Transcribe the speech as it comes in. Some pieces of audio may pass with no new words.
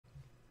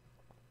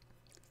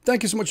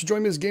Thank you so much for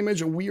joining me this Game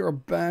Edge, and we are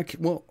back,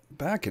 well,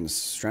 back in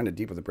Stranded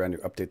Deep with a brand new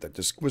update that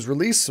just was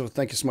released, so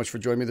thank you so much for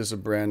joining me. This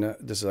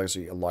is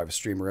actually a live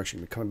stream. We're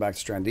actually coming back to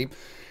Stranded Deep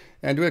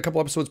and doing a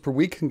couple episodes per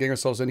week and getting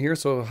ourselves in here.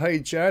 So, hi,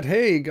 chat.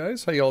 Hey,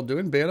 guys. How y'all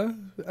doing? Beta,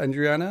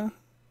 Adrianne.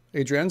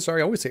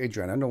 Sorry, I always say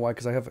Adrianne. I don't know why,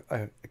 because I have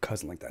a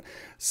cousin like that.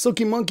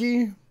 Silky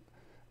Monkey,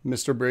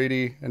 Mr.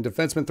 Brady, and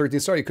Defenseman 13.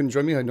 Sorry you couldn't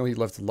join me. I know he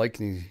left a like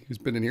and he's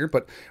been in here,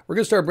 but we're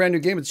going to start a brand new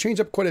game. It's changed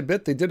up quite a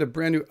bit. They did a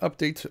brand new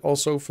update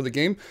also for the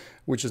game,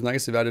 which is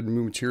nice. They've added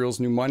new materials,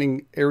 new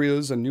mining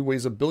areas, and new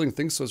ways of building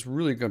things, so it's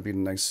really going to be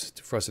nice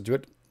for us to do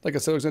it. Like I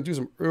said, I was going to do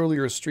some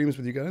earlier streams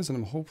with you guys,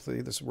 and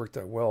hopefully this worked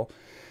out well.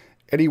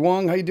 Eddie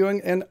Wong, how you doing?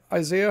 And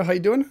Isaiah, how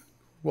you doing?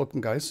 Welcome,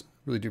 guys.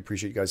 Really do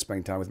appreciate you guys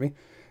spending time with me.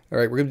 All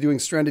right, we're going to be doing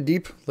Stranded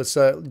Deep. Let's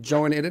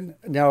join in.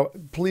 Now,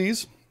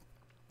 please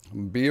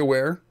be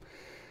aware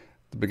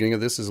the beginning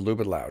of this is a little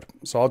bit loud,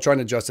 so I'll try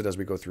and adjust it as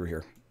we go through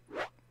here.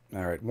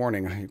 All right,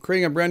 warning. You're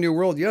creating a brand new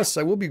world. Yes,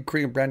 I will be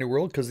creating a brand new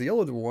world because the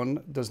other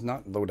one does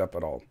not load up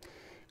at all.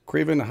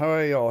 Craven, how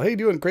are y'all? How you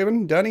doing,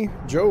 Craven? Danny?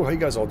 Joe, how you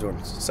guys all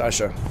doing?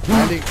 Sasha?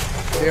 Andy?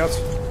 Chaos?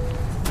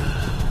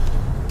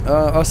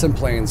 Us and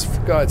planes.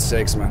 For God's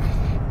sakes, man.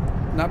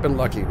 Not been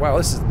lucky.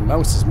 Wow, the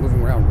mouse is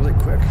moving around really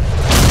quick.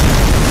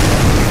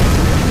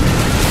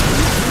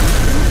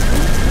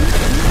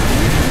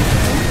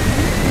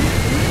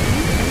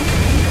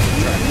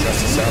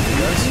 Out, you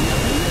guys.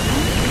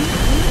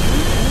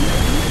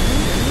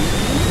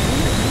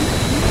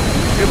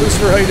 Hey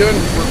Lucifer, how you doing?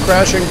 We're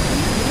crashing.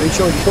 Hey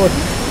Chili Killer.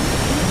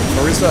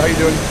 Larissa, how you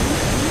doing?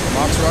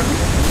 Moxrock,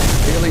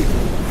 Haley,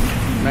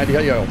 Maddie,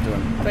 how y'all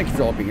doing? Thank you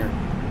for all being here.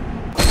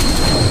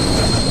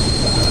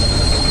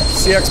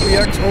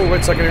 CXBX. Oh, wait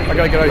a second. I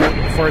gotta get out of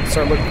here before I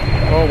start looking.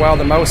 Oh wow,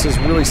 the mouse is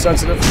really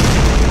sensitive.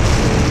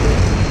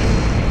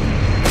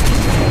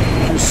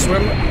 You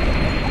swim.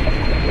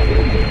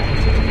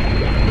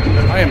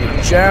 I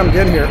am jammed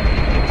in here.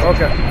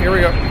 Okay, here we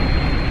go.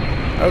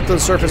 Out to the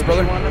surface,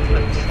 brother.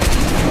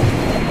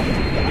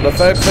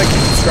 Lefebvre, thank you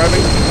for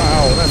subscribing.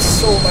 Wow, that's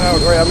so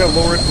loud. Alright, I'm going to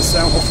lower it to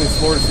sound. Hopefully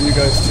it's lowered for you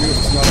guys too. If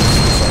it's not, I'm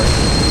sorry.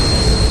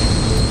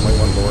 Might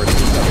want to lower it.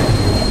 There's nothing to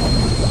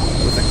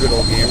do with a good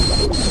old game.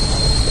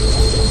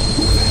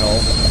 What the hell?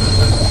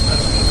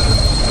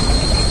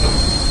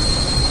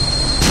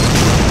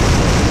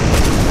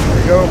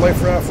 There we go.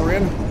 Life raft, we're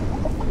in.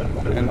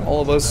 And all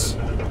of us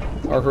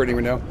are hurting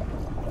right now.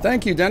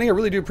 Thank you, Danny. I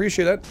really do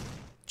appreciate that.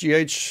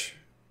 GHJ,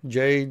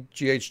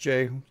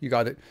 you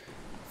got it.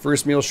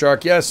 First meal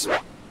shark, yes.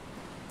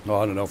 Oh,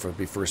 I don't know if it would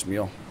be first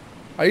meal.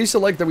 I used to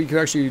like that we could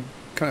actually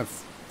kind of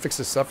fix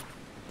this up,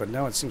 but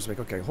now it seems like,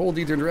 okay, hold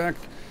E to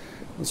interact.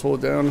 Let's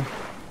hold it down.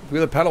 We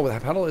have the paddle. The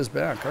paddle is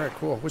back. All right,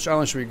 cool. Which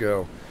island should we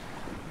go?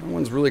 That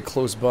one's really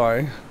close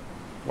by.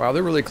 Wow,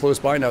 they're really close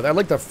by now. I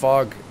like the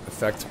fog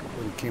effect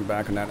when it came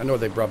back on that. I know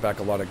they brought back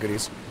a lot of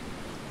goodies.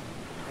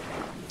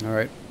 All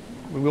right.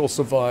 We will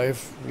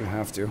survive. We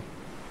have to. Let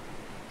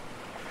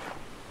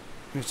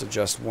me just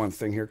adjust one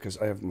thing here because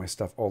I have my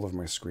stuff all over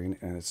my screen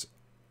and it's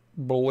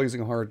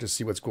blazing hard to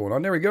see what's going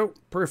on. There we go.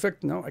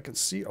 Perfect. Now I can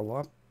see a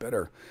lot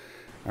better.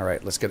 All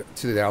right, let's get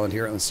to the island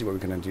here and let's see what we're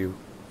going to do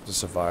to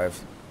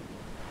survive.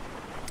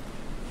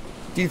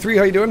 D3,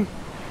 how you doing?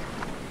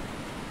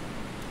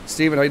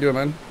 Steven, how you doing,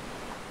 man?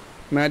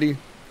 Maddie?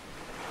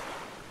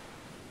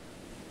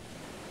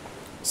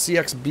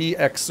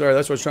 CXBX. Sorry,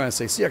 that's what I was trying to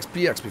say.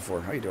 CXBX before.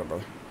 How you doing,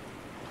 brother?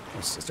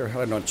 Sister,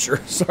 I'm not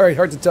sure. Sorry,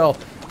 hard to tell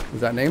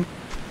with that name.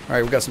 All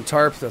right, we got some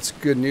tarp. That's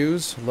good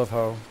news. I love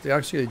how they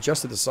actually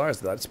adjusted the size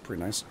of that. It's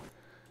pretty nice.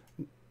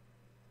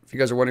 If you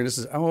guys are wondering, this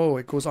is... Oh,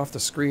 it goes off the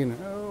screen.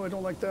 Oh, I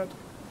don't like that.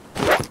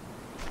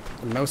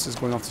 The mouse is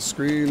going off the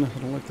screen. I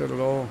don't like that at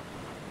all.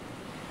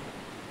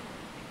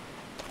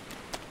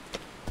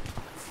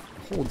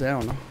 Hold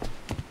down. All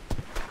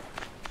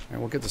right,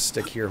 we'll get the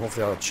stick here.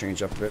 Hopefully that'll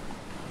change up a bit.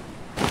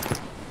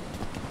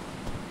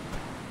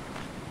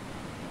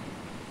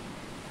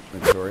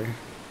 Inventory.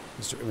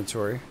 Mr.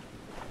 Inventory.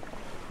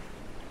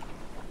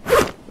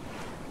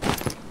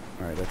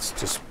 Alright, that's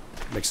just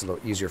makes it a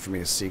little easier for me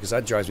to see because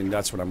that drives me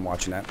nuts when I'm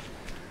watching that.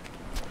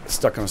 It's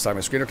stuck on the side of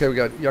my screen. Okay, we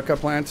got yucca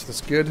plant.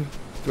 That's good. Do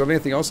we have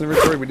anything else in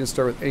inventory? We didn't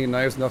start with any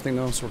knives, nothing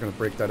though, so we're going to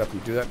break that up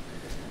and do that.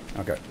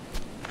 Okay.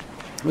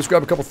 Let's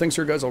grab a couple things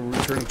here, guys. I'll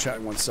return to chat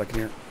in 1 second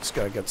here. Just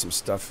got to get some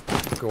stuff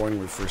going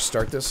when we first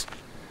start this.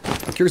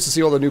 I'm curious to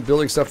see all the new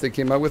building stuff they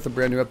came out with. A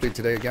brand new update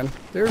today again.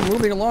 They're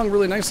moving along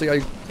really nicely.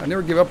 I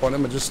never give up on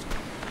them. I just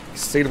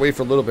stayed away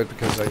for a little bit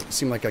because it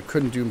seemed like I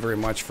couldn't do very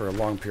much for a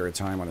long period of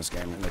time on this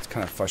game, and it's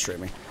kind of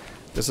frustrating me.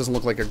 This doesn't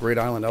look like a great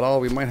island at all.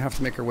 We might have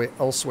to make our way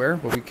elsewhere,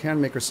 but we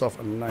can make ourselves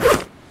a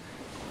knife.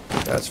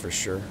 That's for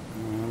sure.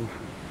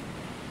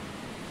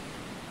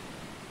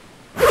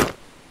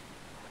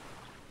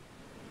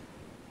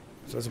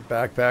 So that's a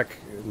backpack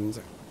and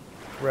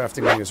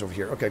crafting menus over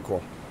here. Okay,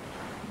 cool.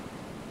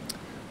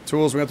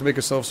 Tools, we have to make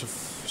ourselves a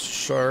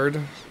shard.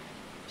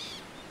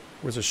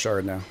 Where's a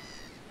shard now?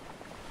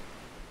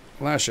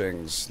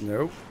 Lashings.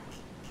 Nope.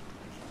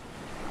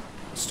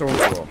 Stone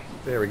tool.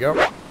 There we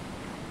go.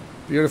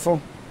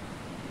 Beautiful.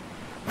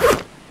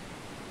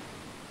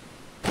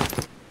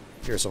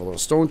 Here's a little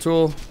stone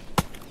tool.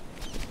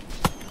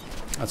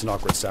 That's an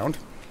awkward sound.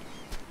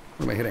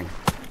 What am I hitting?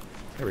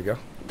 There we go.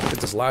 Get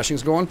this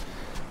lashings going.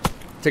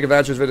 Take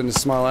advantage of it in the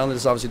Smile Island.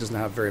 This obviously doesn't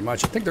have very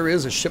much. I think there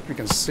is a ship we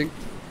can swim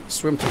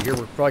to here.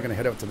 We're probably going to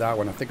head out to that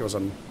one. I think it was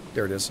on...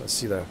 There it is. I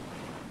see a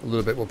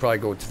little bit. We'll probably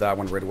go to that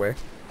one right away.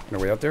 On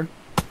our way out there.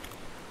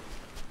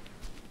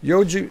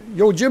 Yo,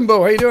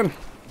 Jimbo, how you doing?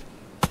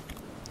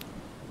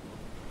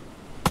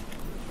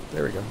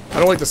 There we go. I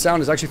don't like the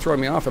sound. It's actually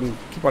throwing me off. I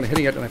keep on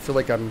hitting it, and I feel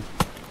like I'm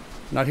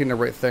not hitting the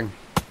right thing.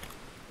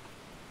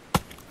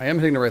 I am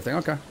hitting the right thing.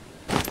 Okay.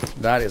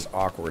 That is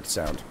awkward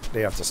sound.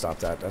 They have to stop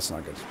that. That's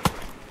not good.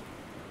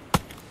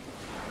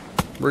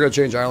 We're going to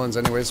change islands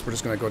anyways. We're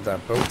just going to go to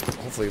that boat.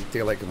 Hopefully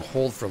daylight can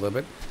hold for a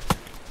little bit.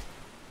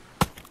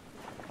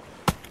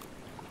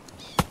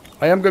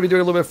 I am going to be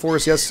doing a little bit of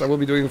Force. Yes, I will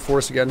be doing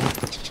Force again.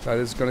 That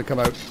is going to come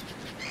out.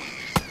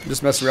 I'm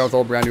just messing around with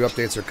all brand new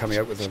updates. They're coming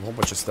out with a whole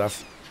bunch of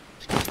stuff.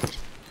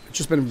 It's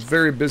just been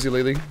very busy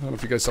lately. I don't know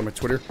if you guys saw my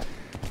Twitter.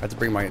 I had to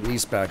bring my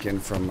niece back in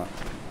from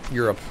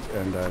Europe,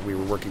 and we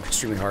were working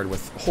extremely hard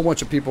with a whole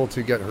bunch of people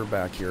to get her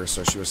back here.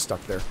 So she was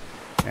stuck there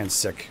and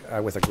sick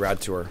with a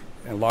grad tour.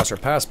 And lost her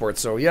passport.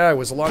 So yeah, it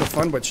was a lot of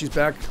fun, but she's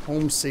back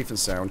home safe and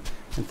sound.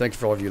 And thank you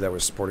for all of you that were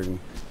supporting.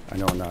 I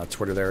know on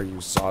Twitter there, you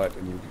saw it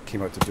and you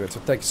came out to do it. So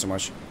thank you so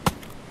much.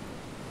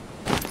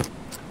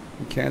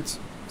 You can't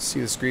see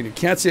the screen. You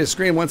can't see the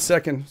screen. 1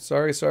 second.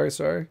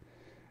 Sorry.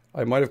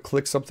 I might have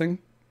clicked something.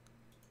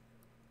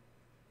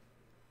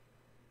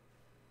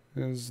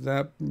 Is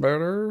that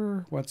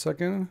better? 1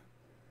 second.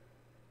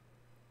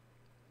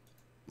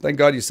 Thank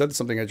God you said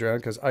something, Adrianne,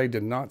 because I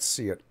did not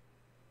see it.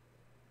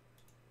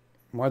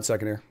 1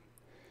 second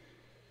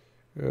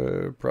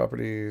here.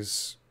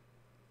 Properties.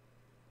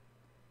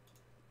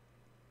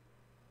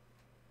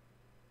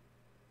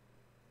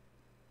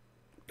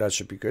 That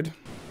should be good.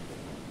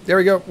 There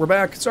we go. We're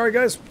back. Sorry,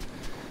 guys.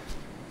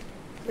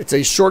 It's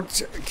a short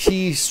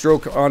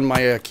keystroke on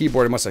my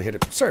keyboard. Unless I hit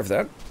it. Sorry for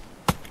that.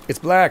 It's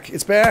black.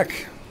 It's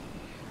back.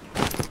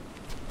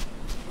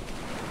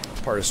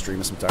 Part of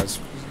streaming sometimes.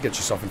 Get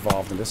yourself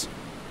involved in this.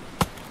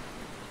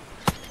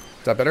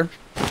 Is that better?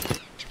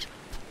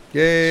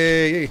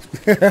 Yay!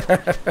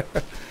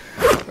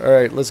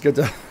 Alright, let's get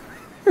to...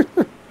 It's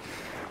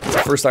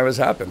the first time it's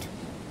happened.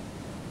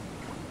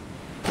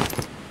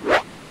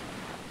 I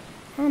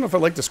don't know if I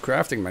like this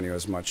crafting menu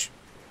as much.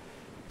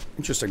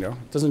 Interesting though.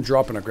 It doesn't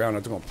drop on the ground. I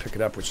have to go pick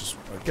it up, which is,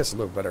 I guess, a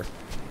little better.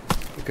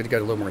 We could get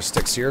a little more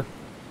sticks here.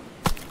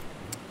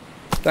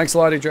 Thanks a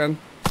lot, Adrianne.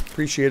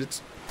 Appreciate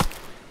it.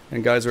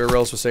 And guys, whoever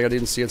else was saying I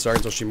didn't see it, sorry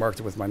until she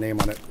marked it with my name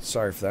on it.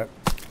 Sorry for that.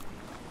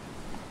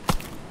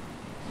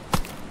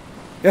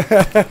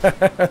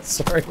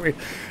 Sorry, wait.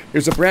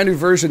 Here's a brand new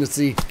version. It's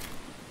the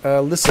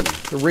listen,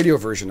 the radio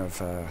version of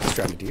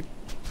Stranded Deep.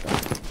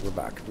 We're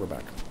back. We're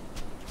back.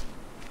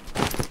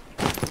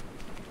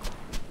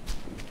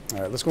 All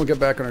right, let's go and get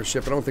back on our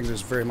ship. I don't think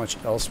there's very much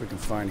else we can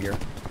find here.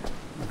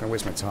 I'm not gonna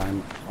waste my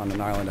time on an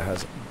island that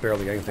has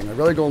barely anything. I'd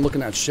rather go and look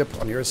in that ship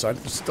on the other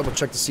side. Just double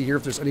check to see here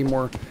if there's any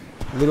more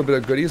little bit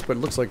of goodies, but it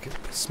looks like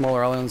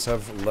smaller islands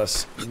have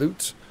less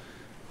loot.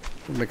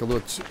 We'll make a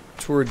little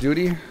tour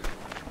duty.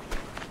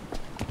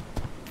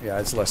 Yeah,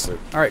 it's less loot.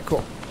 Alright,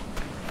 cool.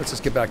 Let's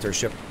just get back to our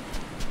ship.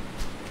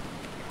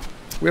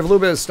 We have a little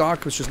bit of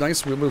stock, which is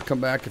nice. We'll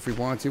come back if we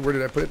want to. Where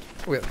did I put it?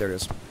 Oh yeah, there it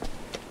is.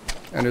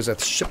 And there's a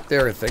ship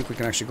there, I think. We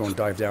can actually go and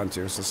dive down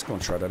to. So let's go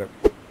and try that out.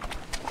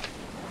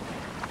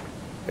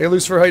 Hey,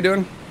 Lucifer, how you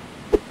doing?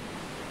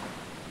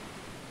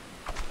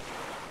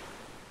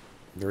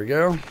 There we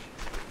go.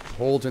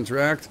 Hold to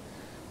interact.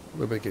 A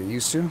little bit to get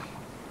used to.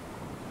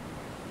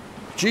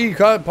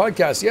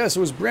 Podcast. Yes, it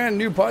was a brand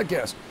new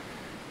podcast.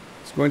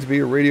 It's going to be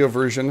a radio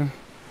version.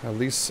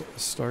 Elise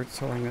starts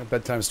telling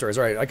bedtime stories.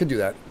 All right, I could do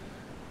that.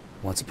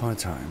 Once upon a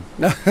time.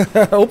 I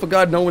hope to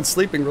God no one's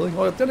sleeping, really.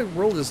 Well, then the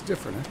world is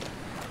different.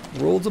 Eh?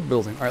 World's a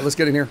building. All right, let's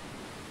get in here.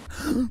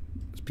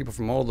 There's people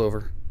from all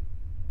over.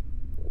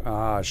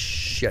 Ah,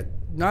 shit.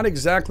 Not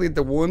exactly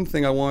the one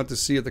thing I want to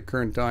see at the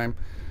current time.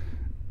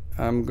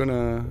 I'm going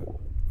to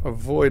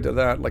avoid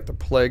that like the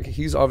plague.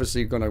 He's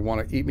obviously going to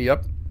want to eat me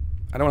up.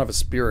 I don't have a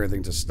spear or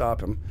anything to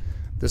stop him.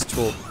 This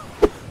tool...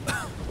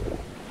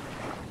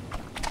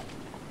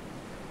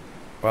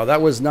 Wow,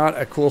 that was not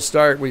a cool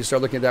start when you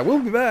start looking at that. We'll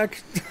be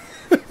back.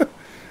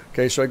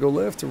 Okay, should I go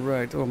left or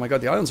right? Oh my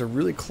god, the islands are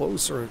really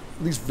close, or at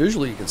least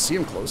visually you can see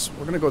them close.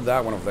 We're going to go to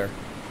that one over there.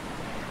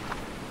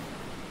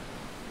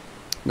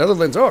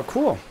 Netherlands, oh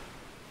cool.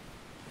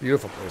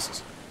 Beautiful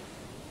places.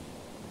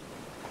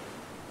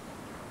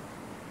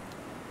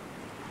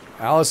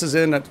 Alice is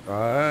in at...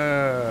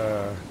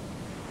 I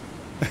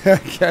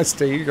can't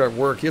stay, you got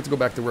work. You have to go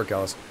back to work,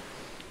 Alice.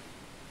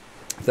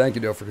 Thank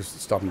you, Dale, for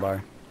stopping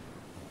by.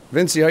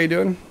 Vinci, how you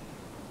doing?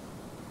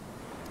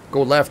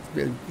 Go left.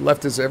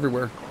 Left is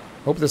everywhere.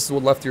 Hope this is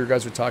what left you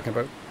guys are talking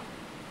about.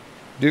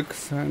 Duke,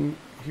 fan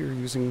here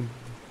using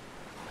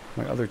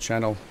my other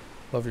channel.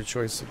 Love your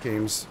choice of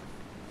games.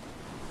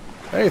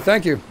 Hey,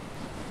 thank you.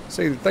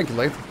 Say thank you,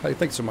 Lath. Hey,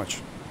 thank you so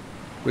much.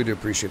 We do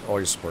appreciate all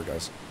your support,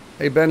 guys.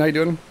 Hey, Ben, how you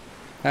doing?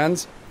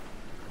 Hands?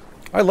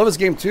 I love this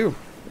game too.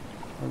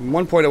 At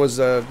one point I was,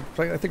 I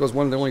think I was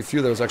one of the only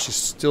few that was actually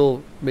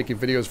still making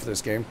videos for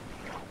this game.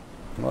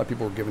 A lot of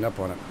people were giving up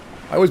on it.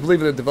 I always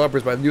believed in the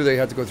developers, but I knew they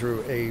had to go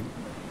through a...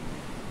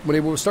 When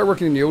they started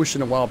working in the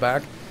ocean a while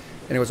back,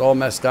 and it was all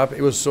messed up,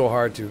 it was so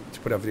hard to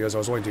put up videos. I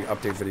was only doing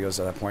update videos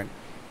at that point.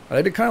 And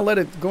I did kind of let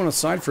it go on the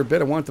side for a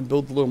bit. I wanted to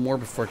build a little more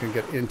before I could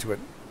get into it.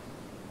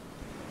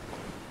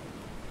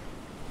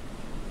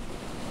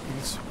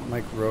 It's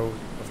Mike Rowe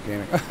of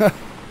gaming.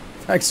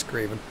 Thanks,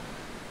 Craven.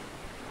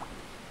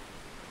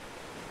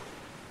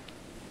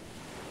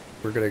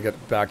 We're gonna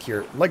get back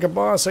here. Like a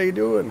boss, how you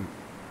doing?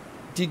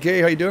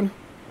 DK, how you doing?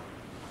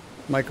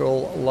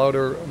 Michael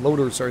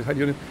Loader, sorry, how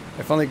you doing?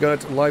 I finally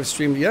got it live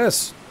streamed.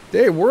 Yes,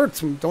 it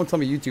worked. Don't tell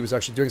me YouTube was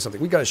actually doing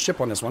something. We got a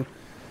ship on this one.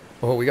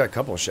 Oh, we got a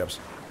couple of ships.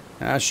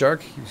 Ah,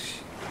 Shark.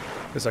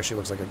 This actually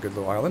looks like a good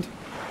little island.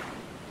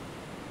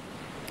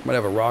 Might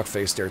have a rock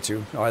face there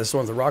too. Oh, this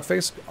one with the rock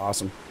face?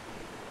 Awesome.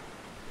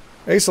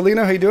 Hey,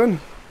 Selena, how you doing?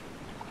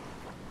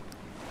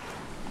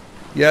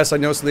 Yes, I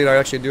know, Selena. I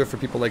actually do it for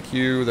people like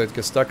you that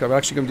get stuck. I'm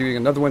actually going to be doing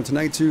another one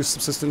tonight too,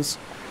 Subsistence.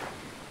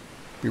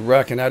 Be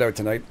racking that out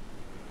tonight.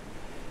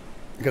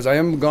 Because I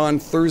am gone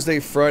Thursday,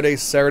 Friday,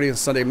 Saturday, and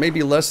Sunday.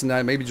 Maybe less than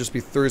that. Maybe just be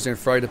Thursday and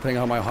Friday, depending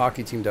on how my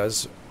hockey team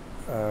does.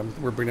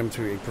 We're bringing them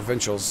to a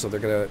provincials, so they're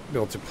going to be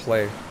able to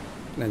play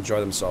and enjoy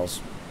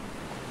themselves.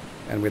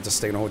 And we have to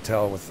stay in a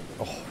hotel with,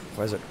 oh,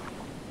 what is it,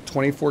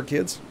 24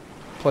 kids?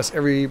 Plus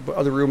every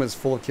other room is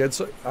full of kids.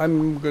 So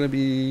I'm going to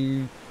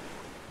be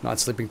not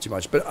sleeping too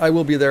much. But I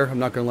will be there. I'm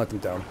not going to let them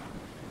down.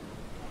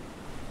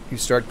 You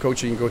start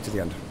coaching and go to the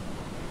end.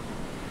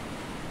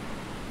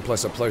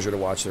 Plus a pleasure to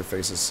watch their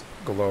faces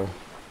glow.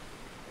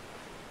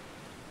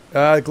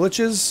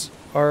 Glitches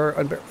are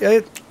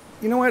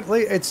you know what?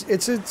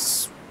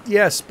 It's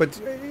yes,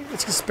 but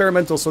it's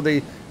experimental. So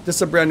this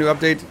is a brand new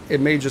update. It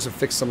may just have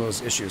fixed some of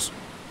those issues.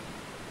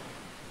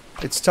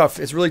 It's tough.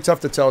 It's really tough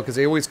to tell because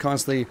they always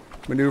constantly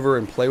maneuver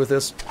and play with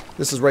this.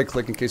 This is right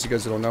click in case you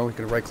guys don't know. You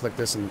can right click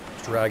this and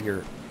drag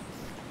your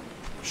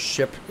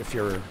ship if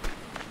you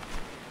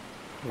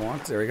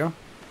want. There you go.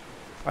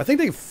 I think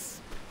they've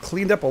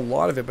cleaned up a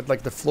lot of it, but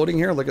like the floating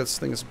here, like this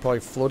thing is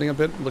probably floating a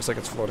bit. It looks like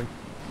it's floating.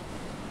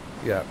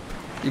 Yeah.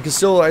 You can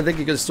still, I think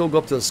you can still go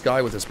up to the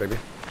sky with this baby.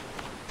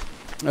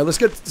 Now let's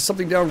get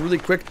something down really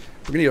quick.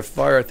 We're gonna need a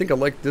fire. I think I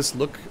like this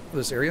look of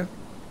this area.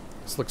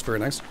 This looks very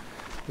nice.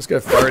 Let's get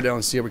a fire down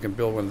and see if we can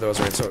build one of those.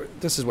 Right, so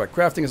this is what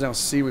crafting is now.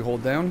 C we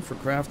hold down for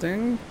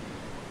crafting.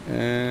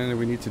 And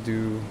we need to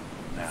do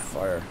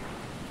fire.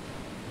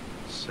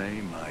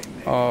 Say my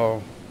name.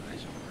 Oh.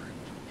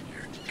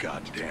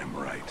 Goddamn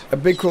right. A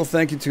big cool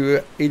thank you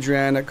to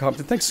Adrianne at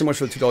Compton. Thanks so much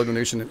for the $2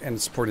 donation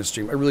and supporting the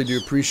stream. I really do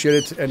appreciate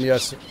it. And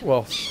yes,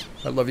 well,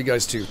 I love you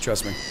guys too.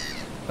 Trust me.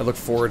 I look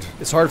forward.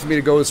 It's hard for me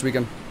to go this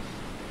weekend.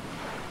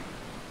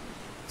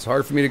 It's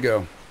hard for me to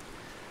go.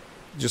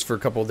 Just for a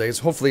couple of days.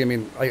 Hopefully, I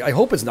mean, I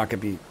hope it's not going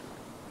to be, you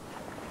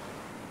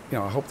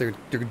know, I hope they're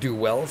going to do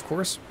well, of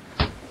course.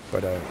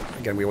 But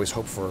again, we always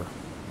hope for,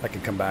 I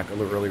can come back a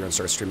little earlier and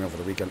start streaming over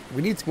the weekend.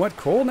 We need, what,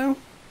 coal now?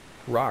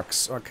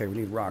 Rocks. Okay, we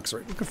need rocks.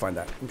 Right, we can find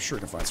that. I'm sure we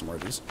can find some more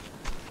of these.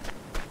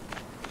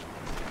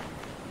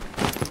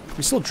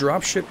 We still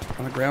drop shit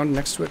on the ground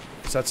next to it.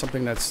 Is that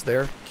something that's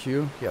there?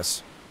 Q?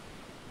 Yes.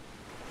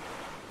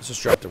 Let's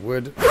just drop the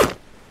wood.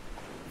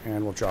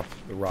 And we'll drop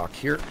the rock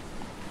here.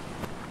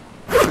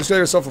 Just get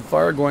yourself a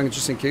fire going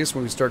just in case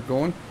when we start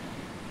going.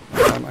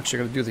 I'm actually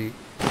going to do the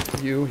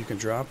you can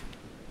drop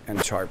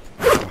and tarp.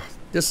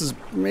 This is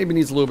maybe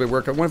needs a little bit of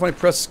work. If I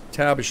press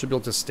tab, it should be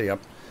able to stay up.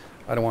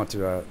 I don't want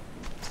to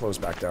close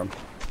back down.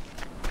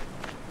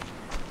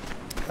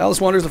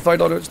 Alice wanders the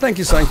 $5. Thank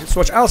you so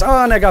much, Alice.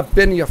 Oh, and I got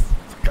bin.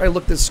 I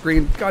looked at this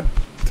screen. God,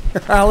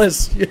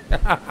 Alice. Yeah.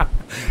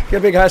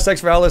 Get big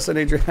hashtags for Alice and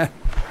Adrianne.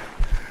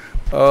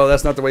 Oh,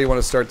 that's not the way you want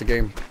to start the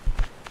game.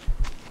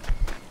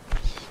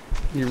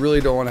 You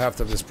really don't want to have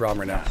to have this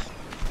problem right now.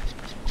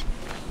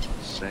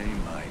 Say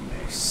my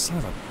name. Son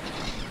of a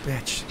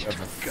bitch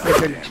of a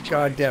freaking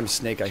goddamn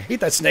snake. I hate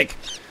that snake.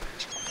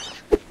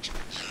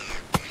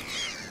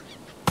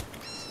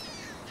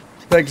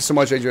 Thank you so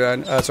much,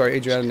 Adrianne. Sorry,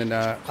 Adrianne and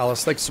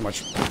Alice. Thank you so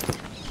much.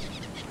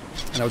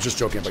 And I was just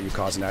joking about you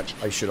causing that.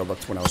 I should have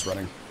looked when I was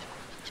running.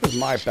 It was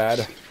my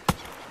bad.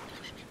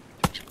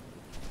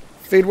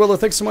 Fade Willow,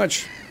 thanks so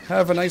much.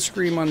 Have an ice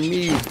cream on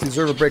me.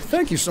 Deserve a break.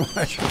 Thank you so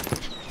much.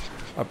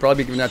 I'll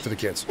probably be giving that to the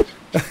kids.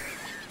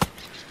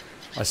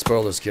 I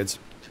spoil those kids.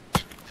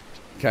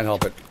 Can't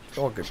help it.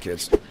 All good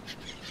kids.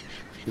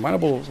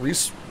 Mineable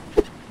Reese.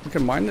 We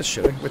can mine this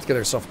shit. We have to get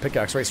ourselves a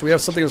pickaxe, right? So we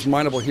have something that's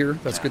mineable here.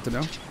 That's good to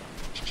know.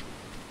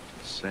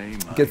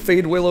 Get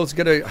Fade Willow.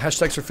 Get a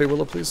hashtags for Fade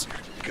Willow, please.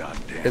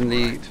 Goddamn in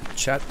the right.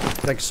 chat.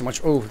 Thank you so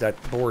much. Oh, that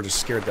board just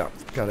scared that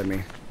out of me.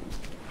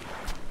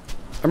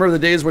 I remember the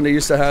days when they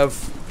used to have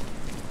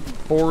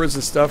boards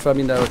and stuff. I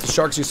mean, the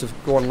sharks used to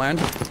go on land.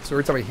 So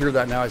every time I hear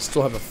that now, I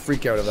still have a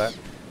freak out of that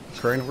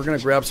occurring. We're going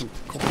to grab some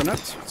coconut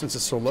since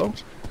it's so low.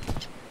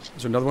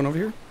 Is there another one over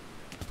here?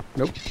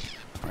 Nope.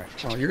 All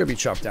right. Well, you're going to be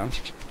chopped down.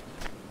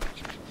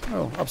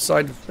 Oh,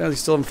 upside. Yeah, they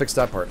still haven't fixed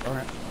that part. All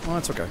right. Well,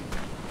 that's okay.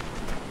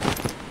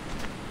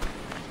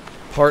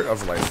 part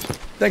of life.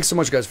 Thanks so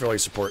much, guys, for all your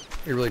support.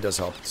 It really does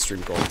help the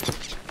stream goal.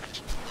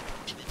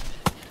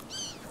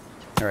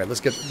 All right,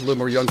 let's get a little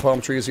more young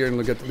palm trees here, and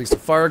we'll get at least a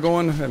fire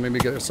going, and maybe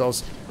get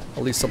ourselves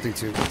at least something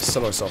to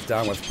settle ourselves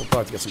down with. We'll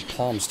probably have to get some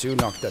palms too,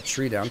 knock that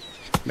tree down,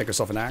 make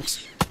ourselves an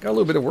axe. Got a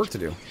little bit of work to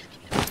do.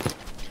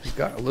 We've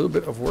got a little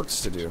bit of work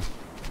to do.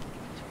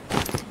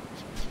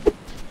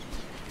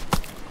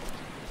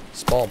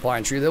 Small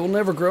pine tree that will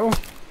never grow.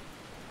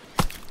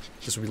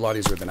 This would be a lot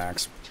easier with an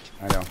axe.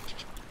 I know.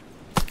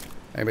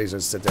 Anybody's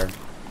gonna sit there.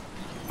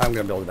 I'm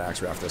gonna build an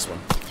axe after this one.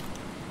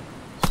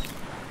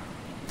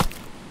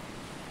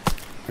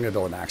 I'm gonna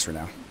build an axe for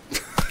now.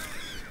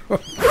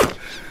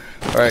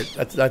 Alright,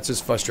 that's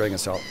just frustrating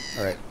as hell.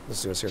 Alright,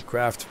 let's do this here.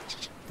 Craft.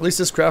 At least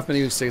this craft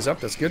menu stays up,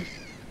 that's good.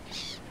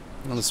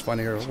 Now let's find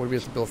here. What do we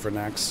have to build for an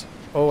axe?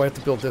 Oh, I have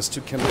to build this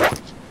too, Kenn.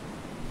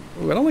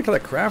 Ooh, I don't like how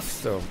that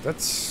crafts though.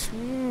 That's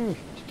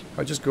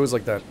it just goes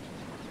like that.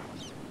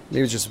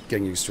 Maybe it's just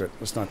getting used to it.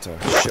 Let's not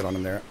shit on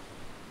him there.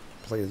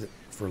 Play it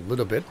for a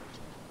little bit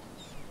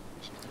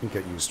and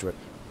get used to it.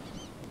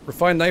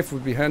 Refined knife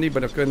would be handy,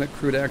 but a good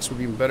crude axe would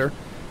be even better.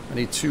 I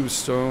need 2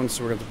 stones,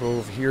 so we're going to go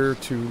over here,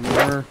 2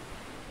 more.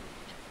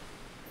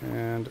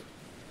 And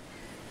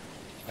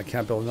I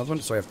can't build another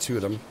one, so I have 2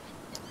 of them.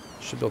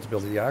 Should be able to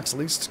build the axe at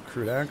least.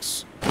 Crude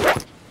axe.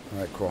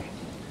 Alright, cool.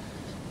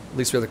 At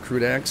least we have the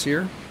crude axe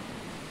here.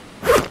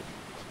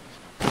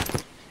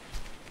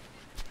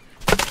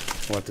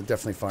 We'll have to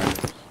definitely find...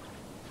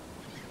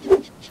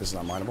 This is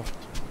not mineable.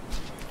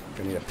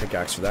 Gonna need a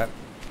pickaxe for that.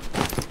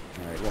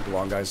 Alright, won't be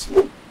long, guys.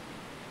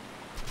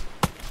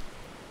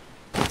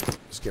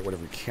 Just get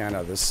whatever we can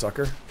out of this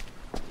sucker.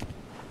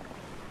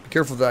 Be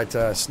careful of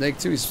that snake,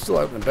 too. He's still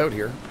out and about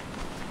here.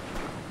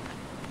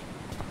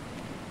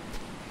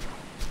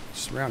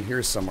 Just around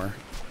here somewhere.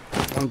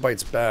 1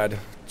 bite's bad.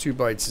 2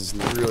 bites is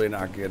really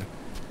not good.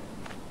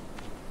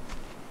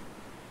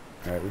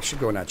 Alright, we should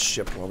go in that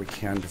ship while we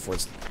can before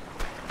it's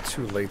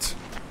too late.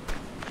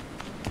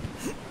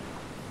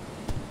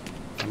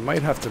 I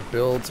might have to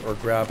build or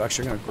grab.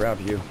 Actually, I'm going to grab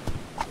you.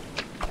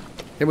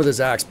 Him with his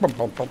axe. Boom,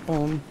 boom, boom,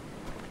 boom.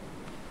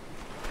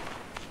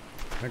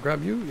 Can I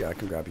grab you? Yeah, I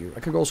can grab you.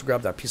 I could also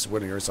grab that piece of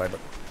wood on your side, but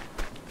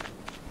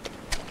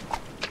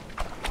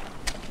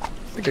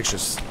I think I should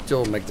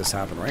still make this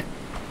happen, right?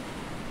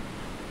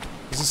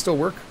 Does this still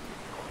work?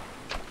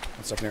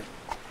 1 second here.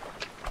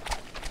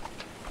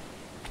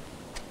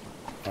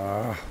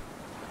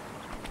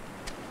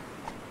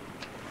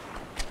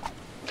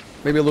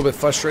 Maybe a little bit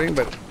frustrating,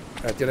 but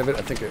at the end of it,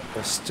 I think it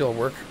will still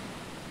work.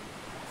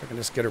 If I can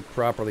just get her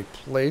properly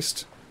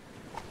placed.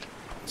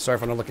 Sorry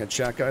if I'm not looking at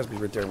chat, guys. Be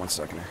right there 1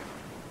 second here.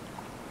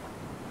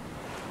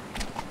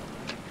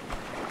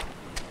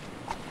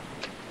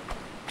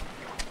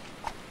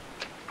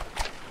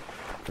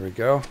 There we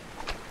go.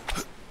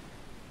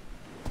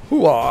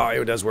 Hoo-ah!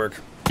 It does work.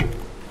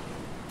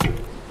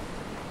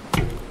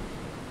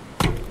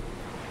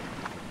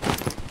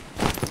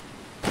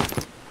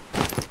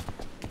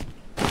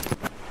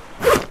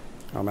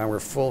 Oh man, we're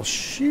full.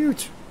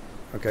 Shoot!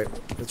 Okay,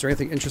 is there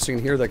anything interesting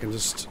in here that can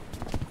just...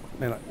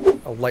 Man,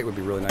 a light would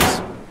be really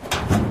nice.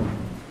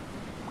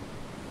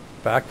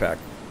 Backpack.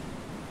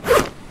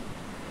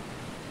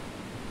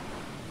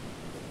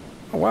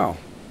 Oh wow.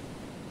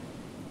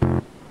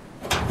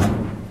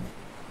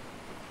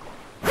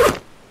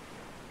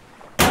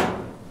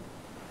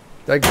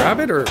 Did I grab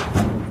it, or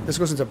this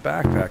goes into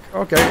backpack?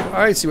 Okay,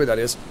 I see what that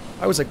is.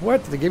 I was like,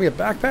 what? They gave me a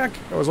backpack?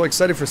 I was all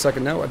excited for a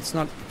second. No, it's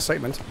not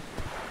excitement.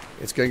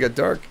 It's gonna get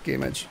dark,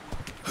 Game Edge.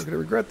 I'm gonna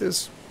regret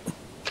this.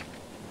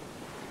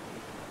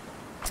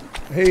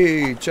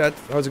 Hey, chat.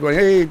 How's it going?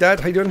 Hey,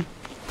 Dad. How you doing?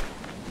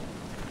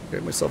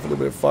 Get myself a little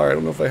bit of fire. I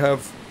don't know if I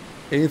have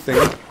anything.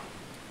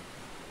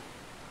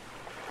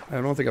 I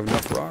don't think I have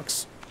enough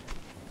rocks.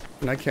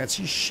 And I can't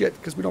see shit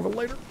because we don't have a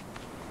lighter.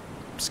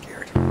 I'm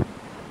scared.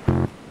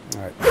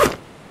 Alright.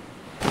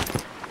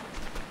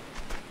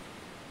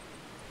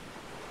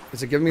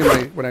 Is it giving me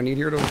what I need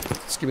here to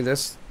just give me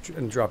this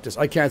and drop this?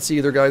 I can't see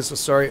either, guys, so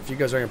sorry if you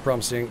guys are having a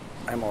problem seeing.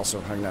 I'm also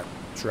having that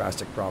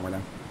drastic problem right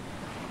now.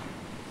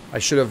 I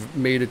should have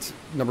made it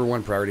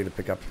 #1 priority to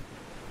pick up.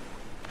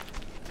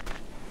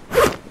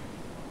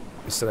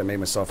 Instead I made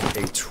myself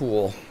a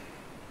tool.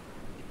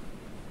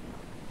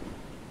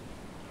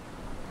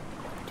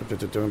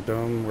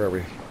 Where are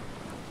we?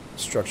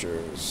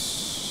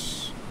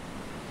 Structures.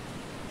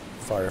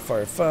 Fire,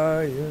 fire,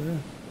 fire.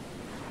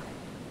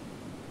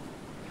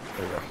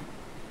 There you go.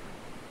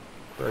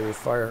 Where are you,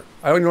 fire?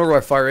 I don't even know where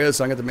my fire is,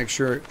 so I'm going to have to make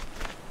sure.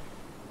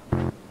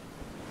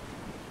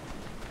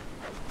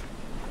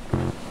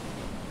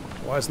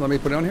 Why isn't it letting me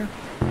put it on here?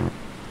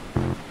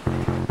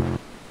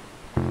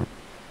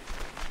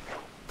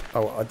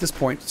 Oh, at this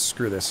point,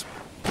 screw this.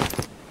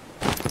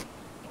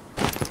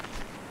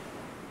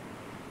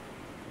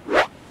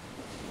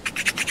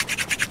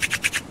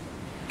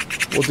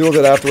 We'll deal with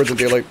it afterwards in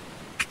daylight.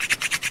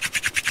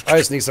 I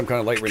just need some kind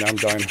of light right now. I'm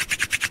dying.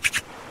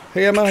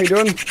 Hey Emma, how you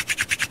doing?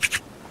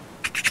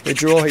 Hey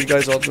Joel, how you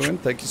guys all doing?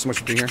 Thank you so much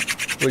for being here.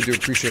 Really do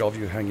appreciate all of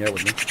you hanging out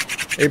with me.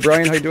 Hey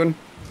Brian, how you doing?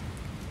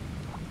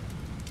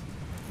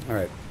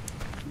 Alright.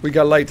 We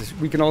got light.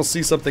 We can all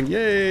see something.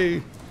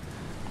 Yay!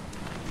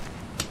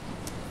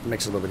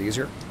 Makes it a little bit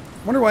easier.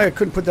 Wonder why I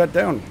couldn't put that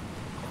down.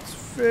 It's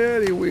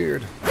very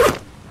weird.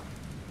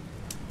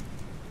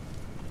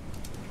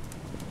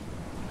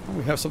 Well,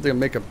 we have something to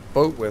make a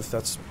boat with.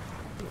 That's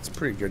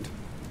pretty good.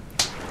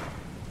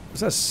 Is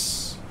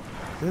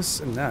this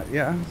and that?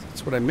 Yeah,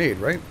 that's what I made,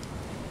 right?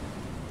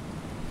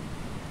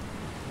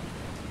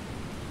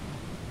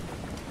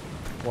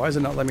 Why is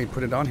it not letting me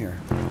put it on here?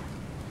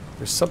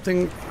 There's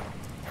something...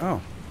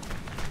 Oh.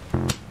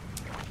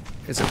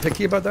 Is it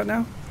picky about that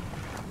now?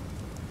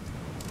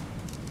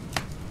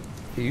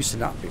 He used to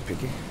not be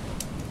picky.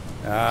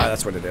 Ah,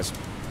 that's what it is.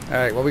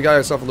 Alright, well, we got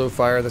ourselves a little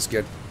fire. That's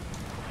good.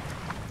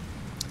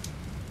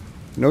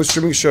 No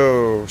streaming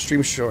show.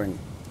 Stream showing.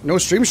 No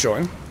stream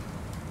showing.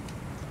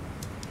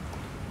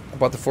 I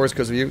bought the force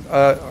because of you.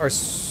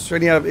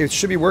 It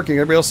should be working.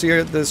 Everybody else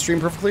see the stream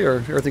perfectly, or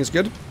everything's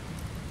good?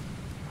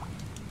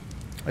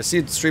 I see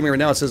it streaming right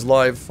now. It says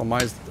live on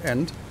my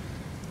end.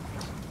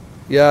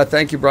 Yeah,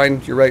 thank you,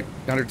 Brian. You're right.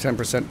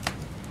 110%.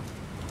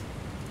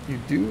 You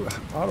do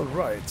auto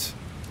right.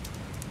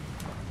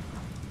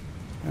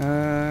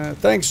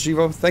 Thanks,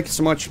 Jivo. Thank you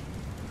so much.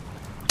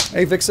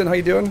 Hey, Vixen, how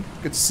you doing?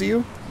 Good to see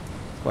you.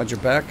 Glad you're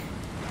back.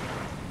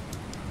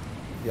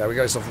 Yeah, we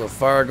got ourselves a little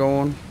fire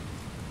going.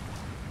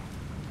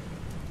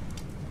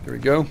 There we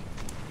go.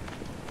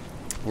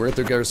 We're at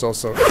there, get ourselves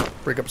so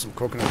break up some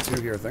coconut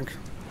too here, I think.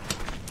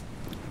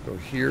 Go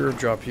here,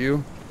 drop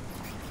you.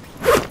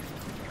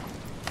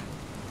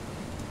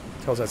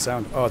 How's that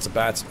sound? Oh, it's a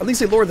bats. At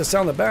least they lowered the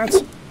sound of the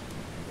bats.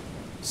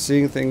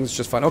 Seeing things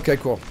just fine. Okay,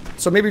 cool.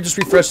 So maybe just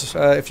refresh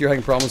if you're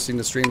having problems seeing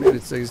the stream. And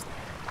it says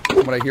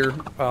what I hear.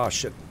 Oh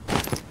shit.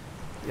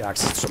 The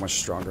axe is so much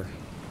stronger.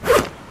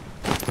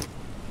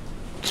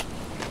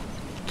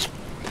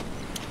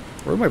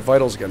 Where are my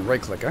vitals again?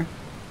 Right click, eh?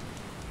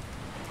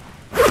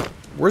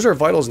 Where's our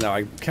vitals now?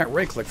 I can't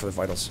right click for the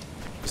vitals.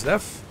 Is it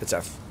F? It's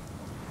F.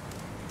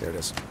 There it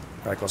is.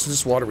 Alright, cool. So this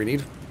is water we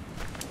need.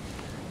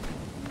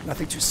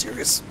 Nothing too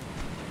serious.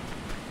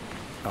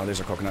 Oh, there's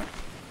a coconut.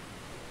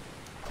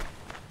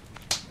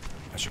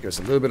 I should give us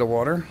a little bit of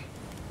water.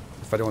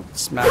 If I don't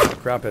smack the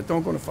crap out.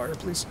 Don't go in the fire,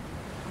 please.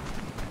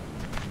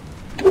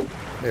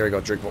 There we go.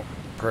 Drinkable.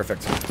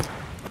 Perfect.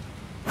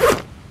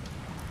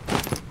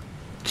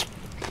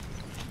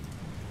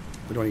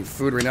 We don't need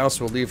food right now,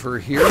 so we'll leave her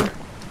here. The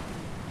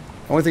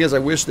only thing is I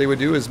wish they would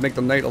do is make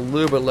the night a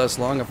little bit less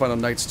long. I find the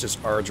night's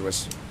just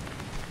arduous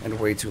and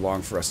way too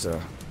long for us to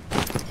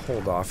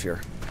hold off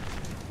here.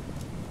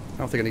 I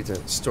don't think I need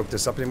to stoke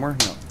this up anymore.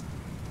 No.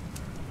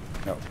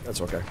 No,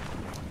 that's okay.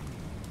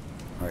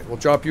 Alright, we'll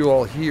drop you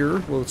all here.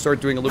 We'll start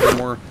doing a little bit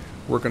more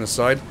work on the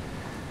side.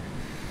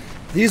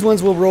 These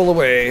ones will roll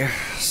away,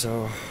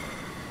 so...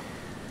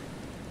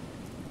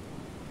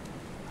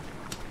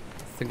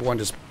 I think one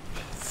just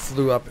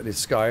flew up in the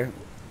sky.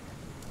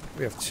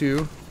 We have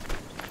two.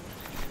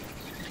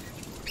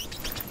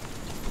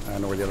 I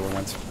don't know where the other one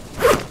went.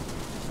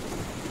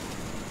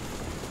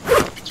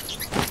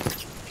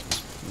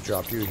 We'll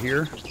drop you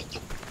here.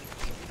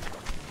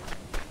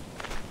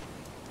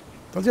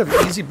 Don't you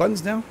have easy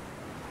buttons now?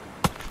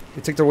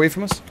 They take that away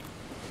from us?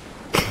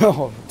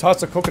 Oh,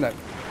 toss a coconut.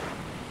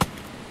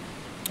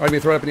 Alright, me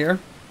throw it up in the air.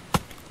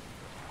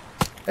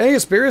 Hey,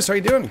 Espurious, how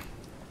you doing?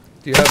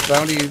 Do you have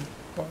bounty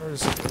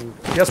bars?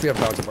 Yes, we have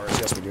bounty bars.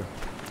 Yes, we do.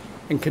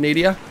 In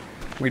Canada,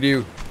 we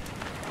do.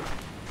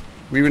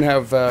 We even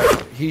have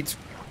heat.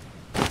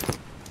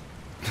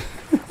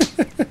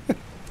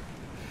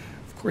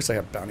 Of course I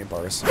have bounty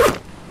bars.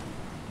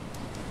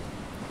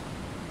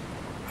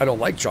 I don't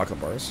like chocolate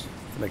bars.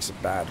 It makes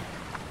it bad.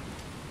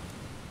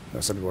 You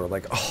know, some people are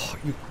like, oh,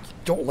 you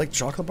don't like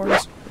chocolate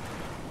bars?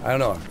 I don't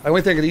know. The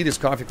only thing I can eat is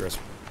coffee crisp.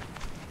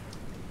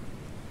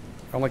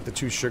 I don't like the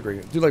too sugary.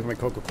 I do like my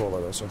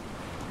Coca-Cola though, so.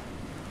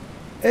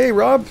 Hey,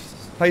 Rob.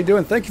 How you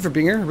doing? Thank you for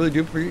being here. I really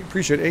do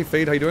appreciate it. Hey,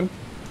 Fade, how you doing?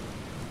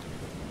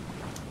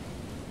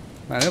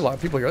 Man, there's a lot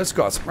of people here. Let's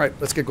go. All right,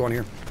 let's get going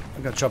here.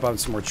 I'm going to chop out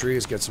some more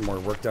trees, get some more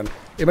work done.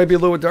 It might be a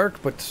little dark,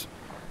 but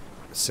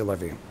c'est la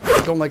vie.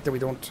 I don't like that we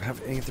don't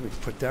have anything we can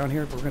put down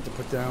here, but we're going to have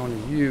to put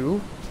down you.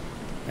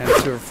 And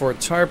for a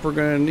tarp, we're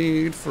going to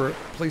need for a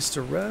place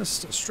to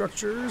rest,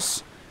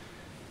 structures.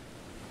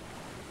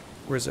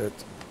 Where's it?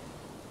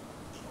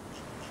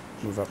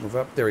 Move up, move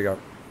up. There we go.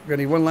 We're going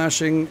to need one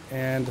lashing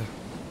and...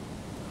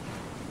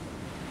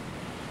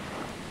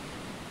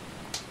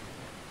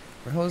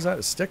 What the hell is that?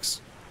 It sticks?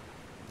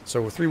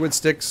 So 3 wood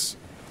sticks,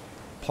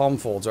 palm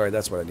folds. Alright,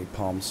 that's what I need,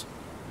 palms.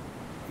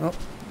 Oh.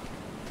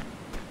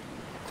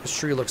 This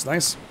tree looks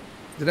nice.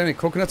 Did it have any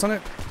coconuts on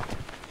it?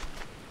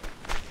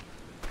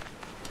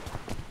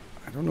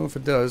 I don't know if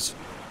it does.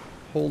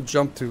 Hold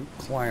jump to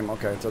climb.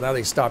 Okay, so now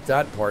they stopped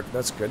that part.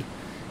 That's good. You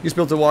used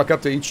to be able to walk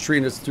up to each tree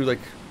and just do like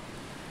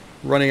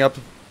running up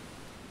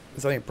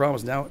without any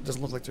problems. Now it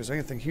doesn't look like there's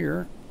anything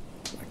here.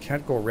 I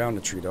can't go around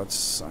the tree though. It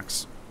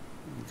sucks.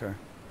 Okay.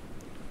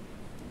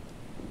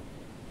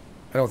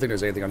 I don't think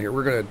there's anything on here.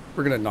 We're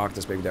gonna knock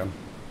this baby down.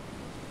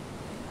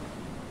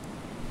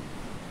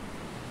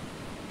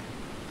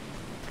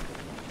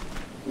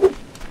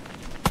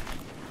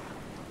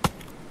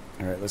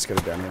 let's get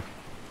it down here.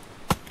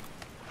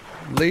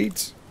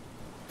 Late.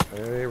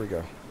 There we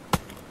go.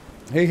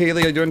 Hey,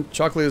 Haley, how you doing?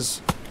 Chocolate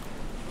is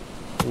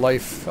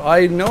life.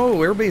 I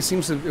know, everybody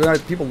seems to...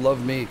 people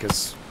love me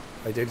because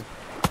I did...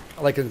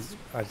 Like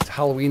at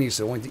Halloween, I used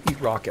to only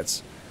eat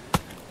rockets.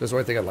 That's the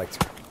only thing I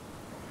liked.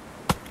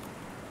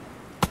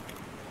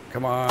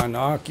 Come on,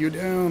 knock you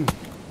down.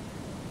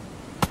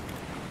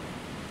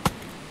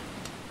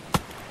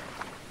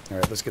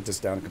 Alright, let's get this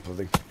down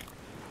completely.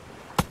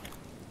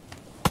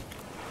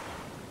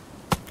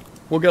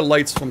 We'll get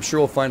lights. I'm sure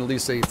we'll find at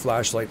least a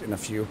flashlight in a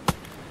few.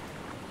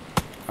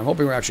 I'm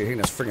hoping we're actually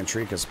hitting this friggin'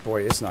 tree because,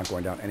 boy, it's not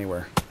going down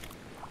anywhere.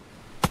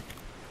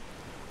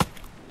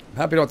 I'm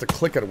happy I don't have to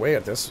click it away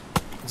at this.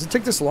 Does it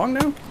take this long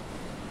now?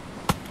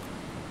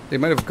 They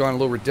might have gone a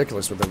little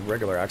ridiculous with the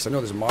regular axe. I know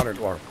there's a modern,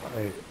 or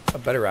a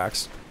better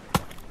axe.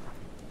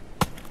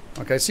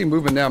 Okay, I see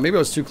movement now. Maybe I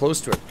was too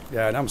close to it.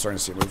 Yeah, now I'm starting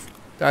to see it move.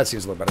 That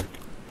seems a little better.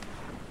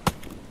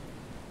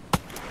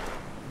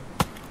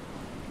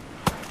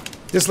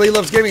 This lady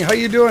loves gaming. How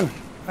you doing?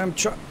 I'm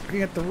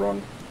chopping at the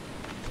wrong...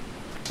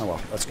 Oh,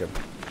 well, that's good.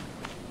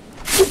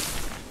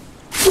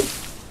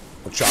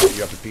 We'll chop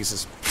you up to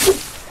pieces.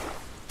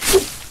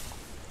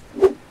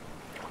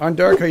 On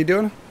Dark, how you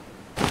doing?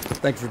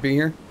 Thank you for being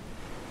here.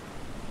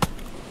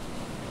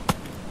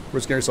 We're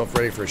just getting ourselves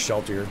ready for a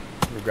shelter here.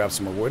 We'll grab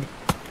some more wood.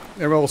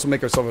 And we'll also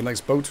make ourselves a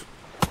nice boat.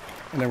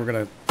 And then we're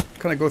going to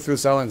kind of go through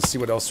this island and see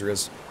what else there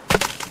is.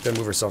 Then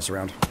move ourselves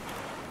around.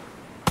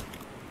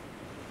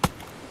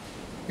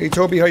 Hey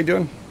Toby, how you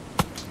doing?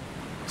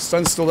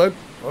 Sun's still out?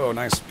 Oh,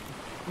 nice.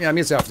 Yeah, I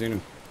mean it's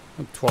afternoon.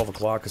 12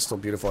 o'clock. It's still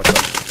beautiful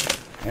outside.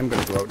 I am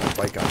going to go out and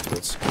bike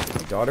afterwards.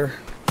 My daughter,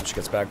 when she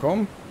gets back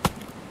home.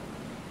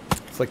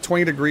 It's like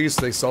 20 degrees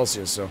today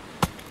Celsius, so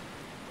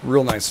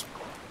real nice.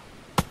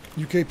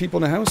 UK people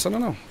in the house? I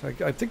don't know.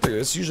 I think there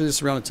is. Usually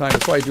it's around the time.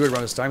 That's why I do it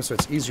around this time, so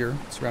it's easier.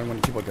 It's around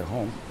when people get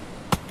home.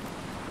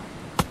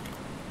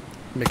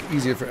 Make it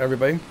easier for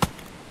everybody.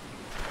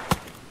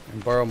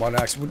 And borrow a modern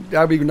axe.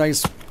 That would be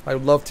nice. I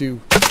would love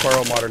to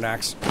borrow a modern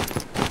axe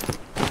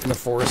in the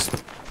forest.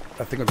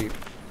 I think it would be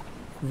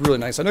really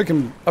nice. I know you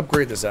can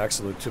upgrade this axe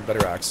to a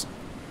better axe.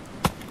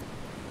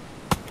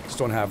 Just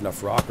don't have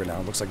enough rock right now.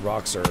 It looks like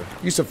rocks are...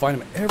 You used to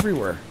find them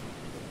everywhere.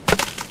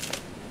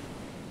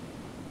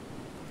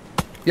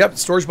 Yep,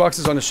 storage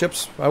boxes on the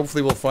ships.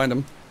 Hopefully we'll find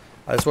them.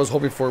 That's what I was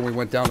hoping for when we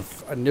went down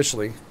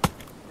initially.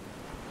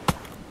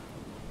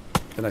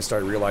 Then I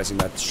started realizing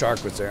that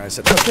shark was there. And I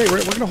said, okay,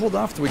 we're going to hold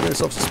off till we get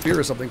ourselves a spear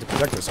or something to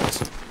protect ourselves.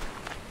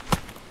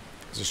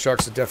 Because the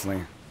sharks are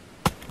definitely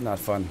not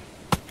fun.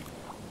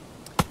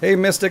 Hey,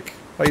 Mystic.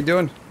 How you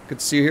doing? Good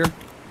to see you here.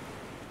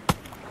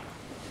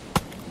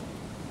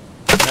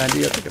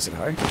 Andi, I think I said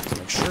hi. To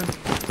make sure.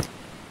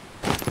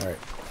 Alright,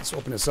 let's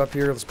open this up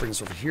here. Let's bring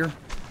this over here.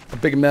 A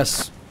big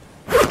mess.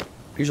 I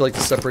usually like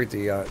to separate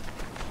the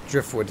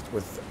driftwood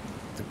with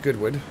the good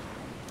wood.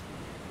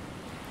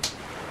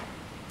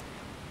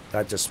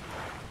 That just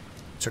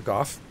took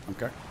off.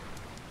 Okay.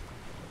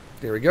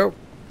 There we go.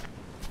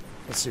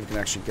 Let's see if we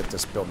can actually get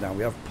this built now.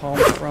 We have palm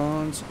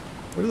fronds.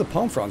 Where do the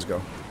palm fronds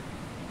go?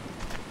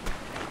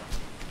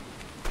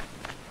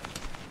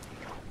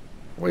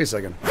 Wait a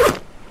second.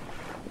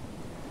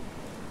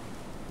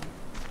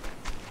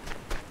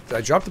 Did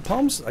I drop the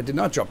palms? I did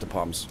not drop the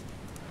palms.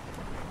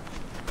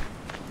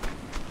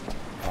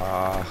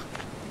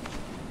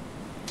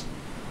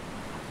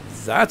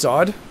 That's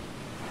odd.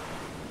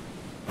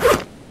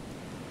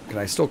 Can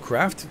I still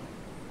craft?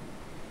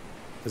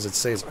 Does it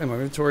say it's in my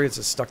inventory? Is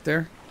it stuck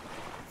there?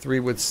 3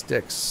 wood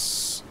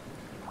sticks.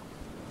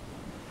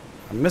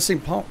 I'm missing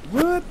palm.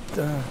 What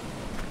the?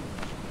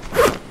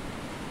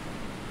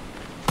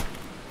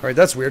 Alright,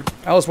 that's weird.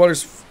 Alice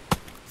Waters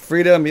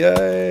freedom.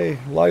 Yay.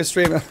 Live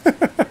stream.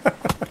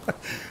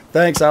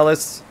 Thanks,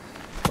 Alice.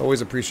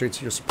 Always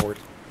appreciate your support.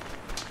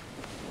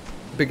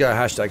 Big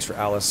hashtags for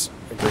Alice,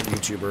 a great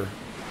YouTuber.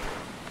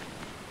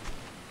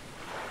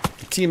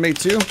 Teammate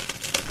too.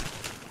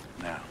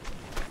 Now,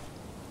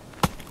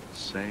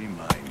 say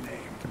my name.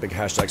 Big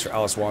hashtags for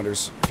Alice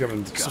Wanders. If you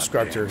haven't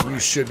subscribed to her, you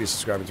should be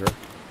subscribing to her.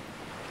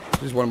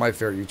 She's one of my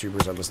favorite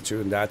YouTubers I listen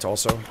to, and that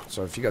also.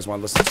 So if you guys want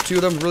to listen to 2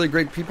 of them, really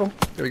great people,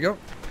 there we go.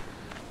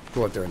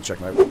 Go out there and check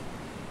them out.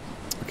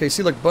 Okay,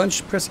 see, like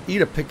bunch, press E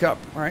to pick up.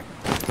 All right,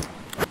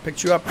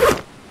 picked you up.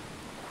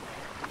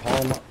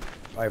 Palm,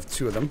 I have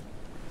 2 of them.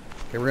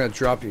 Okay, we're gonna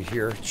drop you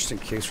here, just in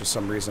case for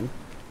some reason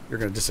you're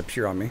gonna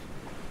disappear on me.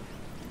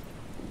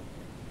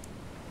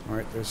 All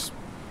right, there's...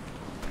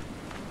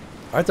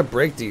 I have to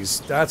break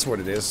these. That's what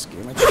it is.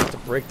 Game, I just have to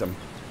break them.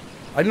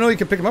 I didn't know you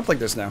could pick them up like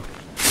this now.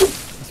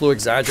 It's a little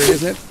exaggerated,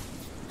 isn't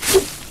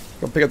it?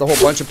 Go pick up the whole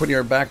bunch and put in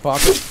your back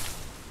pocket.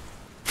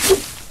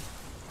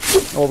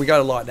 Oh, we got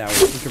a lot now.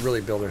 We can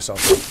really build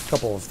ourselves a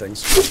couple of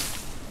things.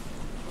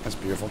 That's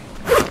beautiful.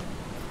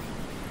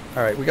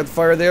 All right, we got the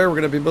fire there. We're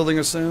going to be building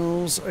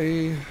ourselves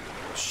a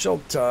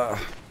shelter.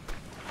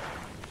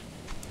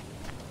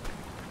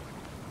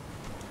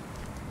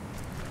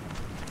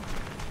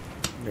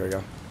 There we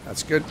go.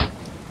 That's good.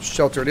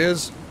 Shelter it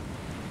is.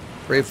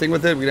 Great thing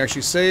with it, we can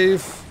actually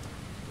save.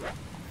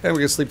 And we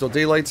can sleep till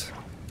daylight.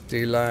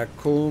 Daylight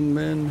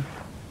Coleman.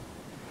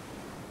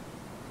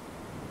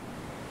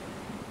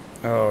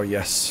 Oh,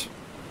 yes.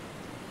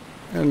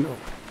 And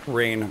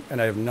rain.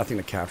 And I have nothing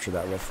to capture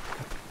that with.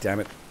 God damn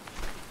it.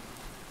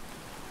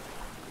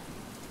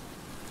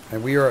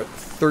 And we are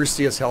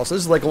thirsty as hell. So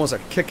this is like almost a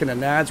kick in the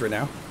nads right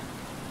now.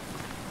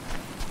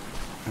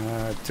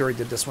 Terry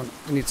did this one.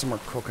 We need some more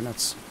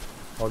coconuts.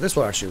 Oh, this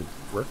will actually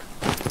work.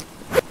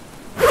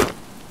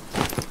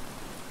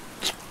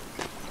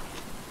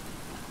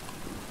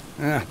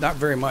 Not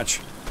very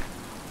much.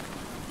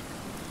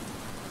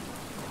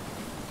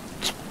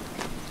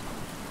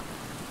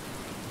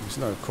 There's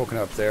another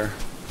coconut up there.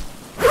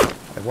 I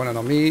have one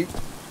on me.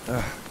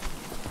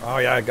 Oh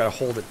yeah, I gotta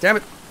hold it. Damn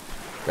it!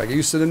 Gotta get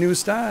used to the new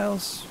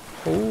styles.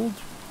 Hold.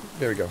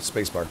 There we go.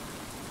 Spacebar.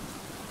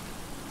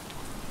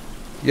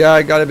 Yeah,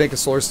 I gotta make a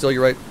solar still.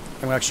 You're right.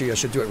 I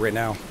should do it right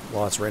now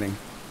while it's raining.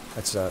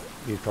 That's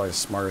probably the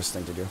smartest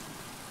thing to do.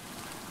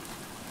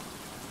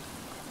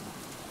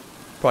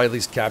 Probably at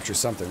least capture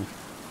something.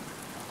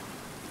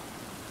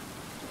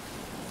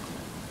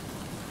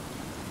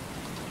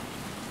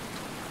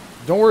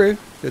 Don't worry.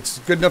 It's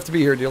good enough to be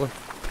here, dealer.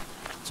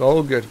 It's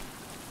all good.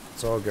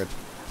 It's all good.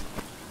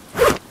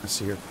 Let's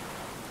see here.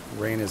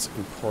 Rain is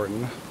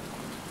important.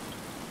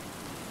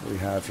 What do we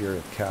have here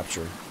to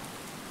capture?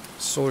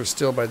 Solar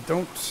still, but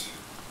I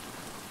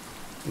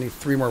need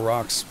 3 more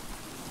rocks.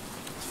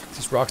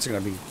 These rocks are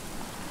going to be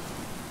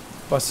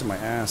busting my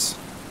ass.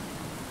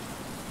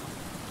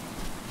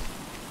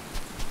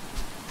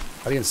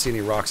 I didn't see any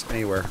rocks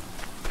anywhere.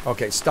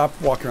 Okay, stop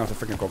walking around with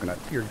the freaking coconut.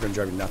 You're going to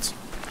drive me nuts.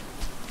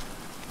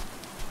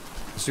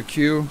 Let's do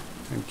Q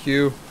and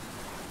Q.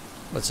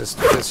 Let's just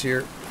do this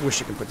here. Wish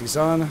you can put these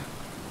on.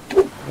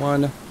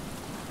 1.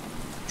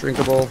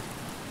 Drinkable.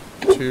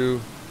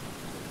 2.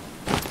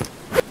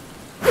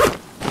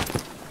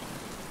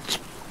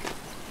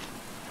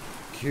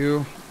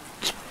 Q.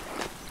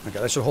 Okay,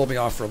 that should hold me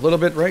off for a little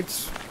bit,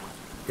 right?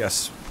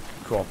 Yes.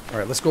 Cool.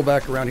 Alright, let's go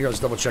back around here. Let's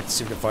double check to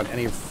see if we can find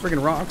any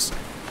friggin' rocks.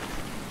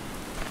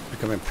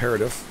 Become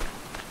imperative.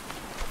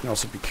 And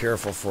also be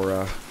careful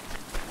for,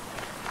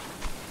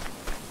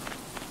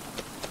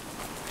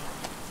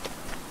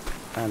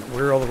 And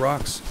where are all the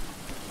rocks?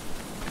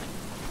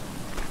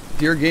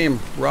 Dear game,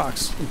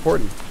 rocks.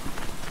 Important.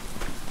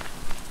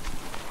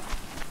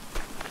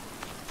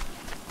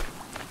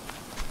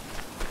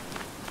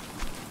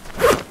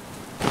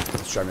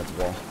 Let's drive me at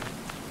the wall.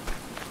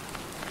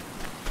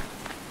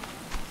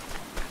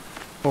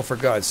 Oh, for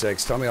God's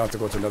sakes, tell me I'll have to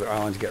go to another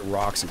island to get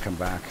rocks and come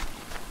back.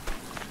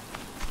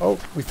 Oh,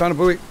 we found a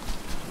buoy.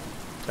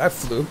 That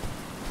flew.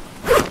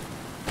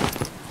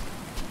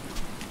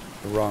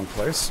 The wrong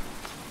place.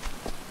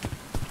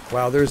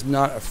 Wow, there's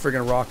not a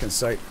friggin' rock in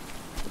sight.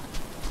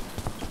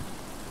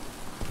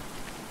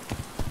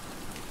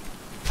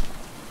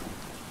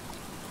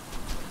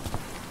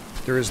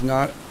 There is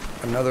not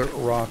another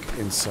rock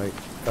in sight.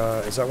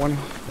 Is that one?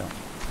 No.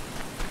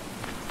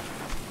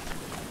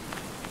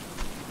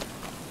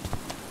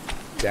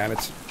 Damn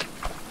it.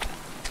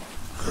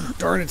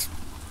 Darn it.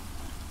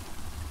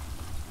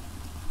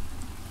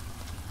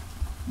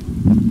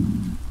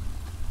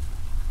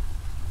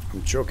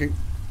 I'm choking.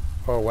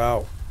 Oh,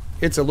 wow.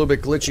 It's a little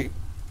bit glitchy.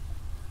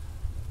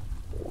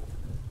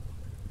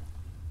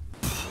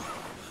 I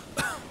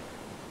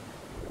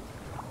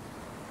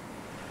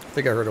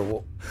think I heard a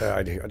wolf.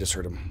 I just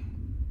heard him.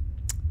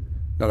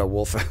 Not a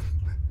wolf.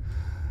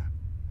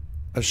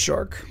 A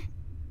shark.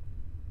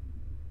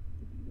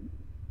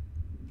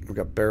 We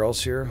got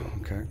barrels here.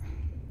 Okay.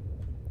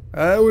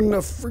 Oh, and a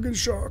friggin'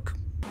 shark.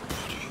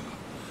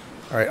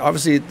 Alright,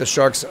 obviously the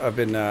sharks have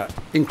been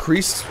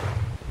increased.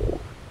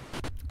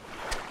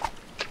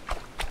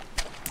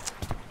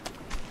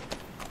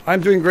 I'm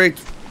doing great.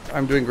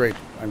 I'm doing great.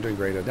 I'm doing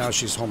great. Now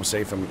she's home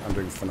safe. I'm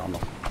doing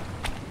phenomenal.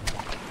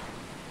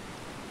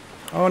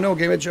 Oh no,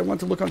 Game Edge, I want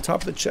to look on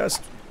top of the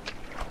chest.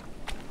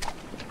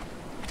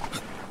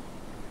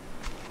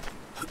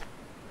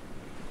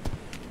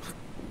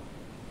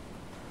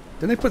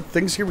 Didn't they put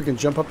things here we can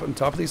jump up on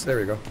top of these? There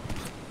we go.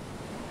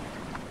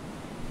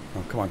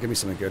 Oh, come on, give me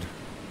something good.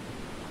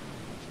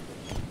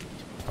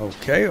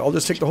 Okay, I'll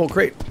just take the whole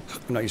crate.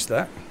 I'm not used to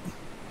that.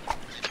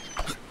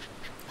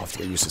 I'll have to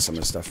get used to some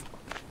of this stuff.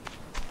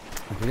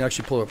 I can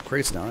actually pull up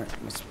crates now. Right,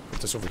 let's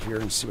put this over here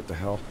and see what the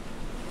hell.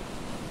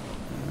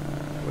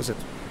 What was it?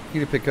 Key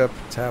to pick up,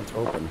 tabbed,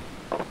 open.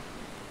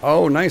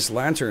 Oh, nice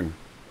lantern.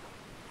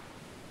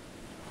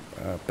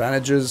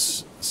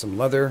 Bandages, some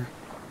leather.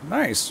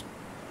 Nice.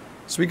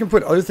 So we can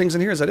put other things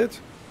in here, is that it?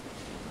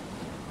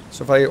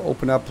 So if I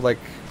open up, like,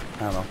 I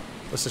don't know.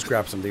 Let's just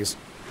grab some of these.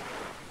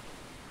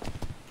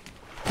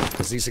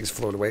 Because these things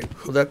float away.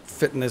 Will that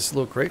fit in this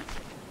little crate?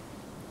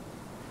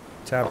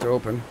 Tab to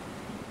open.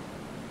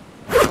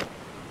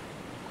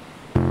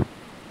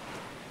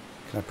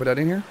 Can I put that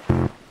in here?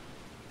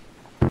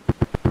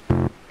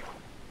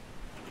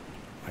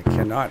 I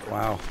cannot.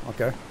 Wow.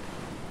 Okay.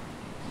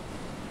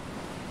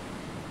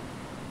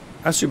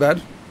 That's too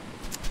bad.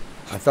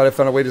 I thought I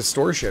found a way to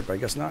store shit, but I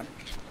guess not.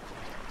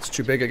 It's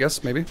too big, I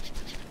guess, maybe.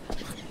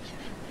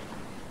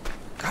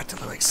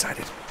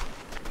 excited.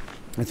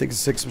 I think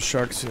it's take some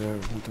sharks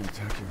won't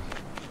attack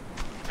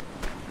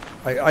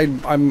you.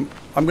 I'm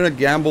gonna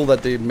gamble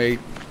that they may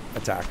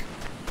attack.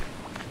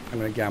 I'm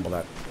gonna gamble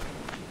that.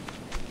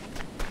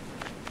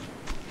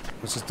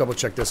 Let's just double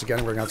check this again.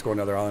 We're gonna have to go to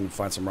another island and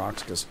find some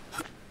rocks because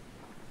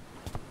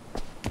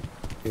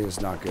it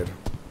is not good.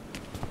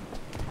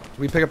 Did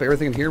we pick up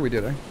everything in here? We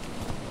did, eh?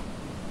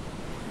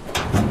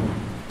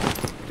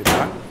 Did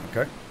not.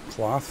 Okay.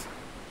 Cloth.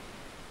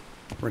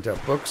 Rent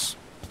out books.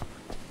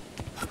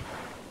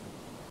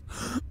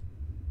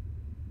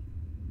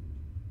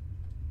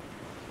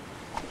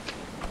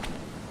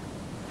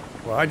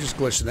 Well, I just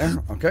glitched in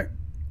there. Okay.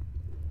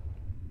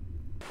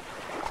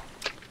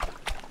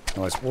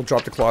 Nice. We'll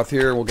drop the cloth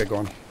here. We'll get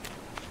going.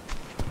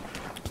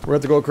 We're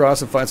have to go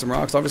across and find some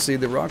rocks. Obviously,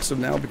 the rocks have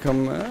now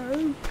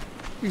become...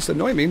 used to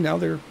annoy me. Now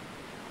they're...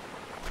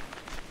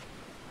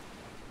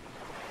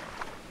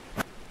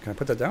 Can I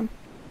put that down?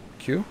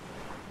 Q.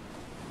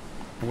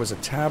 There was a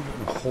tab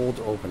and hold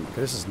open.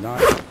 Okay, this is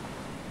not...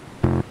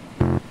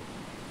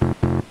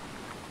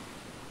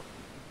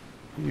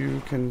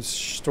 You can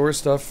store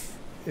stuff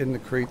in the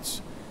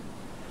crates.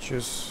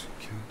 Just...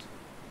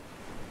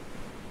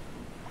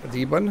 A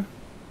D button?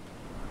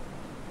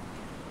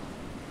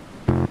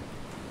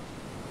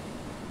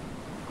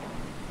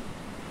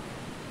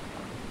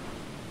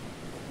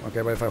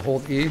 Okay, but if I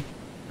hold E...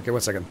 Okay,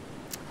 1 second.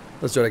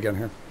 Let's do it again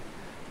here.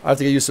 I have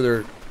to get used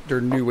to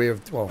their new way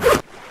of... Well,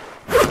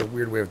 their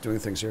weird way of doing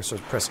things here. So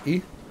press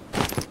E.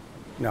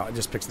 No, it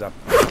just picks it up.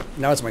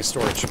 Now it's my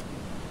storage.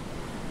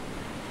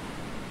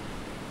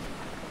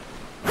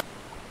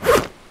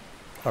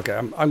 Okay,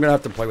 I'm going to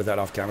have to play with that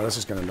off camera. This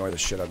is going to annoy the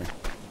shit out of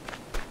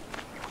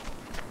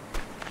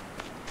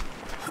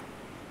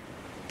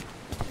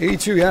me.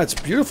 82, yeah, it's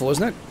beautiful,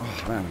 isn't it?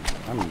 Oh, man,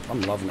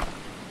 I'm loving it.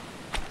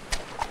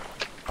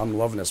 I'm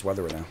loving this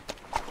weather right now.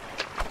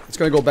 It's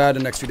going to go bad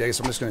in the next few days,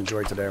 so I'm just going to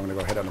enjoy it today. I'm going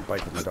to go head on a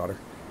bike with my daughter.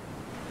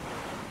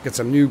 Get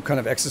some new kind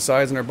of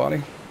exercise in our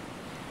body.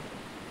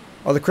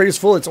 Oh, the crate is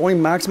full. It's only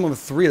maximum of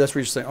 3. That's what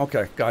you're saying.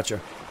 Okay, gotcha.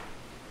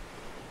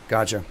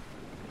 Gotcha.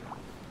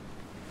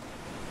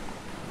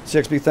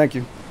 CXB, thank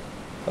you.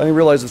 I didn't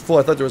realize it's full.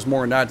 I thought there was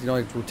more than that. You know,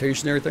 like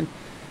rotationary thing.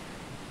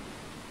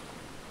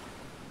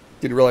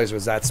 Didn't realize it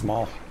was that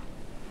small.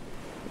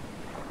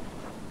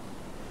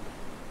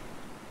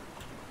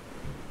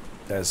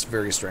 That is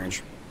very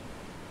strange.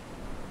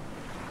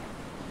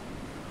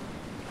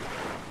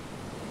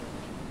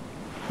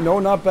 No,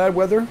 not bad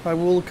weather. I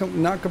will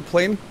not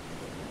complain.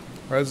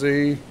 As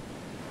a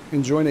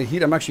enjoying the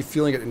heat, I'm actually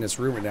feeling it in this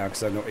room right now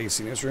because I have no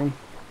AC in this room,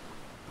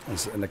 and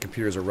the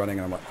computers are running,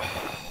 and I'm like,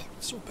 oh,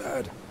 it's so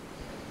bad.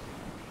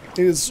 It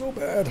is so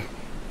bad.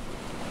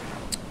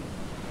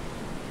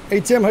 Hey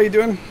Tim, how you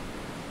doing?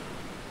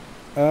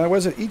 What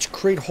is it? Each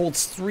crate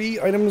holds 3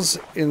 items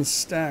in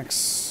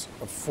stacks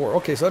of 4.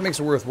 Okay, so that makes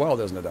it worthwhile,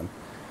 doesn't it then?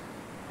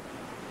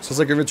 So it's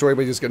like inventory,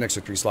 but you just get an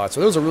extra 3 slots.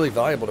 So those are really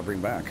valuable to bring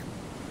back.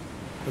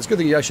 It's a good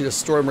thing you actually just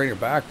store them right in your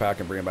backpack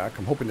and bring them back.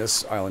 I'm hoping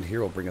this island here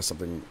will bring us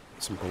something,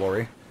 some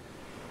glory.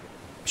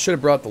 I should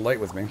have brought the light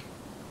with me,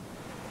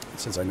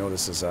 since I know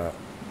this is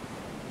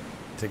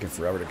taking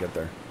forever to get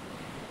there.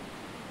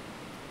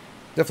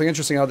 Definitely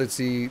interesting how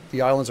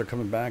the islands are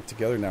coming back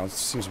together now. It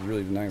seems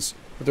really nice.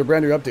 With their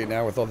brand new update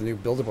now, with all the new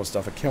buildable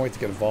stuff, I can't wait to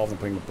get involved in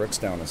putting the bricks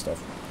down and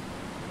stuff.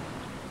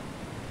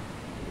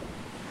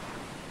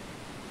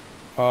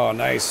 Oh,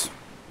 nice.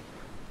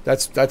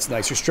 That's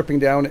nice. You're stripping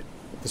down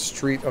the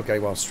street. Okay,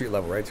 well, street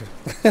level, right?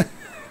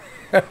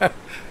 I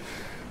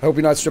hope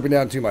you're not stripping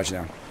down too much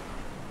now.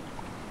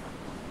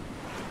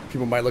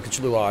 People might look at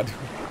you a little odd.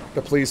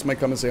 The police might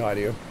come and say hi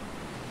to you.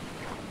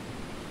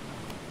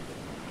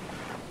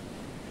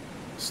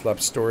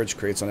 Slap storage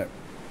crates on it.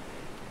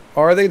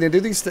 Are they? Do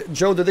these,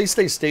 Joe, do they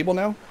stay stable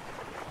now?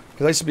 Because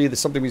that used to be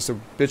something we used to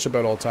bitch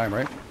about all the time,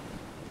 right?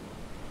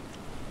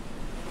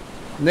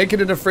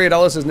 Naked and Afraid.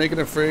 Alice is naked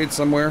and afraid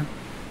somewhere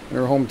in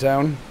her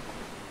hometown.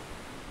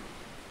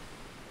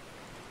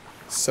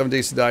 7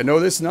 Days to Die. No,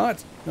 this is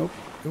not. Nope.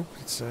 Nope.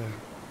 It's and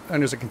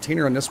there's a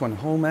container on this one.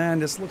 Oh man,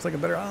 this looks like a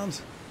better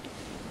island.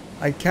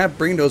 I can't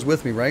bring those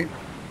with me, right?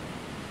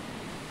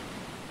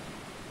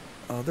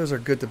 Oh, those are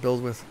good to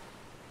build with.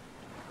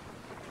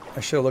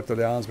 I should have looked at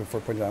the islands before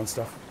putting down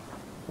stuff.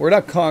 We're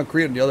not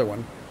concrete on the other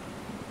one.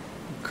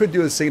 Could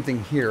do the same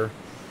thing here.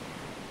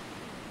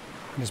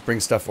 Just bring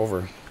stuff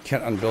over.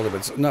 Can't unbuild it, but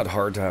it's not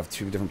hard to have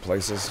 2 different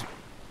places.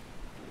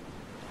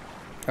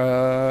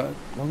 As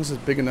long as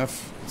it's big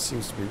enough, it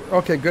seems to be...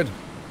 Okay, good.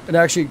 And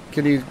actually,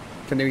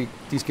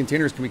 these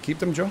containers, can we keep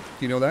them, Joe?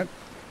 Do you know that?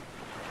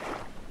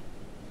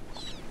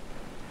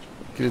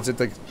 Is it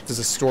like, does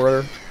it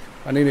store...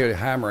 I need a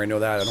hammer, I know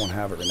that. I don't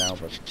have it right now,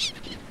 but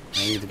I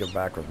need to go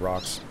back with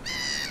rocks.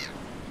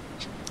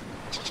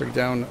 Break it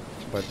down,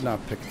 but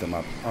not pick them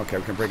up. Okay,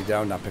 we can break it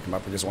down, not pick them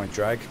up. We just want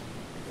drag.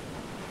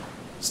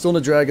 Still in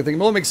the drag, I think.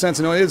 Well, it makes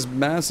sense. I know it is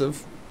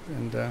massive,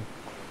 and kind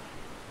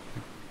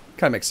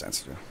of makes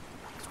sense.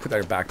 Just put that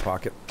in your back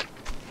pocket.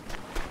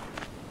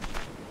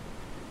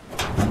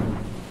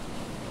 Oh,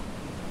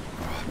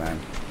 man.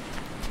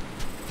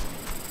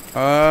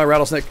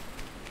 Rattlesnake.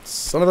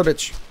 Son of a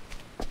bitch.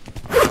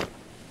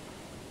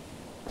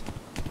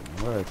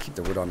 Oh, keep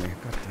the wood on me.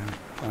 God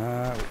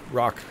damn.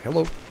 Rock.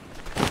 Hello.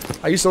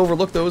 I used to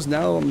overlook those.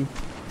 Now I'm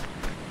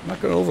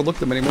not going to overlook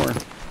them anymore.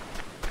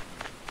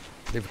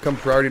 They've become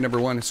priority number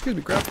 1. Excuse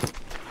me, crap.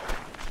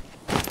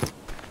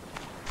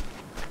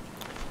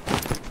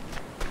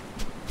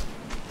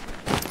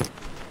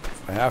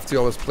 I have to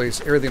always place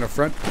everything up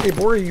front. Hey,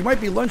 Bori, you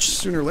might be lunch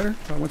sooner or later.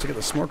 Once I get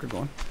the smoker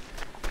going.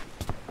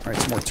 All right,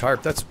 some more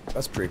tarp. That's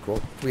pretty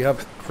cool. We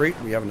have a crate.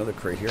 We have another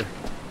crate here.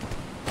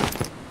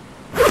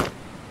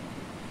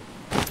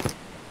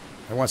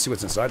 I want to see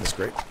what's inside this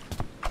crate.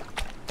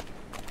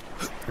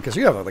 Because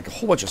you have like a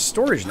whole bunch of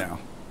storage now.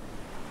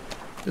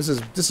 This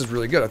is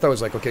really good. I thought it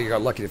was like, okay, you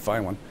got lucky to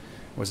find one.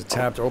 Was it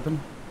tapped open?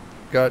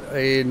 Got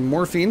a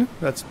morphine.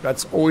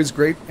 That's always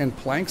great, and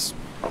planks.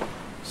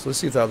 So let's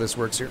see how this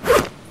works here.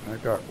 I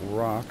got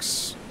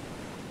rocks.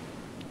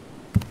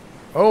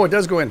 Oh, it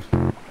does go in.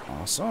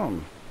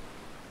 Awesome.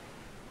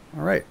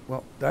 All right.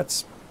 Well,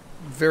 that's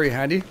very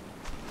handy.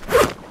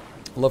 I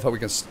love how we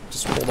can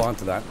just hold on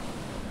to that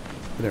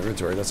in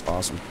inventory. That's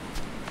awesome.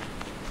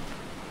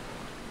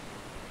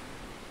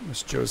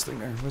 Miss Joe's thing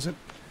there, was it?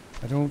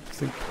 I don't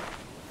think...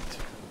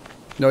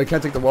 No, you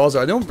can't take the walls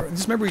out. I don't...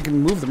 Just remember you can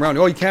move them around.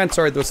 Oh, you can.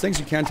 Sorry, those things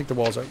you can take the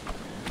walls out.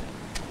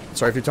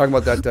 Sorry, if you're talking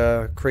about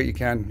that crate, you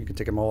can. You can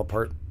take them all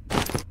apart.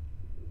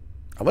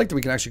 I like that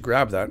we can actually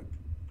grab that.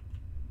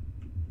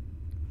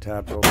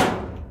 Tap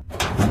open.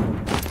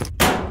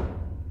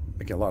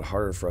 Making it a lot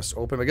harder for us to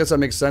open. I guess that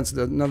makes sense.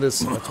 None of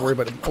this, not to worry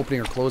about opening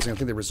or closing. I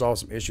think they resolved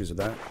some issues with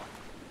that.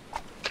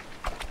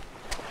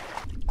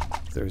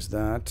 There's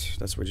that.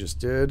 That's what we just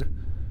did.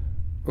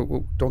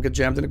 Oh, don't get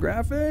jammed in the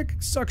graphic.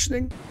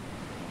 Suctioning.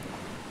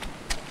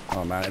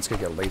 Oh man, it's gonna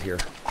get late here.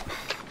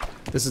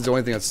 This is the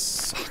only thing that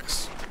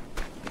sucks.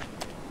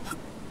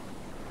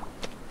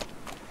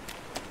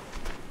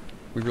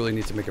 We really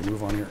need to make a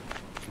move on here.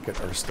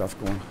 Get our stuff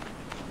going.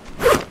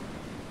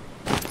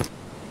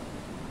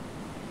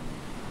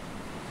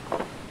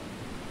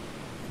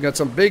 We got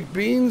some baked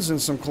beans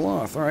and some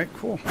cloth. Alright,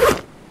 cool.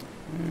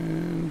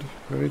 And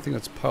anything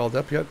that's piled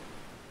up yet?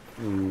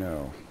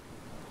 No.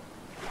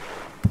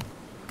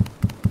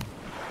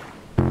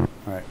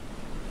 Alright.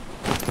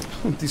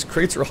 These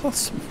crates are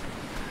awesome.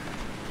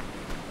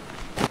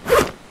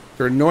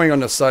 They're annoying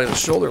on the side of the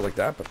shoulder like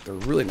that, but they're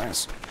really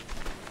nice.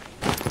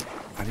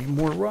 I need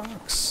more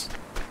rocks.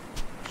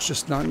 It's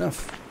just not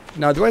enough.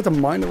 Now, do I have to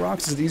mine the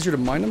rocks? Is it easier to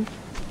mine them?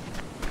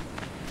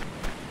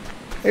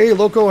 Hey,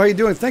 Loco, how you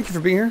doing? Thank you for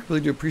being here. Really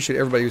do appreciate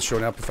everybody who's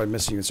showing up. If I'm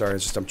missing you, sorry.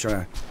 It's just I'm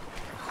trying to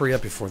hurry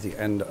up before the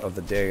end of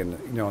the day. And,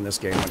 you know, in this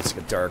game, when it's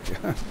get dark.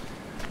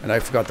 And I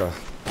forgot the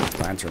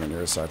lantern on the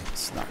other side.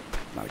 It's not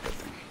a good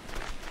thing.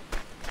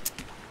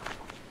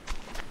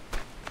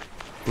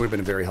 It would have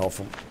been very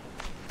helpful.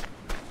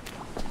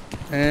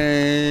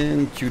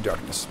 And cue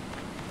darkness.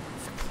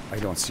 I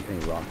don't see any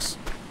rocks.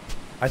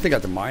 I think I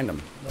have to mine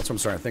them. That's what I'm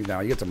starting to think now.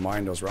 You get to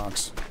mine those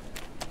rocks.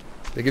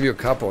 They give you a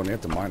couple and you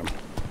have to mine them.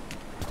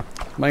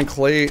 Mine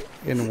clay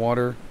in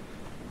water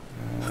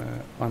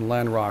on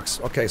land rocks.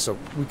 Okay, so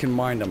we can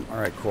mine them. All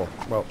right, cool.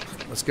 Well,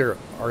 let's get our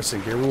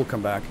arson gear. We'll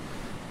come back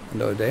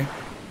another day.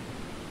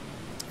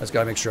 I just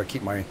gotta make sure I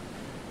keep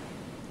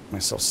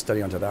myself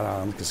steady onto that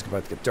island because it's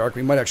about to get dark.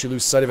 We might actually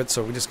lose sight of it,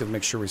 so we just gotta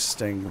make sure we're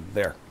staying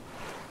there.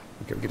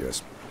 Okay, we can do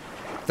this.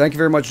 Thank you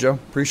very much, Joe.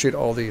 Appreciate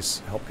all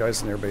these help,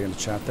 guys, and everybody in the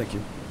chat. Thank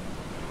you.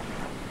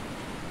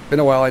 Been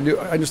a while. I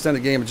understand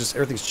the game. It just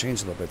everything's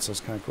changed a little bit, so it's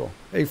kind of cool.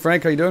 Hey,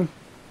 Frank, how you doing?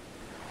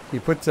 Can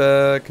you put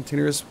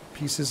continuous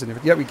pieces in?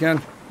 Yeah, we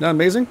can. Not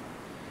amazing.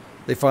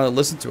 They finally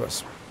listened to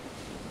us.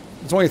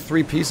 It's only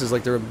 3 pieces,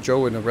 like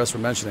Joe and the rest were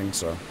mentioning.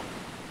 So,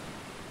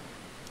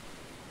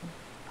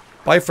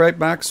 bye,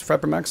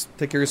 Frapper Max.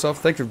 Take care of yourself.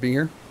 Thank you for being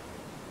here.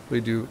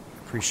 Really do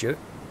appreciate it.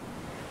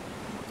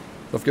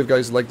 Don't forget,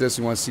 guys, like this.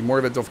 You want to see more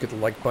of it, don't forget the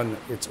like button.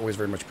 It's always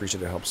very much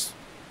appreciated. It helps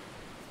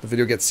the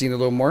video get seen a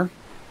little more.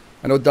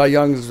 I know Da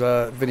Young's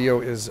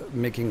video is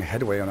making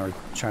headway on our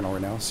channel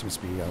right now. Seems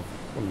to be one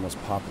of the most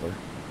popular.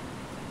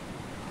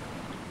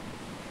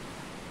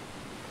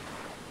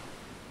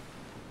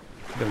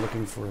 Been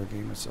looking for a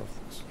game myself.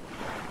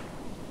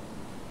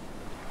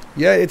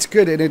 Yeah, it's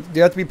good, and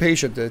you have to be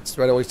patient. It's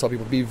what I always tell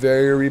people: be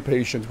very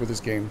patient with this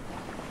game.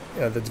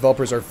 The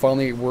developers are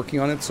finally working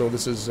on it, so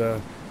this is.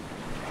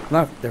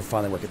 They're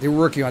finally working. They were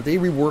working on it. They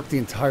reworked the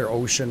entire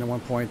ocean at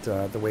one point,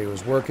 the way it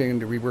was working.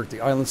 They reworked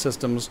the island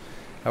systems,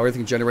 how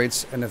everything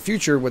generates. In the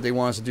future, what they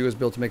want us to do is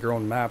build to make our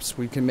own maps.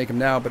 We can make them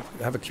now, but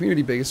have a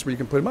community base where you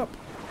can put them up.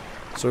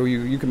 So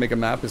you can make a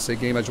map and say,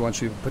 game, I just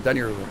want you to put that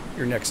in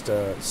your next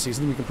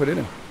season. We can put it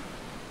in.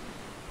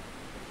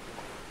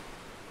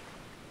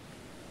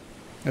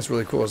 That's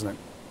really cool, isn't it?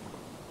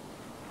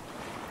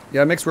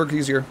 Yeah, it makes work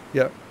easier.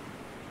 Yeah.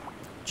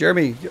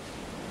 Jeremy,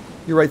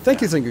 you're right.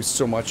 Thank you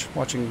so much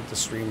watching the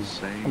stream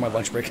on my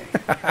lunch break.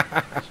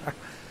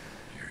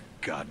 You're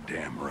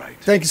goddamn right.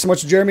 Thank you so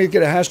much, Jeremy.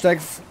 Get a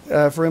hashtag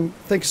for him.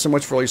 Thank you so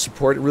much for all your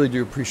support. I really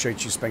do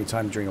appreciate you spending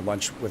time during the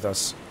lunch with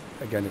us.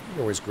 again, it's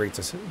always great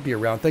to be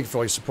around. Thank you for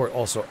all your support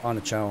also on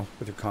the channel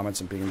with your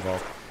comments and being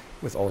involved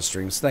with all the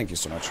streams. Thank you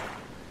so much. It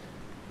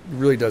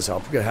really does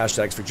help. We got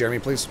hashtags for Jeremy,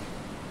 please.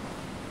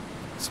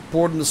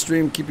 Supporting the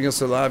stream, keeping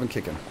us alive and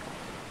kicking.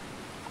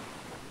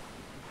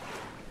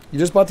 You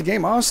just bought the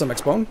game? Awesome,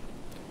 Xbone.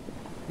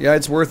 Yeah,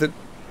 it's worth it.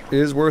 It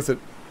is worth it.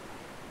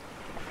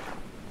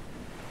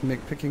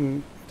 Make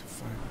picking...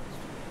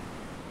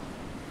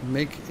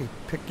 Make a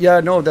pick... Yeah,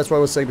 no, that's what I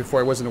was saying before.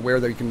 I wasn't aware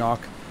that you can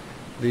knock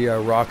the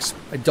rocks.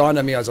 It dawned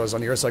on me as I was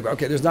on the other side.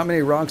 Okay, there's not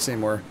many rocks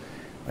anymore.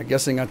 I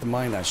guess I got to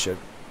mine that shit.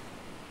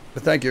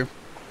 But thank you.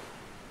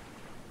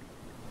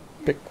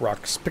 Pick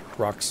rocks. Pick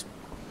rocks.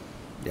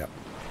 Yeah.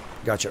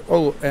 Gotcha.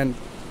 Oh, and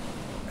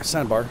a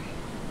sandbar.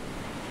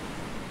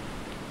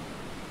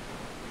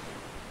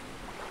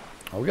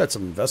 Oh, we got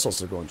some vessels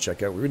to go and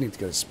check out. We really need to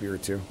get a spear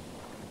too.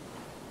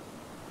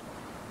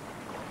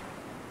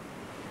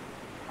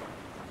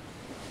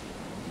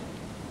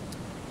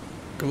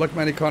 Good luck,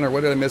 Mandy Connor.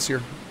 What did I miss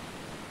here?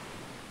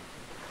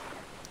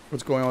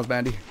 What's going on with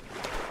Mandy?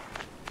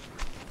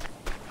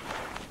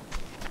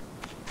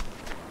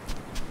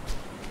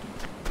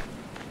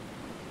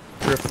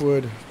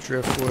 Driftwood,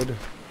 driftwood,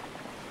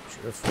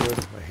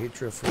 driftwood. I hate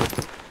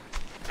driftwood.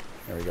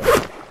 There we go.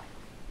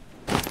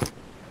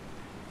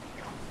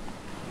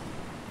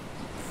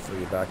 Free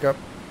you back up.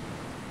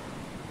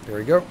 There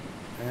we go.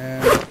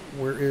 And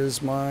where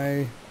is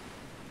my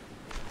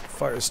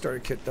fire starter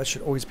kit? That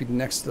should always be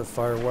next to the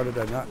fire. Why did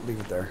I not leave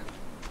it there?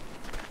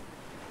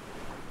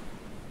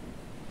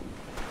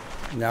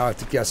 Now I have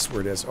to guess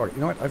where it is. Oh, you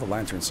know what? I have a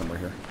lantern somewhere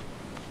here.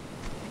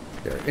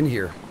 There, in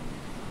here.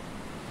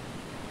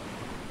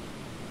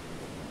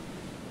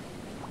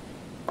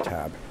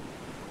 Tab.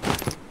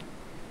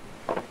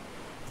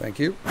 Thank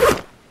you.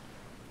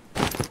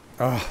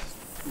 Oh,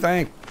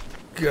 thank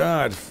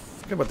God.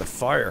 Forget about the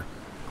fire.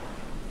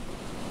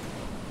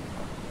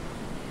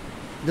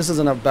 This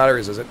doesn't have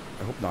batteries, is it?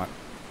 I hope not.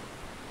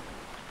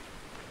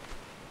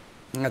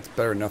 That's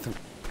better than nothing.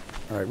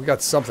 Alright, we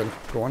got something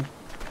going.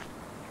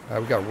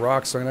 We got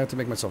rocks, so I'm going to have to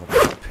make myself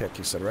a pick,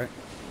 you said, right?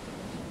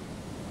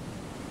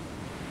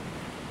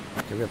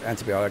 Okay, we have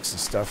antibiotics and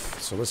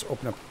stuff, so let's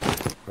open up...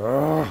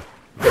 Oh,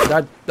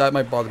 that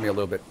might bother me a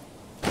little bit.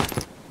 I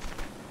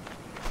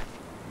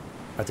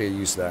have to get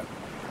used to that.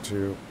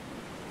 2,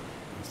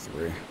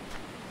 3.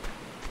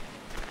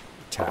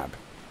 Tab.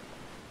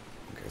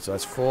 Okay, so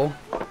that's full.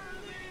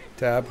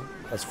 Tab.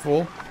 That's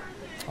full.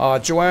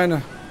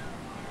 JoAnn.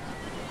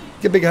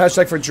 Give a big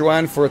hashtag for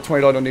JoAnn for a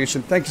 $20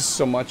 donation. Thank you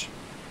so much.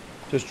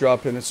 Just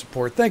drop in and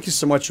support. Thank you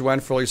so much,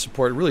 JoAnn, for all your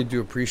support. I really do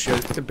appreciate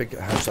it. Give a big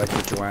hashtag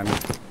for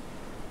JoAnn.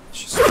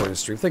 She's supporting the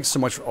stream. Thanks so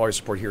much for all your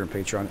support here on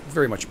Patreon.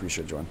 Very much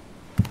appreciate it, JoAnn.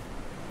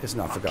 It's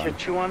not forgotten.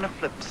 Catch you on the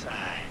flip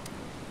side.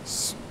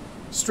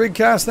 Straight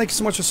Cast, thank you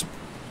so much for...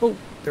 Oh,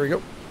 there we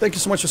go. Thank you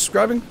so much for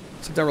subscribing.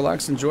 Sit down,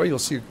 relax, enjoy. You'll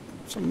see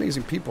some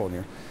amazing people in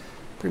here.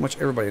 Pretty much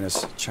everybody in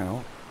this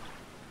channel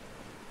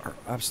are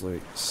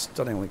absolutely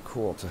stunningly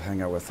cool to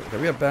hang out with. Okay,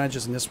 we have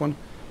bandages in this one.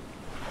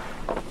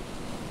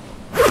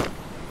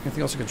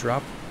 Anything else I can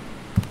drop?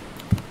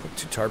 Put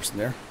 2 tarps in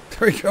there.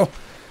 There we go.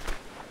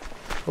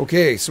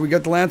 Okay, so we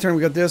got the lantern,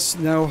 we got this.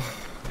 Now,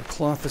 the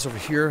cloth is over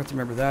here. I have to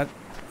remember that.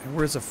 And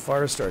where's the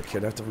fire starter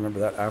kit? I have to remember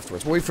that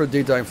afterwards. We'll wait for the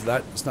daytime for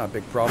that. It's not a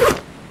big problem.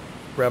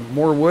 Grab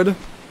more wood. I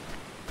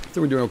think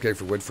we're doing okay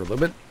for wood for a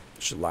little bit.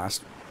 It should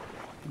last.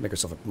 Make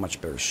ourselves a much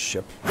better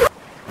ship.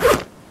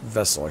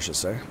 Vessel, I should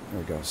say. There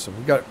we go. So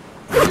we got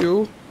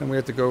you, and we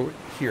have to go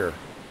here.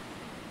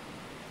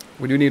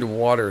 We do need a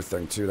water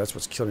thing too. That's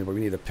what's killing me, but we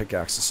need a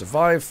pickaxe to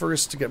survive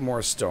first to get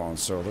more stone.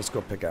 So let's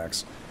go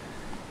pickaxe.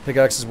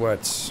 Pickaxe is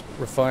what?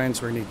 Refined,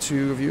 so we need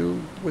 2 of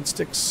you. Wood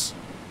sticks.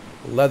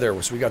 Leather.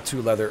 So we got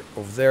 2 leather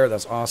over there.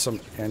 That's awesome.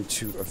 And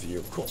 2 of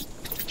you. Cool.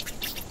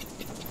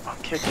 I'll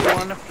catch you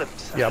on the flip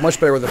side. Yeah, much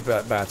better with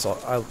the bats.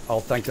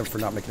 I'll thank them for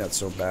not making that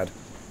so bad.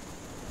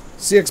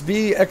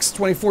 CXB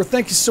X24,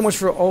 thank you so much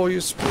for all you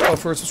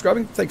for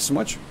subscribing. Thanks so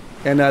much.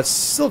 And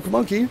Silk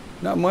Monkey,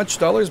 not much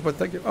dollars, but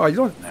thank you. Oh, you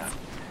don't.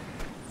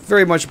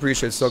 Very much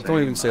appreciate it, Silk.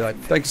 Don't even say that.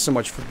 Thank you so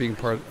much for being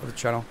part of the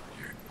channel.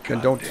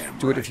 And don't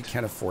do it if you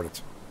can't afford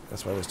it.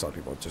 That's what I always tell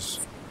people.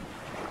 Just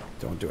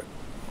don't do it.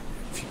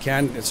 If you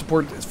can,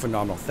 support is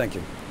phenomenal. Thank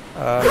you.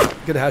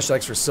 Good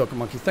hashtags for Silk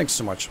Monkey. Thanks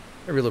so much.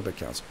 Every little bit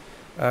counts.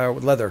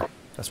 Leather.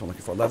 That's what I'm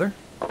looking for. Leather.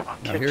 I'll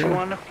catch you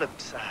on the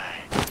flip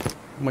side.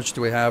 How much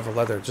do we have of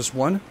leather? Just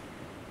 1?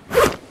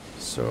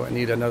 So I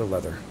need another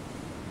leather.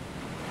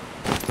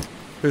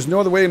 There's no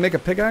other way to make a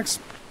pickaxe?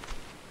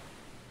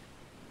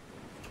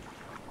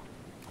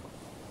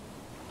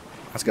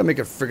 That's gonna make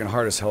it friggin'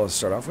 hard as hell to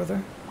start off with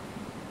there.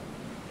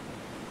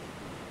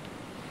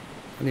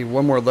 I need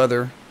 1 more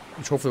leather,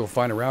 which hopefully we'll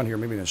find around here,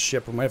 maybe in a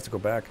ship. We might have to go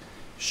back.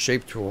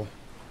 Shape tool.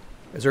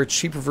 Is there a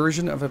cheaper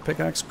version of a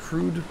pickaxe?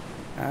 Crude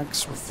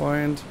axe,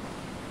 refined.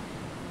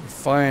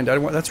 Refined. I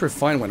don't want. That's a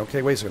refined one.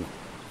 Okay, wait a second.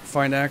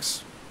 Refined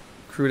axe,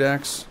 crude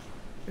axe.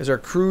 Is there a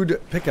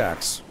crude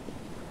pickaxe?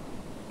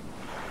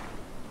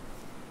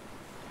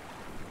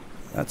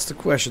 That's the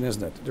question,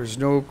 isn't it? There's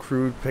no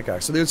crude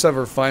pickaxe. So they just have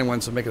a refined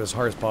one to make it as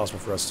hard as possible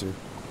for us to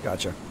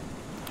Gotcha.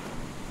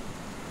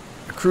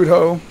 A crude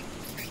hoe.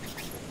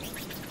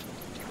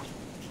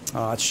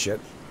 Oh, that's shit.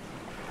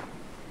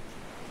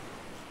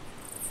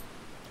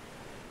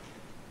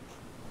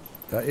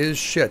 That is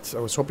shit. I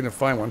was hoping to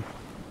find one.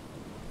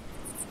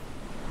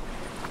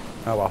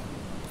 Oh well.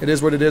 It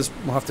is what it is.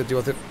 We'll have to deal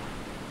with it.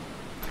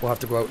 We'll have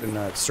to go out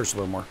and search a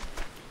little more.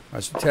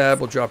 Alright, so tab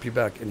will drop you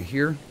back in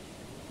here.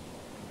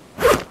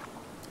 I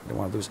don't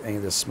want to lose any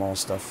of this small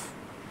stuff.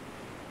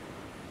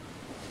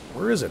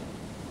 Where is it?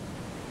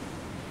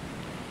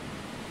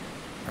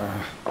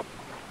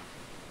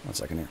 1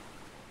 second here.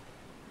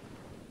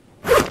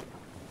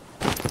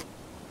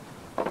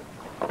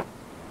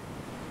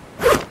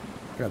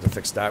 Gonna have to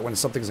fix that. When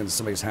something's in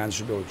somebody's hands, you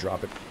should be able to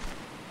drop it.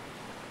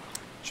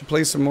 Should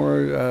play some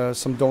more,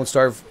 some Don't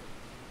Starve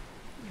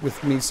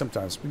with me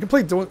sometimes. We can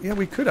play Don't... Yeah,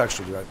 we could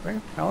actually do that, right,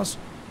 Alice?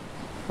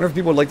 I wonder if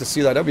people would like to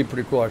see that. That'd be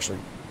pretty cool, actually.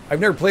 I've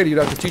never played it. You'd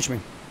have to teach me.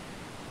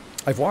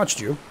 I've watched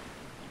you.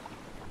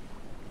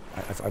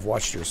 I've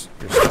watched your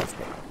stuff,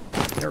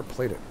 but I've never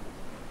played it.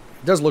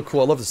 It does look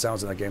cool. I love the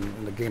sounds in that game,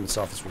 and the game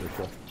itself is really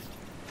cool.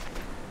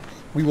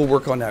 We will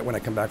work on that when I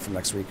come back from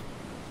next week.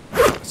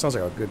 It sounds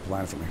like a good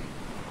plan for me.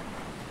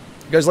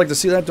 You guys like to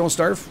see that? Don't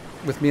Starve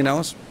with me and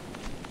Alice?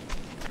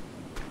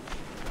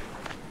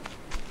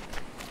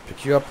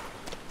 Pick you up,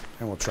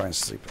 and we'll try and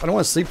sleep. I don't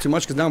want to sleep too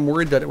much because now I'm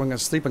worried that when I'm going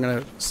to sleep, I'm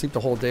going to sleep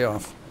the whole day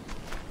off.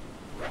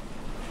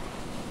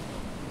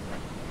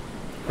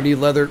 We need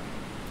leather.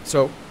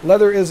 So,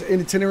 leather is in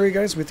itinerary,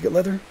 guys. We have to get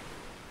leather.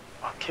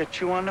 I'll catch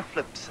you on the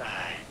flip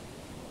side.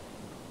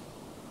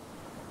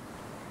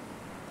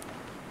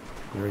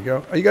 There we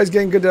go. Are you guys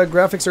getting good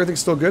graphics?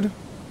 Everything's still good?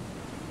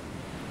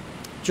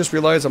 Just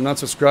realized I'm not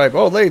subscribed.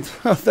 Oh, late.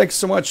 Thanks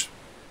so much.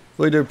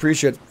 Really do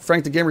appreciate it.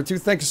 Frank the Gamer 2,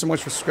 thank you so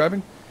much for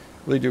subscribing.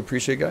 Really do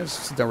appreciate it, guys.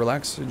 Sit down,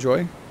 relax,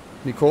 enjoy.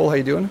 Nicole, how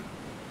you doing?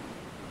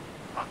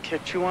 I'll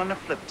catch you on the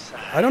flip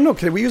side. I don't know.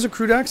 Can we use a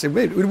crude axe? It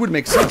would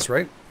make sense,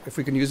 right? If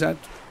we can use that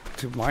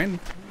to mine,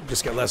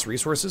 just get less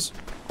resources.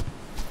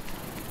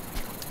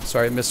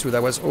 Sorry, I missed who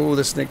that was. Oh,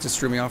 the snake just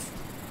threw me off.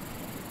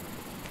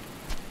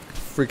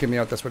 Freaking me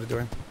out, that's what it's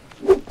doing.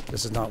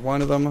 This is not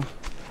one of them.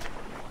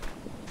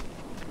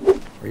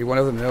 Are you one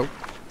of them? Nope.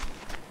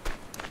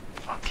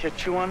 I'll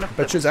catch you on the flip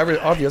Bet you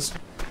it's obvious.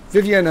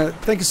 Vivian,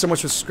 thank you so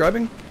much for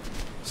subscribing.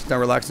 Sit down,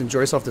 relax,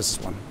 enjoy yourself. This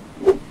is one.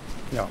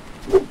 No.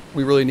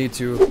 We really need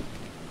to.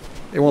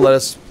 They won't let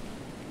us.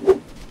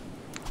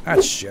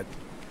 That's shit.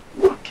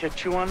 I'll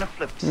catch you on the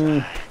flip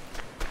side.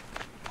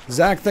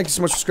 Zach, thank you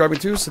so much for subscribing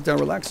too. Sit down,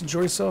 relax,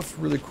 enjoy yourself.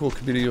 Really cool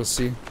community you'll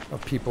see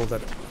of people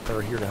that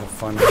are here to have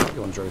fun.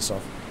 You'll enjoy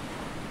yourself.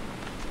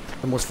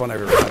 The most fun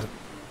I've ever had.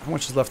 How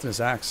much is left in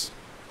his axe?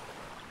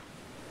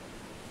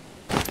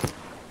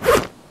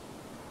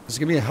 Does it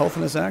give me a health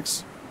in his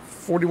axe?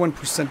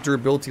 41%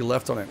 durability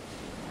left on it.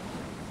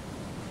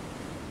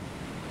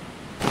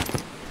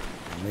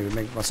 Maybe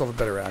make myself a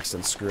better axe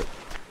than Skript.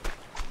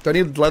 Do I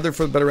need leather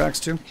for the better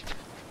axe too?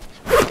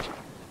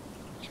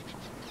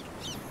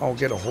 I'll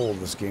get a hold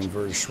of this game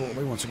very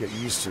shortly once I get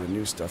used to the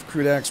new stuff.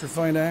 Crude axe,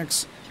 refined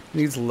axe.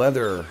 Needs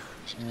leather.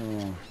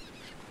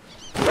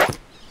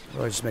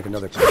 Well, I just make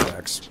another crude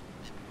axe.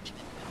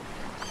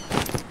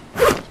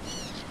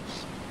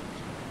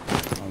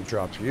 I'll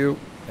drop you.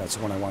 That's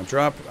the one I want to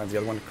drop. I have the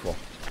other one. Cool.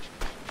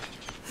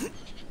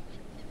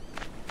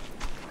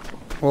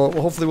 Well,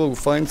 hopefully we'll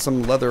find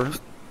some leather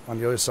on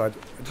the other side.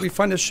 Did we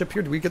find this ship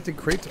here? Did we get the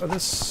crate of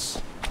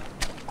this?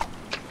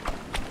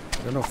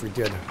 I don't know if we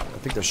did. I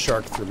think the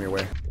shark threw me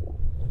away.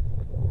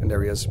 And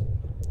there he is.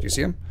 Do you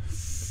see him?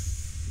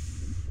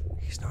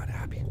 He's not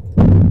happy.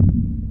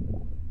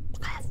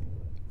 Fuck off.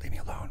 Leave me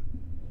alone.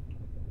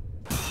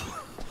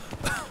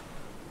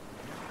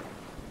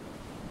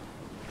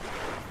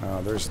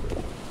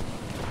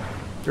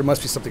 There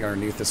must be something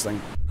underneath this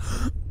thing.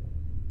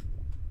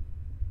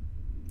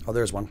 Oh,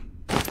 there's one.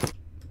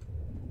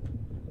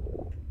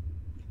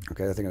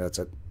 Okay, I think that's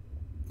it.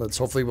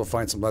 Hopefully we'll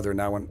find some leather in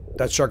that one.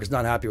 That shark is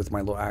not happy with my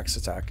little axe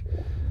attack.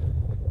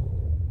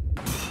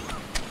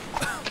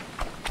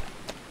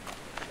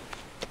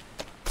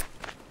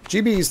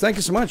 GBs, thank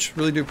you so much.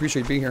 Really do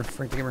appreciate being here,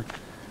 Frank the Gamer.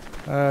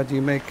 Do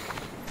you make...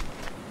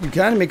 You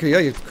can make a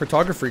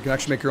cartographer. You can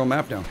actually make your own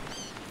map now.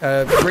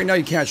 Right now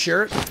you can't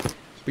share it,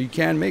 but you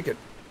can make it.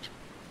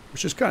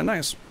 Which is kind of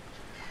nice.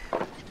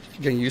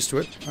 Getting used to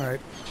it.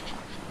 Alright.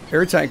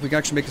 Air tank, we can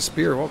actually make a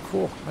spear. Oh,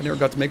 cool. I never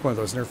got to make one of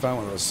those. Never found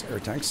one of those air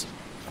tanks.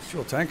 A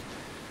fuel tank.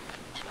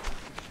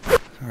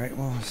 Alright,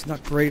 well, it's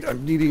not great.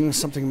 I'm needing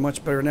something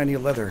much better than any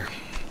leather.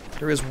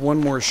 There is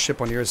one more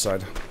ship on the other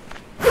side.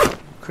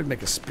 Could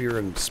make a spear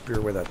and spear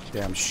away that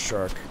damn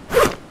shark.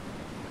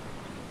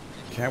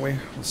 Can't we?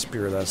 Let's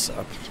spear this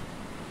up.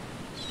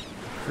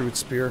 Crude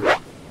spear.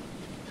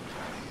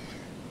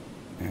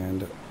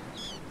 And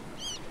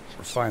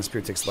refined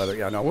spear takes leather.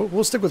 Yeah, no,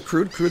 we'll stick with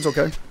crude. Crude's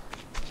okay.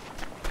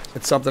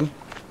 It's something.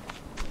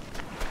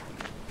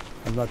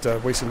 I'm not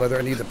wasting leather.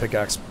 I need the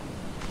pickaxe.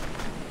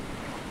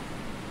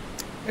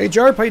 Hey,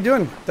 Jarp, how you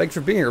doing? Thanks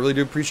for being here. I really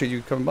do appreciate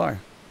you coming by.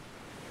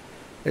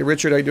 Hey,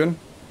 Richard, how you doing?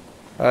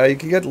 You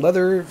can get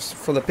leather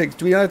for the pig.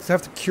 Do we have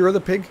to cure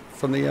the pig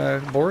from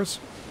the boars?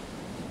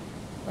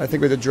 I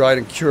think we had to dry it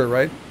and cure,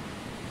 right?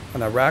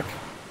 On that rack.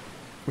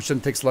 Which then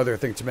takes leather, I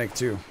think, to make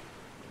too.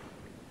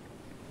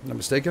 Not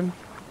mistaken?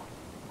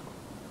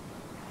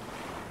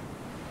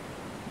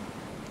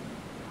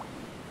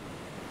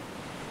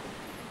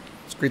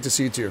 It's great to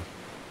see you too.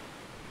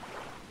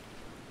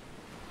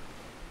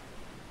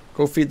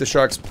 Go feed the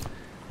sharks.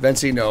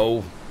 Vency,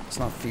 no. Let's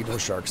not feed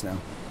those sharks now.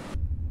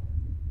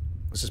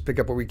 Let's just pick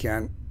up what we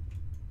can.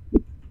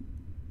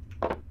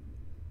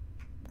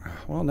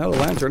 Well, now the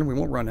lantern, we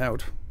won't run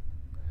out.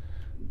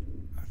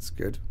 That's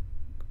good.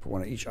 Put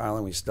one at each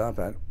island we stop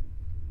at.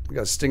 We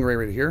got a stingray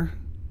right here.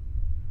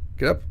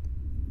 Get up.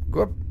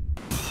 Go up.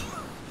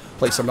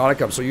 Play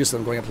Subnautica. I'm so used to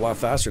them going up a lot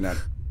faster now.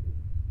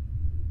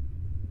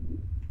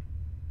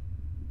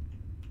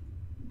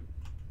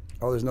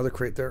 Oh, there's another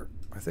crate there,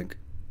 I think.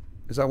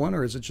 Is that one,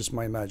 or is it just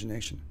my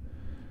imagination?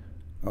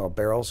 Oh,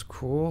 barrels.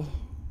 Cool.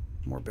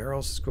 More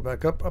barrels. Let's go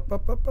back up, up,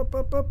 up, up, up,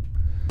 up, up.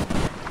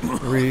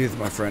 Breathe,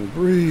 my friend.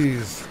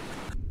 Breathe.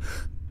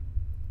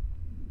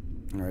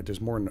 All right,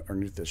 there's more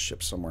underneath this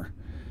ship somewhere.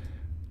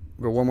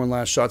 We'll go one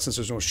last shot since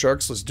there's no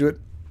sharks. Let's do it.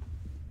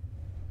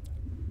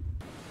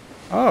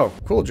 Oh,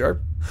 cool, Jar.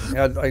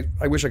 Yeah,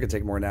 I wish I could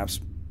take more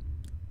naps.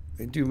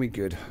 They do me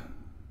good.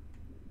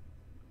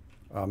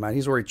 Oh, man,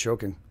 he's already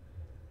choking.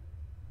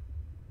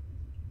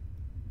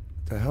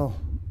 What the hell?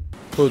 A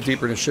little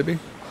deeper than it should be.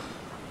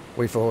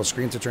 Wait for the whole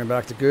screen to turn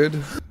back to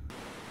good.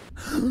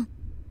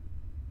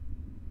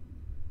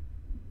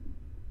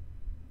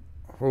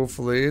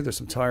 Hopefully, there's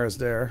some tires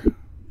there.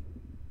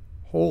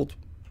 Hold.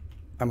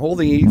 I'm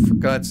holding E, for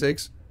God's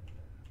sakes.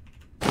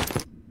 I'll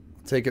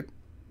take it.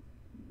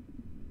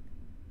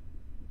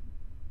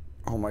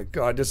 Oh my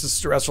God, this is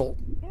stressful.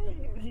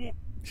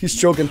 He's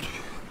choking.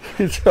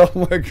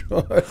 Oh my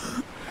God.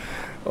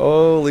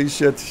 Holy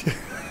shit.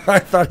 I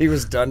thought he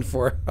was done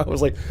for. I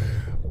was like,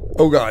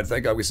 oh God,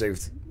 thank God we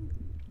saved.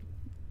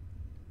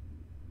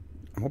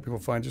 I'm hoping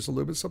we'll find just a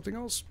little bit of something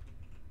else.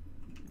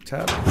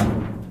 Tab.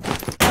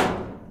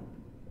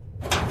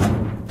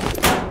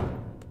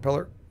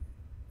 Propeller.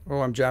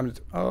 Oh, I'm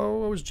jammed.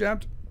 Oh, I was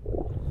jammed.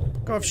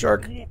 Go off,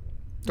 shark.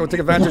 Don't take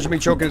advantage of me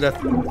choking to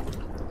death.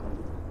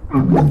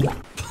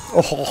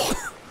 Oh.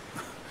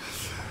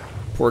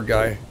 Poor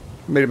guy.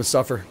 Made him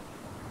suffer.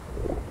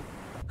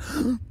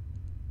 I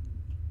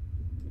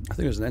think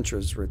there's an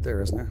entrance right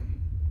there, isn't there?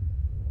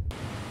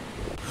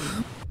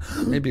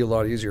 Maybe a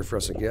lot easier for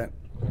us to get.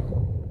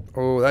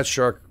 Oh, that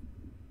shark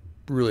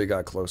really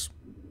got close.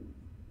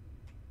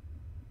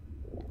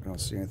 I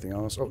don't see anything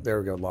else. Oh, there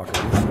we go. Locker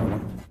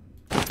room.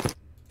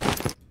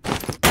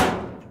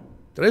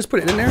 Did I just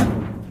put it in there?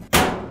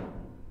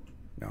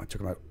 No, I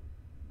took him out.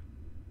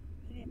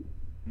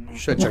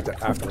 Should have checked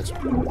that afterwards.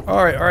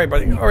 Alright,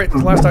 buddy. Alright,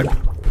 last time.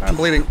 I'm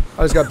bleeding.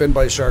 I just got bitten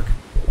by a shark.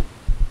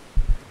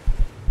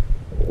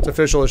 It's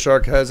official, the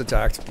shark has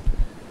attacked.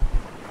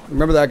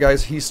 Remember that,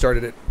 guys? He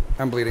started it.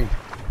 I'm bleeding.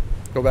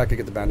 Go back and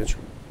get the bandage.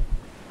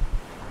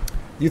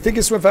 You think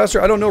it swim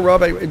faster? I don't know,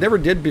 Rob. It never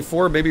did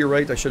before. Maybe you're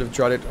right. I should have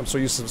tried it. I'm so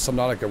used to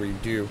Subnautica where you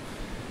do.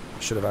 I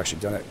should have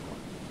actually done it.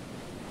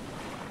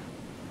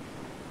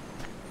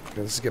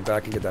 Okay, let's get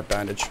back and get that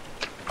bandage.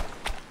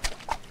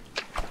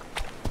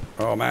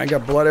 Oh man, I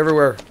got blood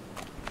everywhere.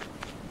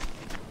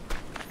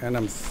 And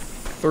I'm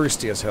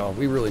thirsty as hell.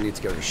 We really need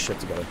to get our shit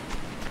together.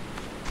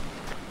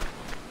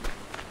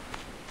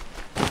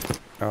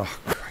 Oh,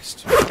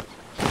 Christ.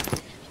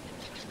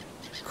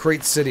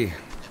 Crate City.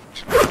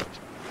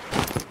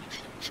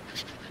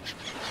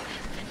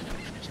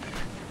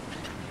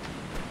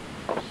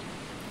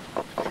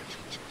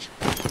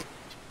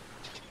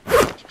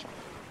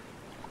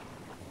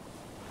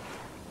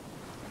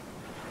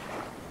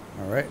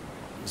 Alright.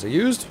 Is it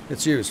used?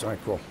 It's used. Alright,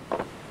 cool. What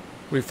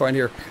do we find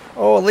here?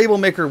 Oh, a label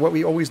maker. What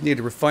we always need.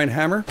 A refined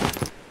hammer.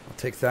 I'll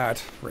take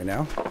that right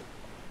now.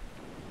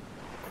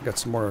 Got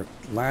some more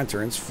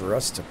lanterns for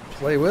us to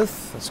play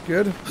with. That's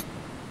good.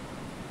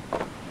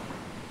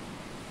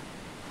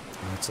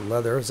 That's a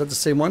leather. Is that the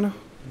same one?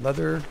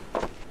 Leather.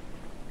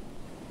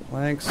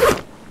 Planks.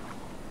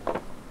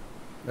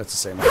 That's the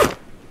same one.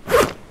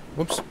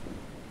 Whoops.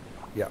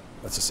 Yeah,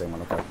 that's the same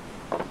one. Okay.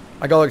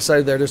 I got all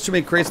excited there. There's too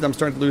many crates and I'm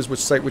starting to lose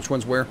which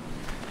one's where.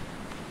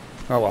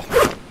 Oh well.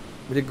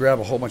 We did grab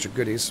a whole bunch of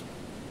goodies.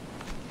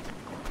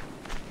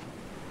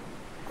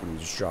 Let me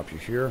just drop you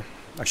here.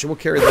 Actually, we'll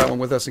carry that one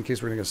with us in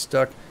case we're going to get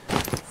stuck.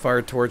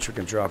 Fire torch, we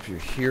can drop you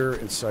here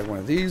inside one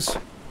of these.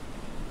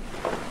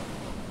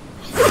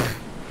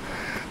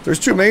 There's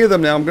too many of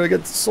them now. I'm going to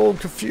get so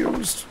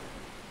confused.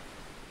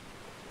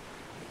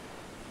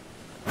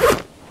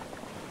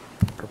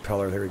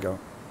 Propeller, there we go.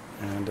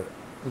 And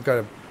we've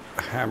got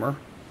a hammer.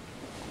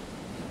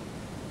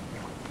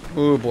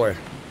 Oh boy.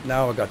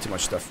 Now I've got too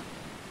much stuff.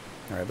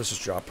 Alright, let's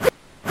just drop.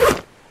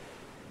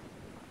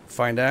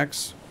 Find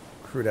axe.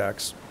 Crude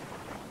axe.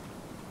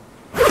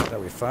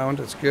 That we found.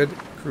 That's good.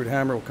 Crude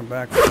hammer will come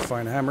back for a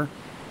fine hammer.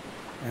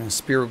 And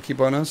spear will keep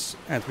on us.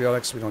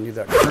 Antibiotics, we don't need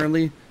that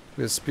currently.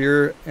 We have a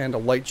spear and a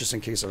light just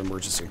in case of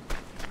emergency.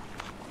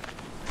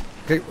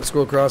 Okay, let's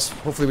go across.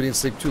 Hopefully we didn't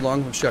sleep too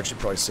long. We should actually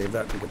probably save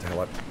that and get the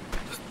hell up.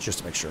 Just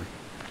to make sure.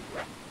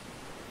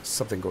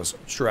 Something goes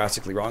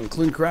drastically wrong,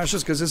 including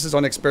crashes, because this is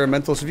on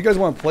experimental. So if you guys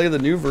want to play the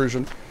new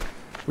version,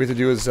 what we have to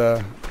do is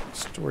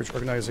storage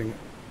organizing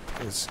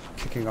is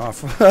kicking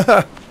off.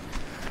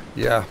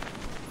 Yeah,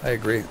 I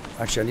agree.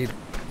 Actually, I need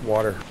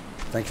water.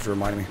 Thank you for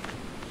reminding me.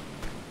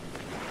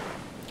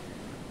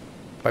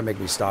 Might make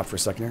me stop for a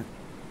second here.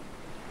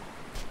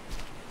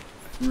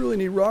 I really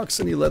need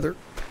rocks. I need leather.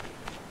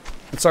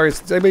 I'm sorry,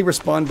 does anybody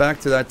respond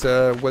back to that,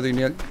 whether you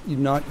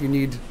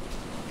need,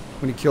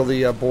 when you kill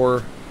the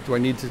boar, do I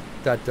need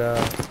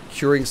that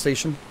curing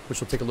station, which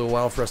will take a little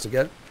while for us to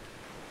get?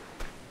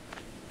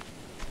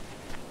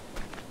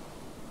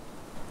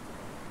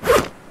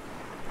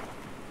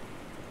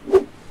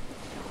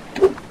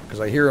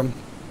 Because I hear him.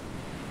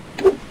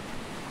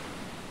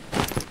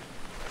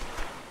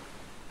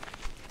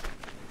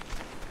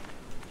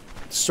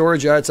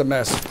 Storage, yeah, it's a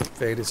mess.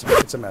 Fade, it's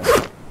a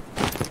mess.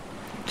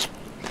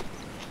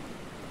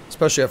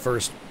 Especially at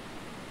first.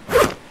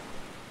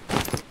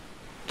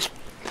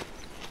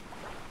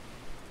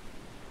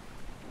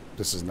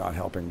 This is not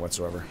helping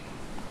whatsoever.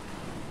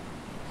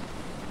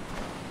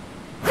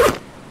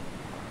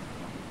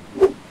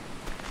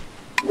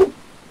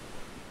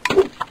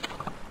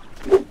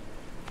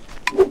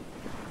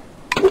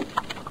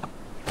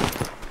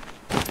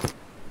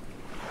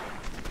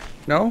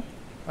 No?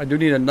 I do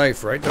need a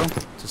knife, right, though?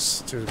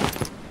 To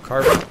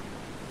carve it.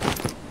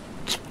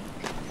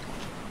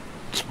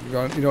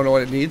 You don't know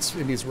what it needs?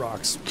 It needs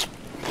rocks.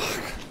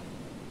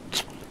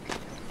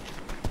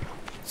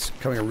 It's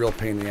becoming a real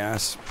pain in the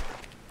ass.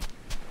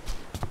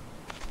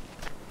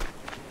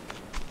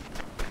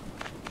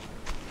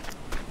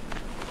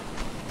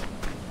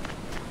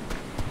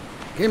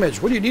 Game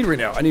Edge, what do you need right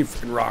now? I need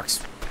freaking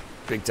rocks.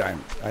 Big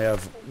time. I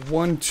have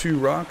 2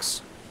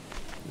 rocks.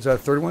 Is that a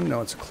third one?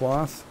 No, it's a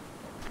cloth.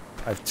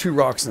 I have 2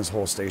 rocks in this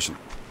whole station.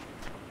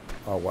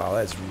 Oh wow,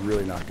 that's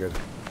really not good.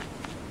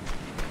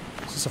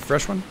 Is this a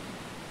fresh one?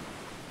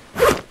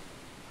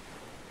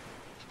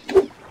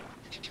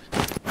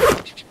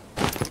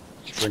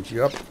 Drink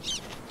you up.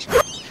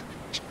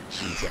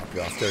 Drop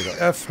you off. There we go.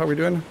 F, how are we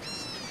doing?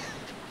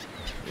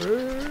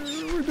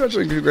 We're not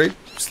doing too great.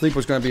 Sleep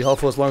was going to be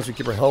helpful as long as we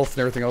keep our health and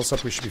everything else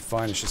up. We should be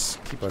fine. It's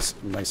just keep us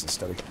nice and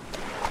steady.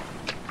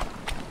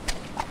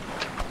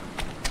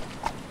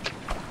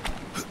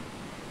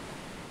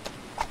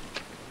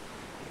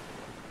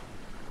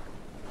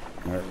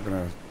 Alright, we're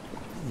going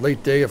to...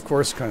 Late day, of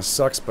course, kind of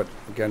sucks, but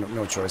again,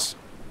 no choice.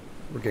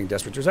 We're getting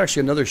desperate. There's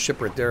actually another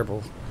ship right there,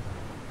 but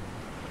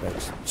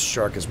that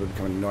shark is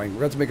becoming annoying. We're going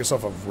to have to make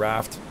ourselves a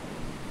raft.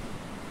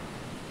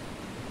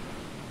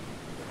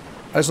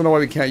 I just don't know why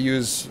we can't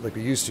use, like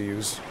we used to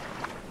use,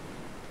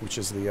 which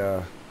is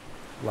the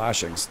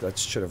lashings. That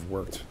should have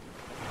worked.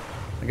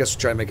 I guess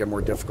we'll try and make it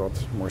more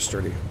difficult, more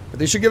sturdy. But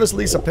they should give us at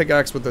least a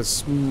pickaxe with a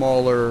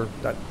smaller,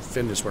 that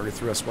fin just where we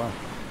threw us. Wow.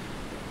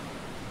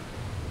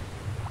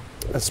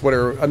 That's what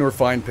our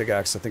unrefined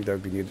pickaxe, I think that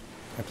would be needed.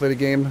 I played a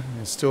game,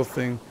 and still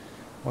thing,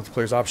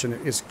 multiplayer's option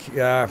is,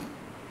 yeah,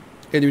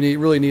 it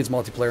really needs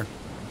multiplayer.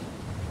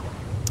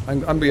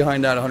 I'm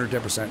behind that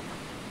 110%.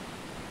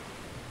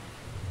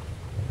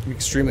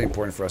 Extremely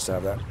important for us to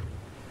have that.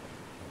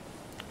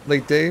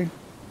 Late day.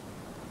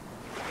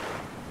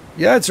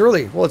 Yeah, it's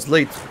early. Well, it's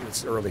late.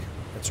 It's early.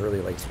 It's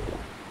early late.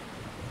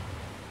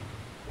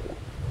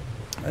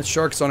 That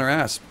shark's on our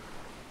ass.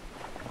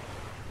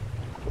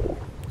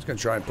 He's going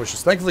to try and push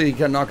us. Thankfully, he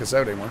can't knock us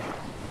out anymore.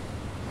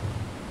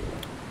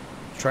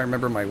 Try and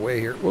remember my way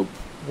here. Whoop.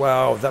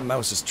 Wow, that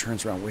mouse just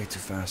turns around way too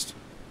fast.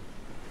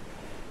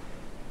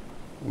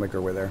 We'll make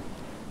our way there.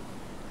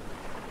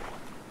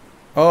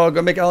 Oh, I'm going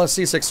to make Alice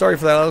seasick. Sorry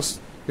for that, Alice.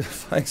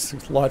 Thanks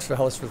a lot for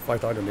Alice for the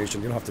 $5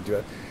 donation. You don't have to do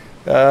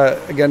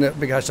it. Again,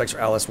 big hashtags for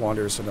Alice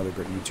Wanders, another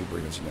great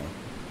YouTuber, as you know.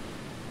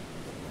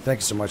 Thank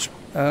you so much.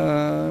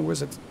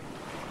 Where's it?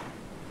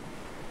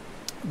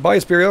 Bye,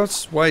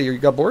 Espurious. Why, you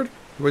got bored?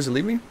 Why does he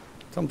leave me?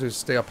 Tell him to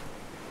stay up.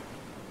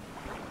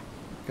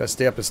 Gotta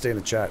stay up and stay in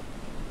the chat.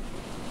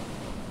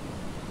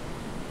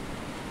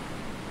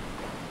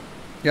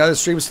 Yeah, the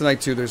stream's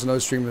tonight too. There's another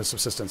stream of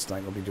subsistence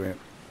tonight. We'll be doing it.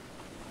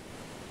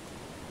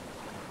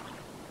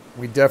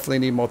 We definitely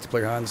need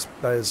multiplayer hands.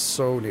 That is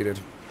so needed.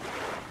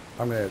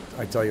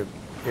 I tell you,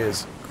 it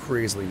is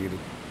crazily needed.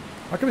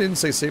 How come it didn't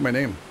say my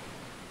name?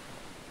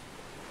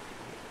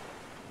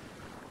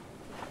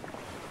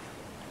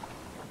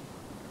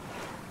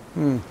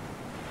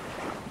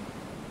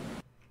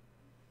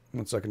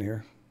 One second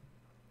here.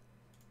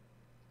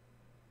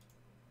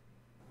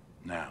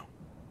 Now.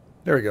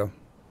 There we go.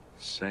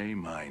 Say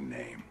my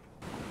name.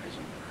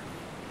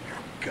 You're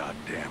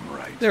goddamn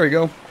right. There we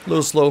go. A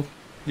little slow.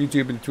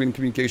 YouTube in between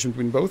communication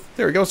between both.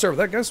 There we go. Sorry for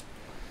that, guys.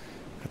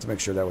 Have to make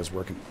sure that was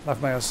working.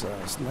 Off my ass.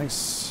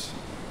 Nice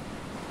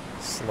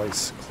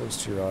slice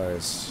close to your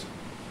eyes.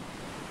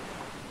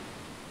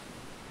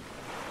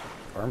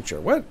 Armchair.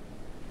 What?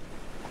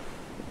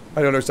 I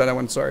don't understand that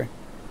one. Sorry.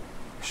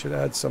 Should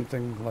add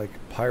something like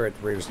Pirate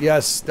Raiders.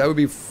 Yes, that would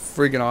be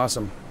freaking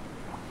awesome.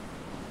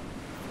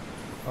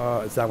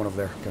 It's that one over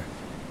there. Okay.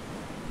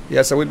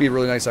 Yes, that would be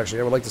really nice,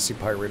 actually. I would like to see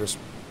pirate raiders.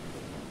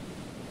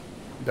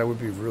 That would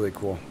be really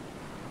cool.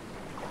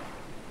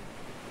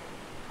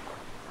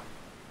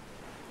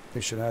 They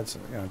should add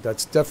some. Yeah,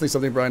 that's definitely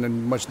something,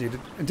 Branden, much needed.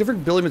 And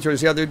different building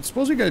materials. Yeah, they're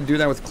supposedly going to do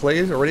that with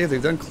clay already.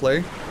 They've done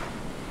clay.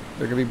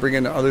 They're going to be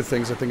bringing other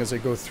things, I think, as they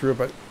go through.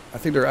 But I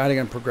think they're adding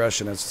in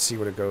progression as to see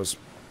what it goes.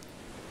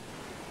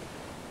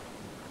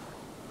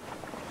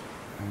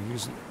 And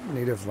use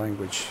native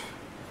language.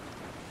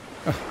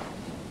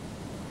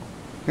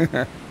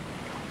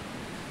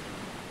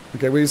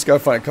 Okay, we just got to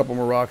find a couple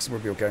more rocks and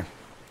we'll be okay.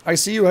 I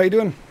see you. How you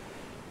doing?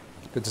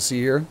 Good to see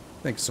you here.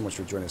 Thank you so much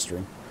for joining the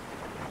stream.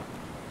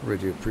 Really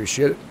do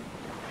appreciate it.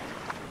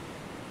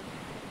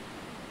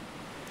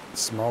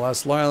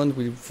 Small-ass island.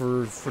 We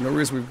for no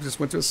reason we just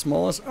went to a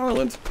small-ass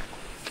island.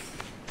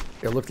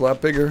 It looked a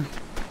lot bigger.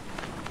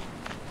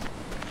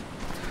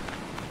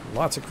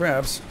 Lots of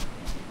crabs.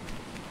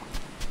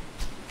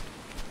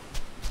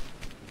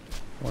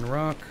 One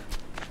rock.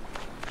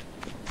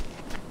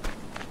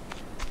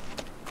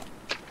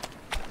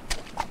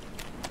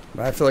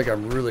 I feel like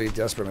I'm really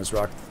desperate on this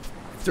rock.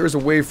 If there's a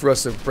way for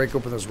us to break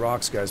open those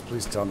rocks, guys,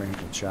 please tell me in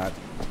the chat.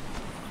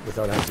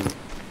 Without having to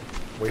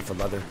wait for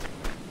leather.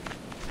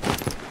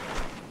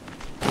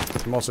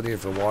 I'm also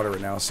needed for water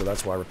right now, so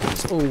that's why we're putting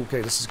this. Oh,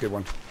 okay, this is a good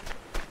one.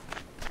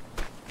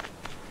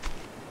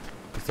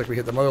 Looks like we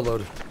hit the mother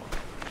load.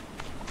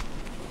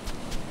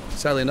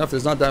 Sadly enough,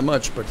 there's not that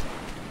much, but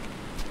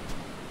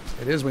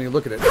it is when you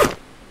look at it.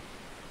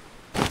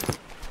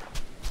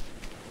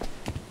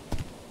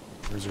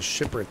 There's a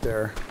ship right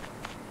there.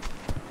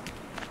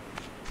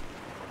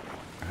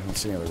 I don't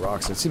see any other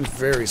rocks. It seems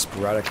very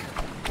sporadic.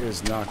 It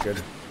is not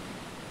good.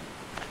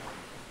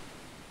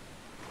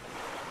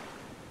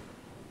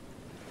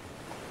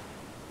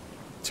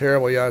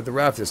 Terrible, yeah. The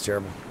raft is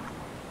terrible.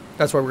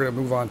 That's why we're going to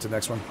move on to the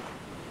next one.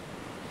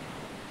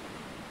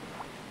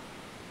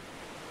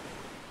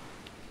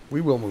 We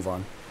will move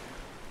on.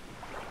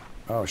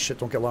 Oh, shit.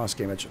 Don't get lost,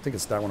 game edge. I think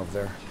it's that one over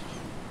there.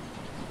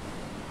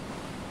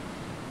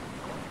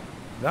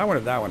 That one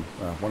or that one?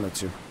 One of the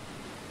two.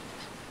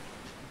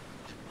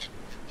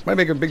 Might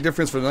make a big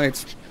difference for the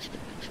night.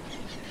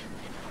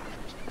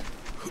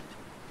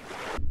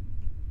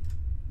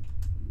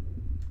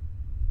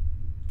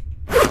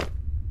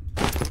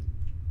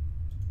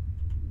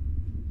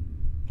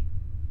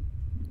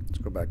 Let's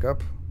go back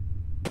up.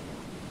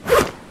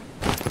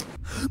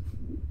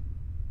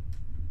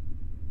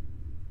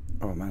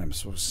 Oh man, I'm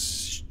so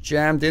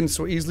jammed in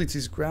so easily to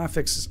these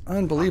graphics. It's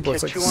unbelievable.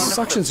 It's like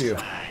suctions you.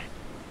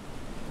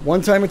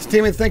 One-time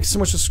entertainment. Thank you so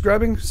much for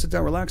subscribing. Sit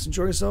down, relax,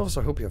 enjoy yourselves.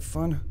 I hope you have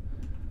fun.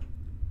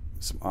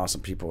 Some awesome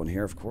people in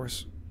here, of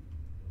course.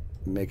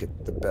 Make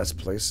it the best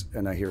place.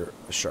 And I hear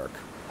a shark.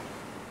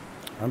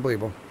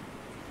 Unbelievable.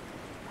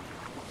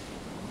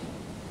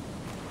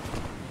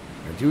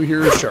 I do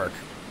hear a shark.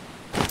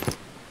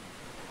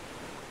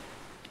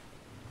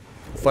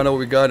 We'll find out what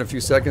we got in a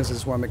few seconds. I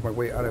just want to make my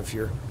way out of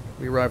here.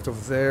 We arrived over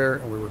there,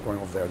 and we were going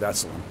over there.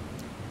 That's the one.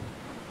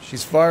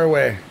 She's far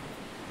away.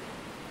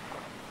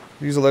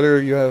 Use a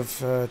letter you have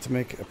to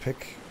make a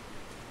pick.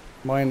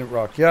 Mine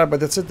rock. Yeah, but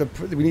that's it.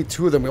 We need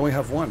two of them. We only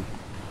have one.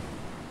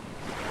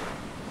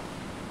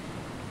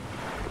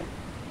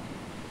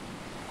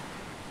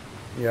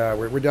 Yeah,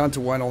 we're down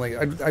to one only.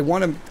 I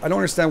want to. I don't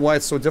understand why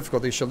it's so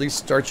difficult. They should at least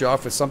start you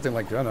off with something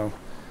like, I don't know,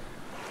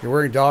 you're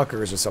wearing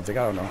Dockers or something.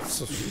 I don't know.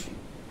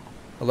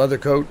 A leather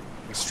coat.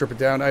 Strip it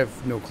down. I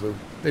have no clue.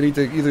 They need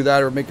to either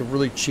that or make a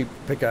really cheap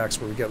pickaxe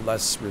where we get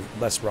less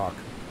rock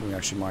when we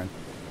actually mine.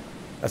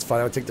 That's fine.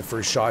 I would take the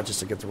first shot just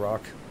to get the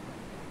rock.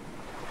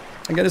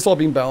 Again, it's all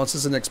being balanced.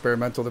 This is an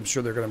experimental. I'm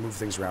sure they're going to move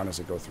things around as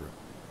they go through.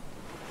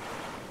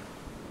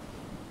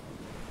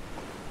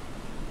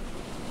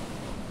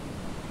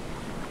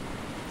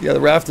 Yeah,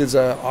 the raft is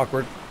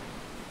awkward.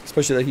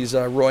 Especially that he's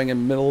rowing in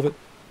the middle of it.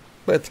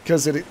 But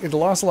because it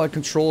lost a lot of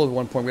control at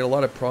one point. We had a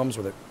lot of problems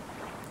with it.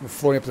 We're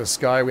floating up to the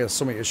sky. We have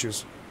so many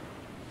issues.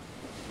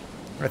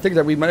 I think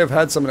that we might have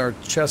had some in our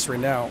chest right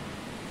now.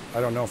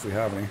 I don't know if we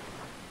have any.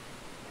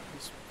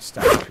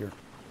 Stand up here.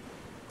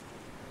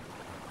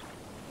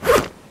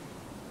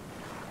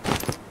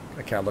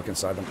 I can't look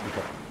inside them.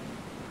 Okay.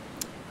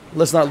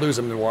 Let's not lose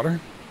them in the water.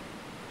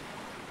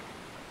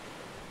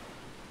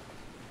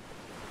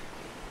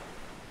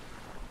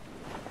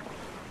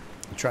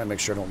 I'm trying to make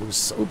sure I don't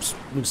lose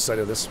sight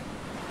of this.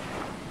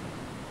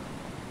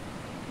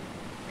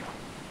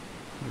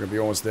 We're going to be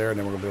almost there, and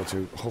then we're going to be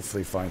able to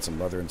hopefully find some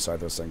leather inside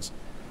those things.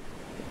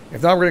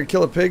 If not, we're going to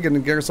kill a pig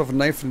and get ourselves a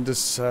knife and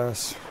just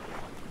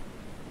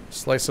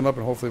slice them up,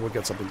 and hopefully we'll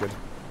get something good.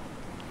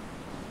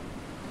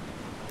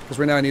 Because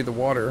right now I need the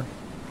water.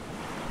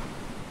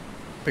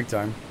 Big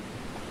time.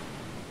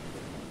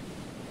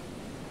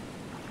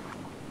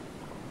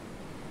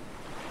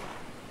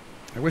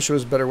 I wish there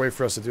was a better way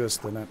for us to do this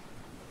than that.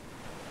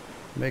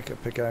 Make a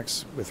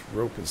pickaxe with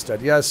rope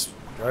instead. Yes,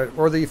 right.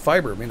 Or the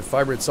fiber. I mean, the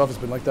fiber itself has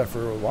been like that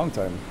for a long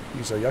time.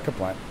 Use a yucca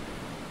plant.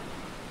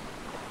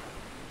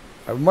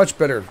 Much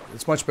better.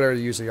 It's much better to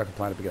use a yucca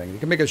plant at the beginning. You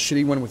can make a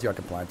shitty one with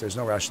yucca plant. There's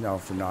no rationale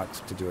for not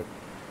to do it.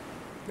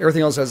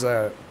 Everything else has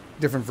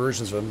different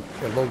versions of them.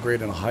 A low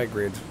grade and a high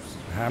grade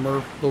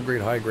hammer, low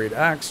grade, high grade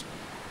axe,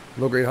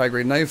 low grade, high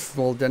grade knife.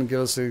 Will then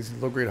give us a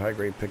low grade, high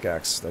grade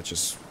pickaxe. That's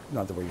just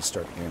not the way you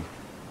start the game.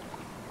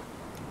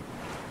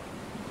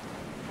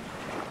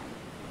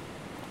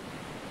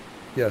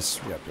 Yes,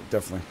 yeah,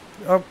 definitely.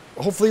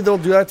 Hopefully they'll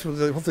do that.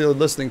 Hopefully they're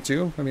listening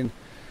too. I mean,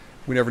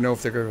 we never know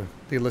if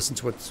they listen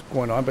to what's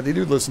going on, but they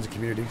do listen to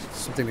community.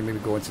 Something to maybe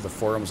go into the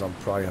forums. I'll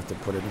probably have to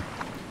put it in.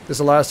 This is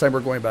the last time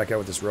we're going back out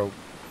with this rope.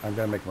 I'm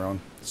gonna make my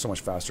own. It's so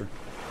much faster.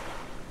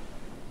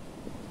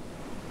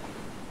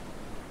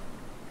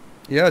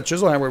 Yeah,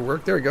 chisel hammer would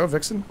work. There we go,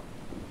 Vixen.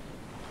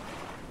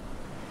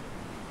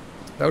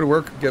 That would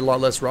work. Get a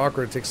lot less rock,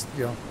 or it takes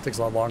takes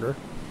a lot longer.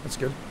 That's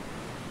good.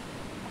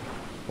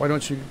 Why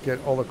don't you get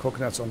all the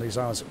coconuts on these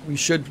islands? We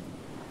should.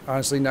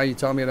 Honestly, now you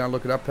tell me and I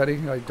look it up, Petty.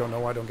 I don't know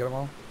why I don't get them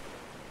all.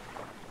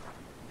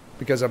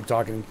 Because I'm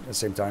talking at the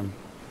same time.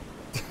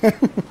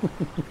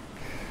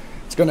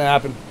 It's going to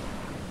happen.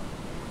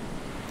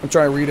 I'm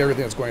trying to read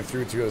everything that's going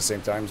through too at the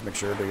same time to make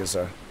sure everybody is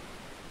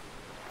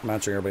I'm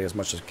answering everybody as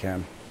much as I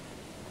can.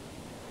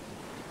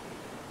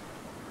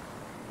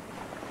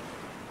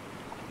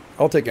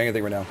 I'll take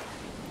anything right now.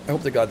 I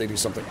hope to God they do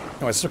something.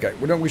 No, it's okay.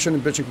 We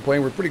shouldn't bitch and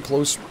complain. We're pretty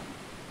close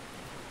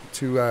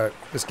to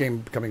this game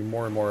becoming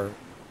more and more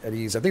at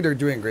ease. I think they're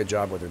doing a great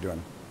job what they're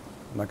doing.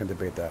 I'm not going to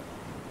debate that.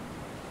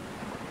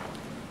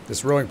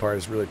 This rowing part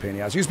is really a pain in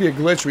the ass. It used to be a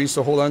glitch. We used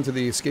to hold on to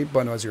the escape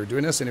button as you were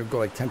doing this, and it would go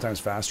like 10 times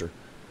faster.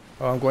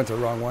 Oh, I'm going to the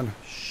wrong one.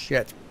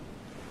 Shit.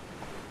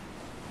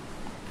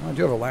 Oh, I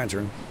do have a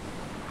lantern.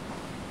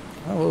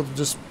 Oh, we'll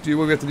just do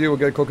what we have to do. We'll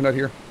get a coconut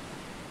here.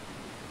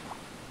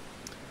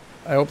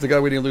 I hope to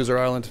God we didn't lose our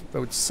island. That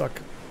would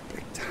suck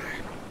big time.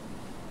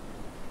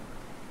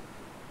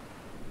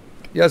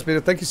 Yes,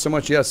 Beta, thank you so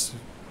much. Yes.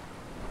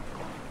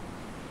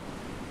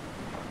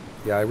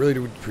 Yeah, I really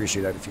do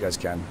appreciate that if you guys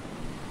can.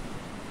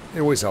 It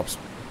always helps.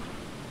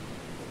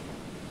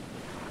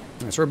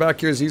 So we're back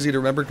here is easy to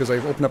remember because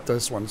I've opened up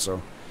this one,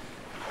 so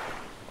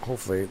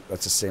hopefully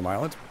that's the same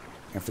island.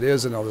 If it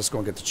is, then I'll just go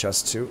and get the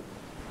chest too.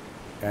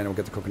 And we'll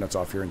get the coconuts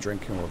off here and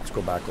drink, and we'll just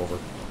go back over.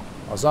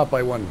 I was off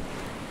by one.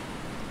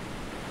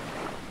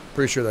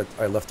 Pretty sure that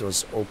I left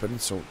those open,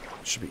 so it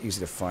should be easy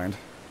to find.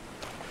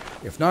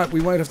 If not, we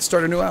might have to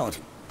start a new island.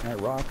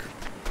 Alright, rock.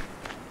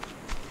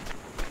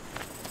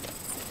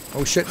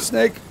 Oh shit,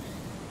 snake!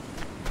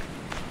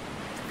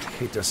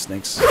 I hate those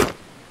snakes.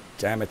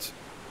 Damn it.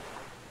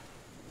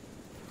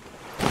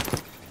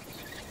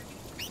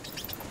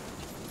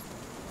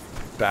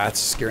 Bats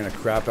scaring the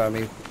crap out of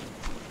me.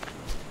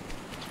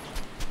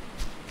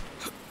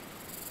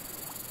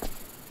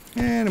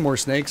 And more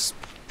snakes.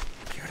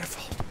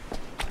 Beautiful.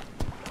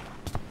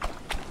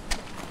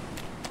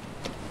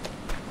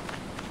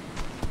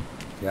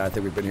 Yeah, I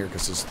think we've been here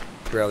because there's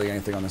barely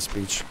anything on this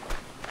beach.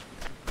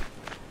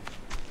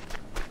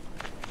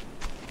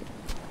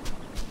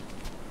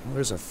 Well,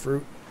 there's a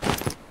fruit.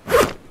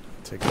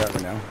 Take that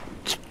right now.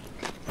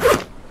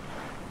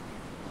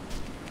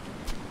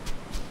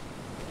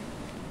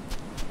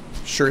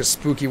 Sure is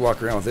spooky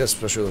walking around with this,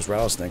 especially those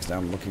rattlesnakes now.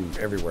 I'm looking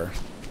everywhere.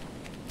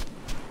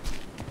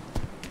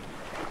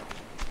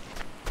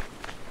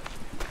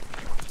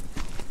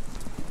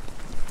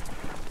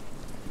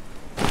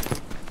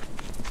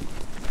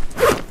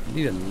 I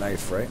need a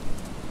knife, right?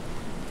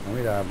 I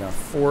need to have now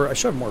 4. I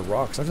should have more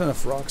rocks. I have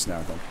enough rocks now,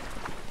 I think.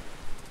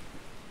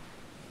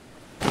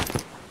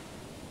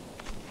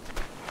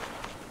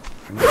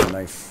 I need a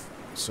knife.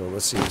 So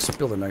let's see. Let's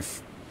build a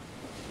knife.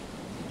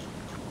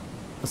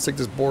 Let's take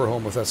this boar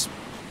home with us.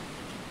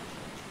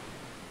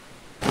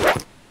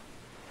 I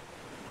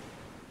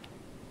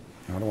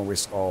don't want to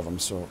waste all of them,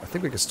 so I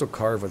think we can still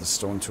carve with a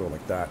stone tool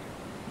like that.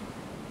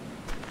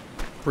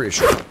 Pretty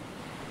sure.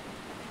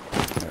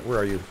 Right, where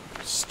are you,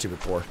 stupid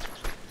boar?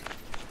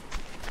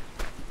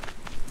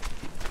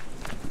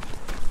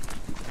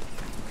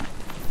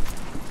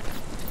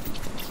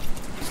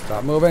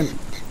 Stop moving.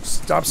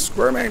 Stop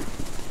squirming.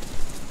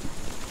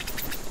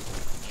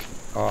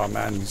 Oh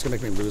man, he's gonna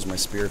make me lose my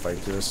spear if I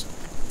do this.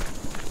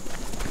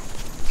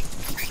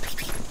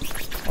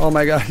 Oh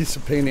my god, he's a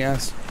pain in the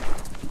ass.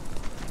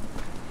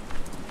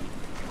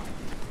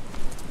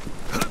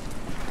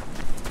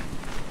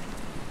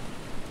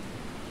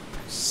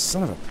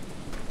 Son of a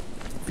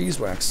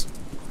beeswax.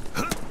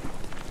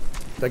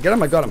 Did I get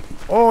him? I got him.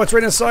 Oh, it's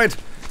right inside.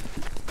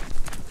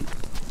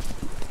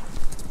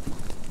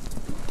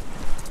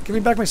 Give me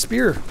back my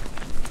spear.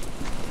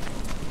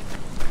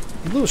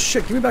 You little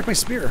shit, give me back my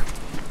spear.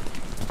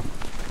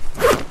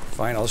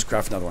 Fine, I'll just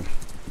craft another one.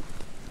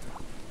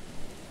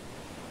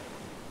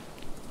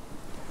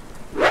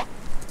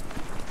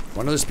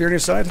 Want another spear on your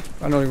side?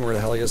 I don't even know where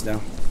the hell he is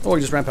now. Oh,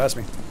 he just ran past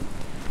me.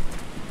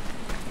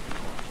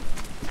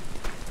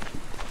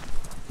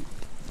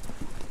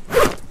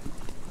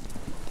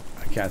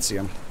 I can't see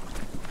him.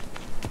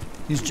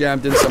 He's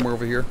jammed in somewhere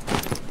over here.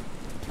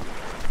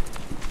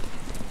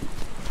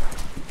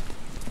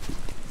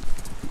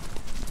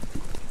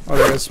 Oh,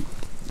 there he is.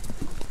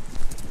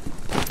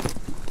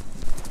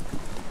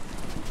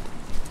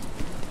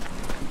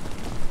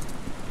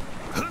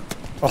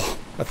 Oh,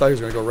 I thought he was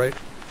going to go right.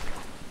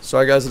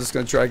 Sorry, guys. I'm just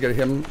going to try to get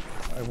him.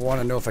 I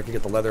want to know if I can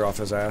get the leather off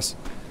his ass.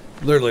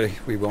 Literally,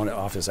 we want it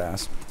off his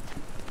ass.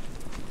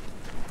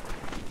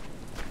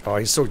 Oh,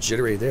 he's so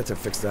jittery. They have to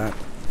fix that.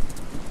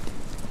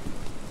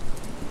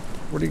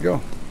 Where'd he go?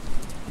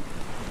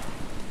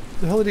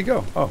 Where the hell did he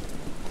go? Oh.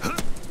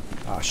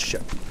 Ah,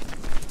 shit.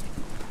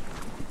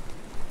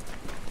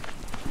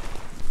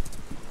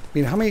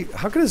 I mean,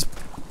 how could his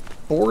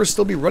boar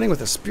still be running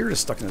with a spear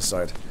just stuck in his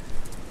side?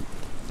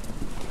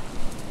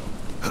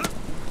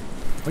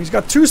 Well, he's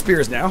got 2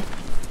 spears now.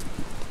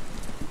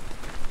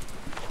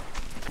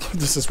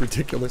 This is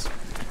ridiculous.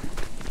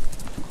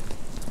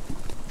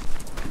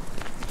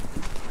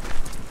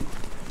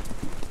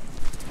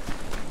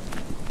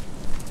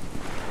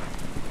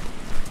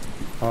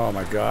 Oh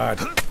my god.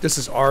 This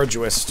is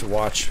arduous to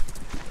watch.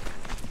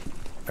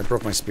 I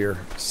broke my spear.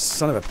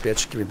 Son of a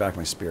bitch, give me back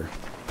my spear.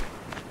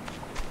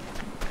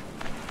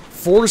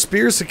 4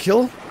 spears to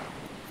kill?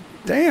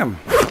 Damn.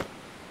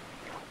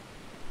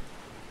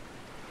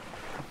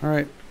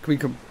 Alright, can we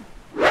come...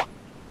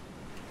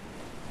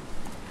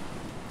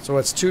 So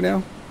that's 2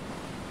 now?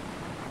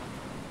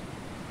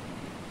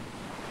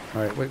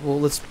 Alright, wait, well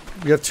let's...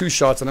 We have 2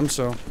 shots on him,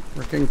 so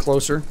we're getting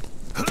closer.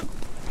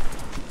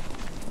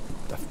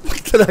 The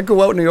fuck did that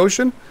go out in the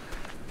ocean?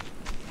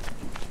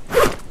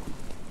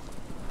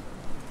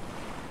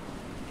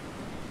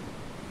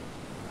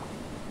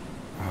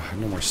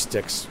 No more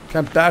sticks.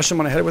 Can't bash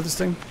him on the head with this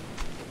thing?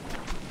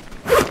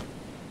 Because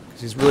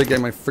he's really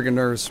getting my friggin'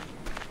 nerves.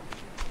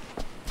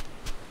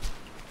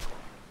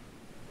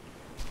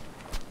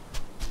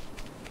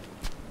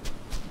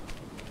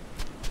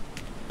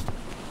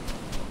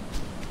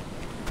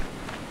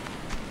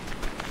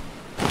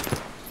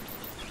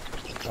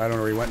 I don't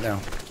know where he went now.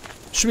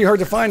 Should be hard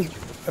to find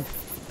a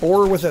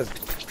boar with a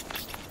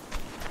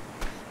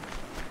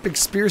big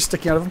spear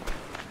sticking out of him.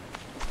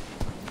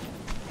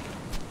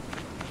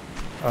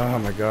 Oh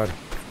my god.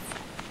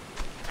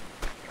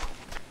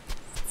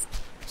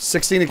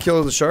 16 to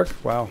kill the shark?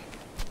 Wow.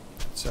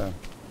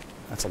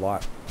 That's a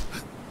lot.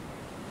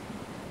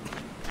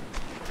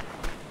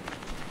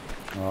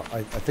 Well,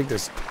 I think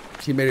this...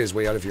 He made his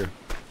way out of here.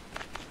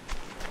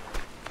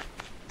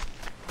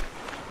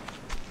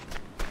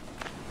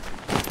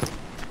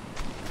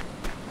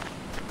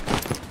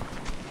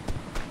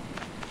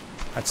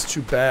 That's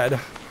too bad. I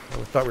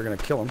thought we were going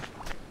to kill him.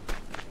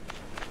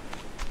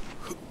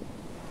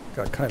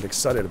 Got kind of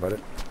excited about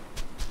it.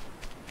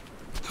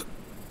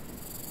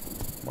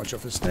 Watch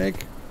out for the snake.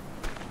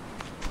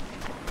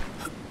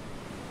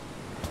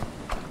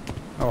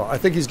 Oh, I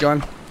think he's gone.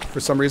 For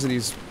some reason,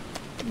 he's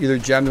either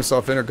jammed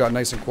himself in or got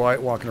nice and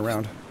quiet walking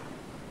around.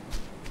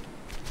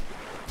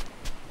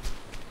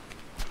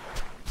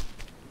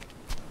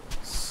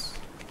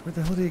 Where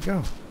the hell did he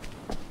go?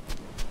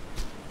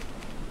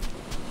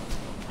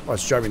 Oh,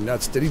 it's driving me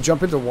nuts. Did he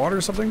jump into water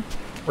or something?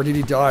 Or did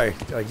he die?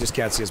 I just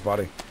can't see his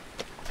body.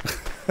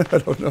 I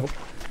don't know.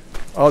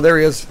 Oh, there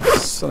he is.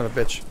 Son of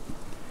a bitch.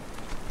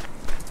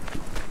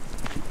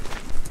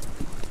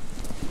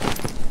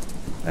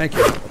 Thank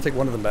you. I'll take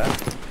one of them back.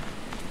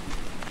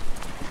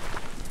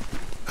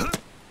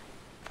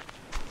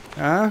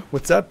 Huh?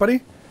 What's that,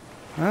 buddy?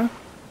 Huh?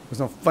 There's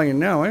no fighting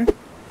now, eh?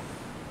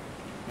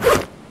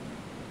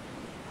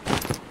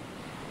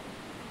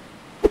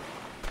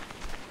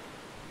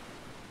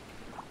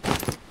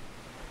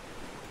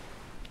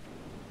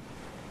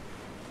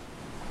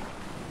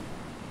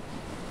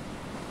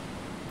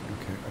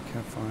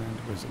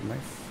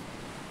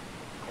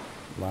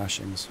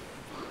 Lashings.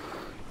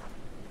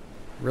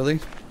 Really?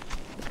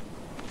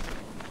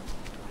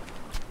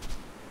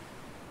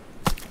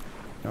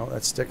 No,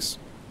 that sticks.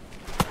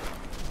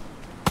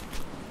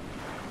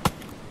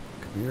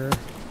 Come here.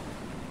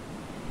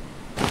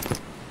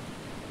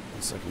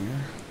 1 second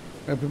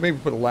here. Maybe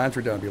put a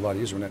lantern down would be a lot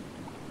easier, wouldn't it?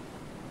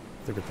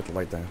 I think I put the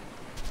light down.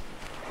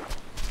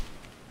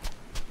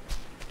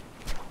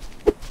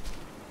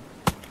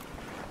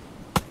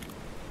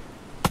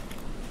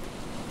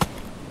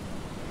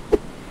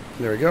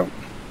 There we go.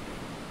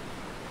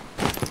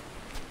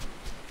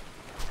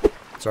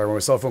 Sorry, when my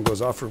cell phone goes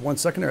off for 1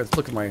 second there, I have to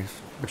look at my...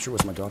 Make sure it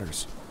was my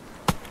daughter's.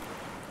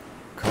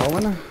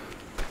 Colin.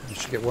 I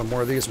should get one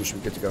more of these and we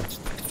should be good to go.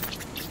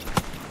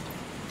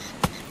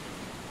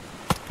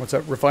 What's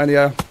that? Refined,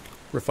 yeah.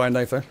 Refined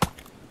knife there.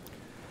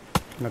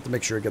 I have to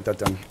make sure I get that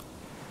done.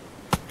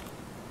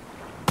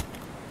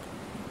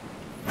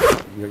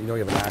 You know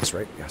you have an axe,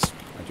 right? Yes,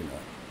 I do know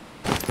that.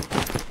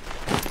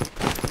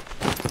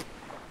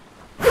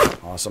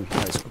 Awesome.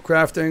 Nice.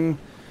 Crafting.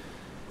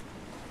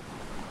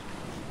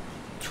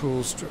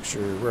 Tool structure.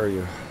 Where are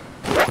you?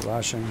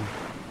 Lashing.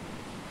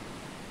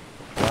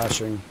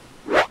 Lashing.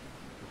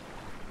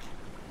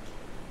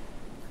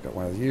 Got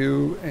one of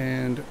you,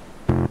 and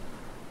we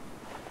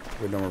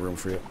have no more room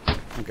for you.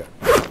 Okay.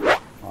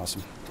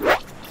 Awesome.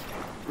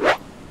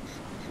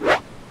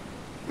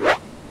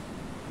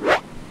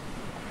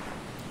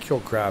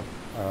 Kill crab.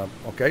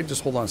 Okay,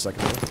 just hold on a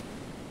second.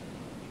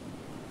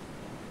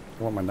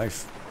 I want my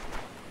knife.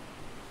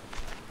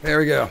 There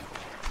we go.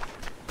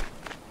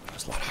 That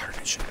was a lot harder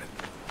Shit.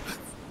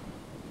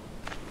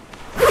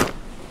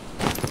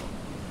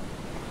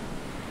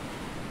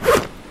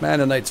 Man,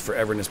 the night's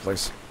forever in this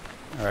place.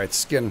 Alright,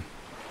 skin.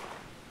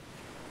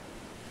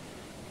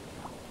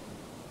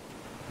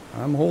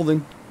 I'm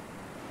holding.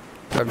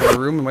 I've got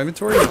room in my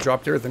inventory. I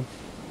dropped everything.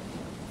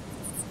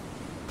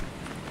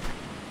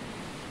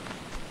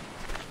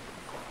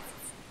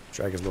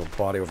 Drag his little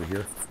body over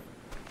here.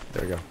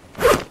 There we go.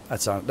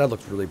 That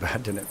looked really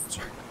bad, didn't it?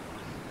 Sorry.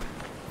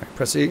 Right,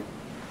 press E.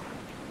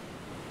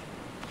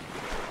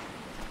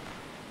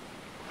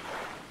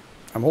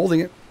 I'm holding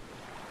it.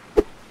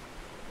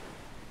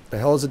 The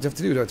hell does it have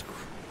to do? Do I have to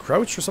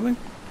crouch or something?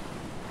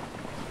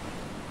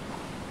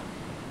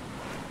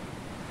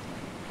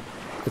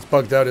 It's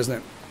bugged out,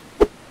 isn't it?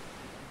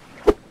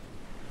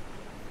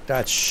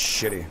 That's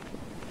shitty.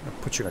 I'll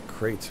put you in a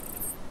crate.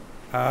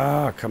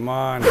 Ah, come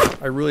on.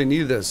 I really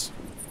need this.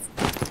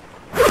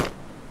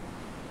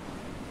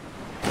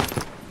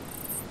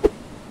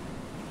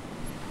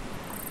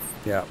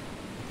 Yeah.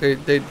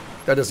 That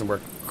doesn't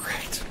work.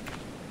 Great.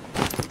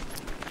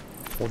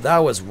 Well, that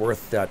was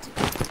worth that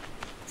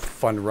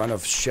fun run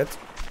of shit.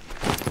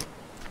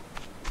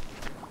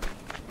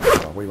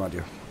 Oh, what do you want to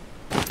do?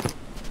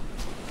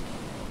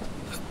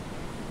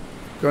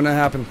 Gonna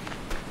happen.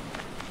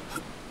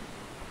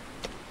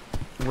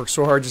 Work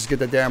so hard just to get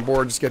that damn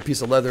board, just get a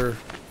piece of leather,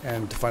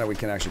 and to find out we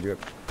can actually do it.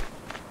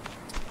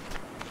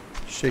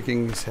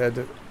 Shaking his head.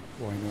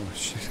 Why no?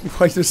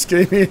 Why just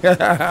kidding me?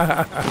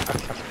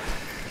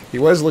 He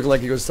was looking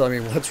like he was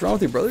telling me, "What's wrong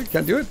with you, brother? You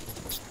can't do it."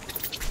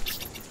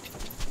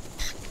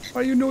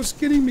 Why are you no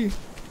skinning me?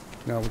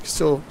 No, we can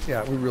still.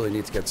 Yeah, we really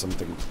need to get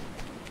something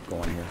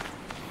going here.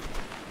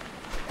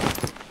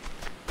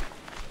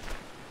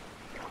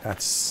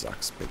 That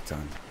sucks big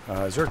time.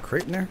 Is there a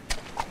crate in there?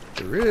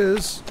 There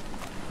is.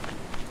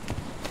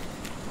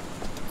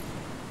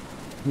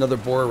 Another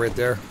boar right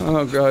there.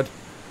 Oh, God.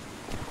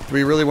 Do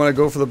we really want to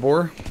go for the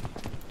boar?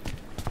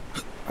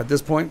 At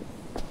this point?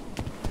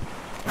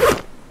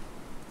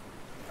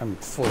 I'm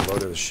fully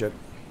loaded with shit.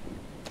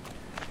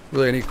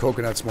 Really, I need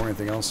coconuts more than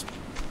anything else.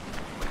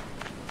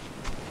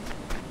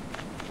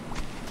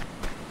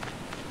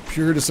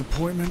 Pure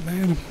disappointment,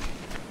 man.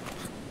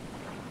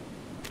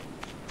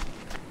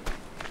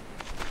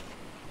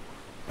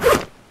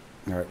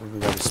 Alright, we're gonna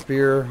grab a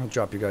spear. I'll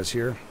drop you guys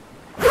here.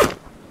 There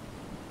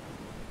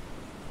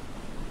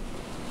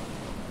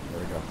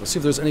we go. Let's see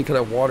if there's any kind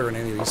of water in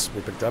any of these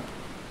we picked up.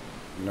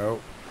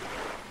 No.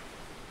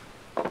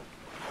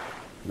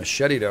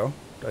 Machete, though.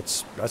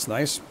 That's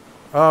nice.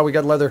 Oh, we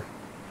got leather.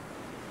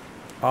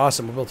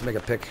 Awesome. We'll be able to make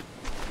a pick.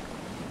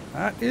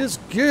 That is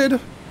good.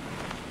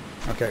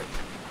 Okay.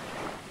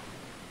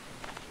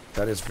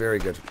 That is very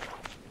good.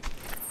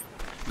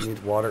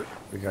 Need water.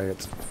 We got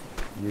it.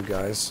 You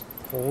guys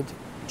hold.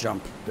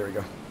 Jump. There we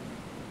go.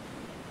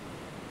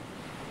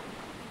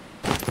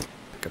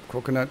 Pick up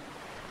coconut.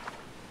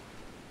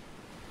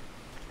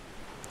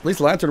 At least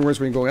lantern works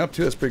when you're going up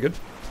too. That's pretty good.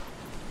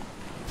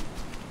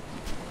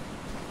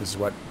 This is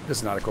what? This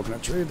is not a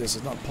coconut tree. This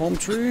is not a palm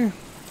tree.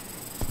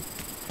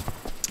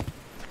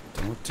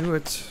 Don't do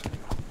it.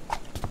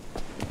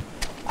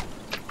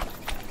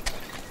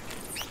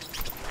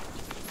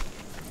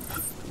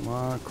 Come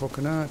on,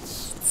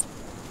 coconuts.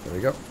 There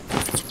we go.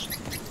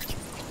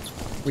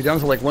 We down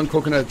to like one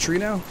coconut tree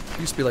now?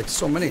 Used to be like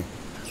so many.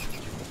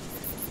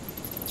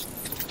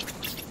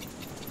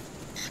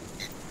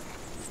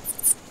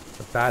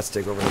 The bats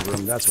take over the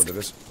room. That's what it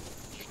is.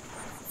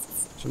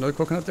 Is there another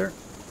coconut there?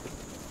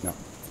 No.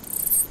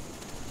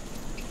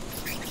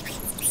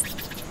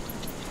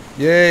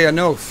 Yay, I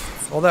know.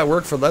 All that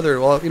work for leather.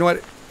 Well, you know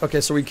what?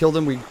 Okay, so we killed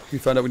him. We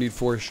found out we need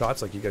 4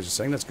 shots, like you guys are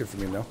saying. That's good for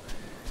me to know.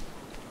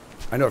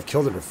 I know I've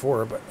killed him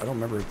before, but I don't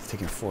remember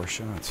taking 4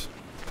 shots.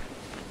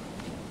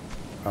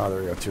 Oh,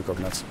 there we go. 2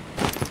 coconuts.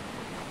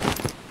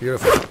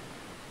 Beautiful.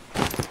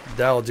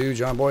 That'll do,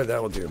 John boy.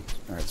 That will do. All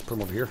right, let's put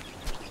him over here.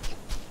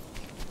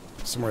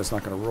 Somewhere it's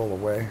not going to roll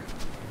away.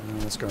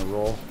 And it's going to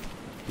roll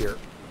here.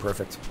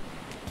 Perfect.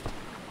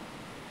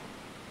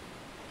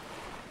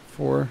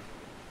 4,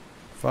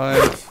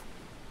 5.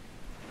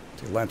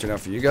 Take a lantern out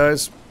for you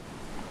guys.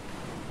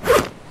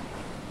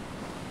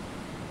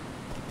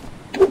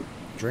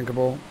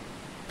 Drinkable.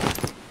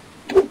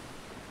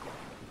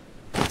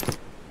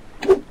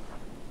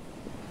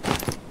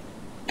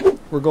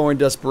 We're going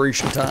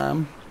desperation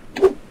time.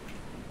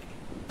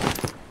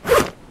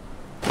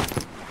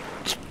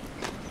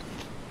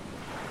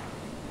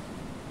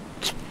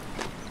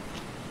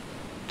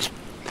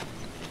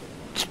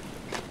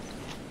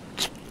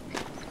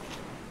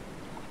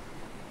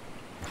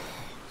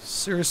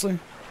 Seriously?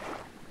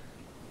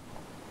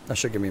 That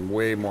should give me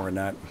way more than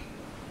that.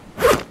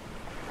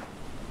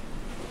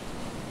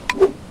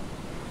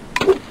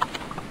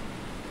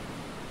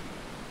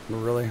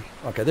 Really?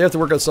 Okay, they have to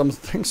work on some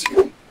things.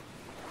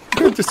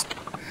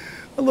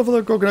 I love how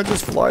the coconut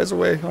just flies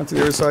away onto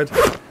the other side.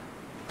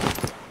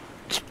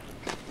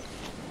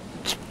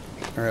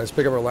 Alright, let's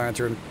pick up our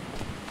lantern.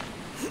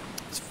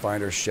 Let's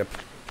find our ship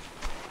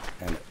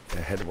and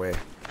head away.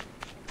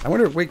 I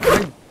wonder, wait,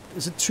 can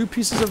Is it 2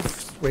 pieces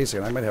of... Wait a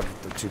second, I might have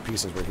the 2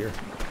 pieces right here.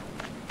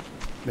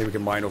 Maybe we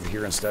can mine over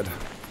here instead.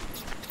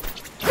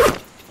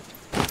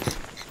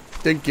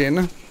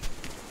 Thinking.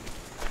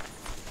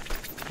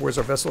 Where's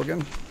our vessel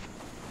again?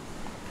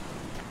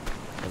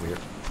 Over here.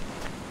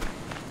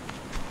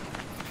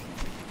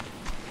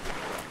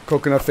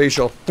 Coconut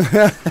facial.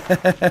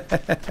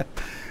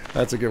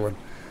 That's a good one.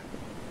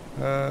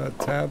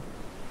 Tab.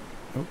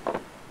 Oh.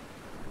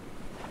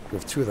 We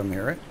have 2 of them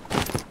here, right?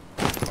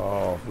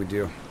 Oh, we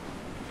do.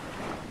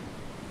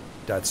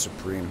 That's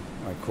supreme.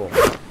 Alright, cool.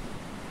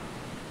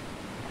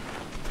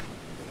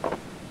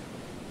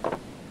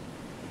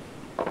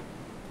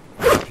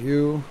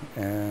 You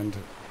and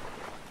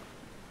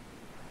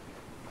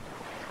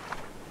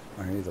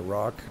I need the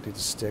rock. I need the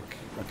stick.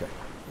 Okay,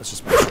 let's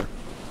just make sure.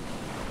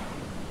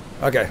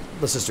 Okay,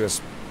 let's just do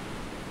this.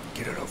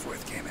 Get it over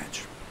with, game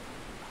edge.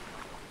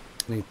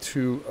 I need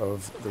 2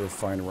 of the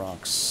refined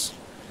rocks.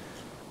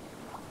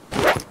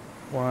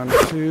 1,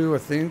 2, I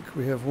think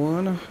we have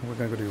 1. We're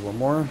gonna go do 1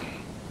 more.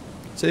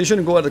 So you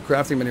shouldn't go out of the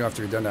crafting menu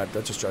after you've done that.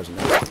 That just drives me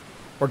nuts.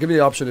 Or give me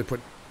the option to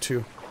put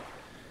 2.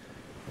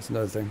 That's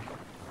another thing.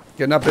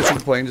 Yeah, not bitching and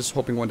complaining, just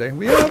hoping one day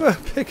we have a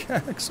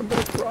pickaxe. I'm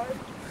gonna cry.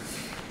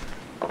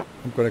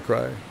 I'm gonna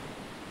cry.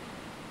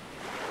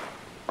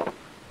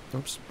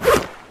 Oops.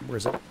 Where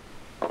is it?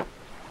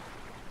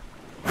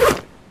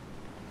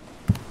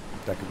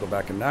 That could go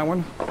back in that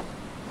one.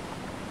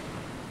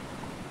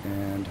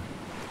 And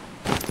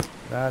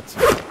that.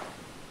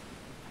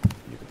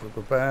 You can put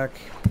it back.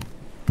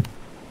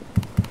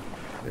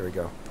 There we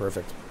go.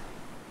 Perfect.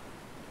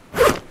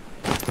 Alright,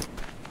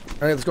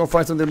 let's go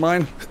find something to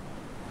mine.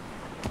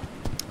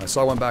 I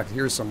saw one back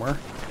here somewhere.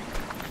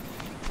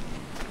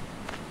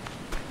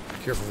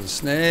 Careful of the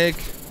snake.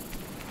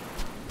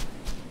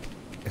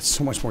 It's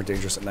so much more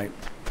dangerous at night.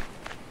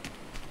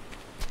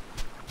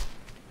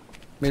 I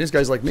mean, this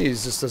guy's like me. He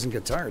just doesn't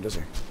get tired, does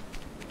he?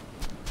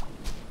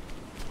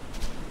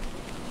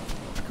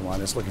 Come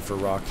on, it's looking for a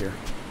rock here.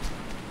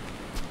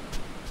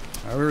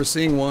 I remember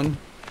seeing one.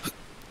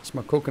 It's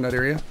my coconut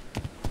area.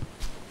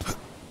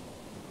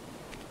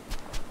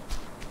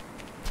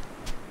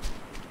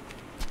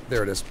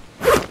 There it is.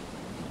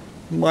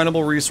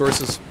 Mineable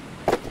resources.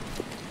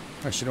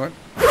 Actually, you know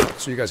what?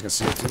 So you guys can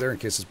see it too there in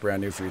case it's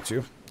brand new for you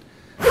too.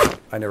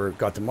 I never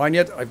got to mine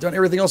yet. I've done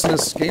everything else in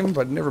this game,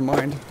 but never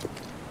mind.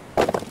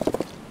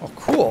 Oh,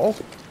 cool.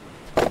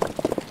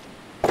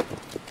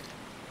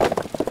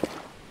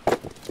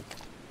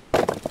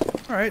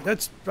 Alright,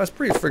 that's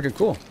pretty freaking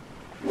cool.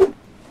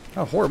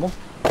 How horrible.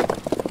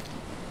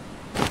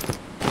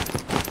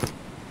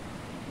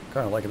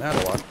 Kind of liking that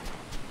a lot.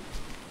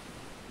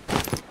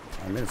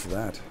 I'm in for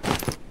that.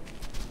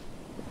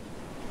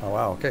 Oh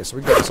wow, okay, so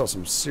we got ourselves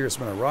some serious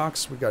amount of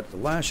rocks. We got the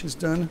lashings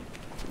done.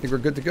 I think we're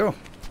good to go.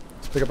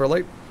 Let's pick up our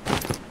light.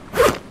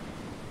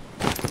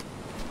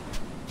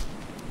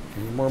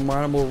 Any more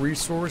mineable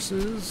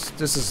resources?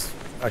 This is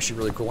actually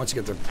really cool. Once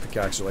you get the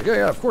pickaxe, you're like,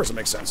 yeah, of course it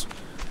makes sense.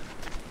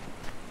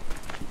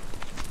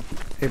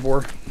 Hey,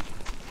 boar.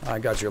 I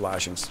got your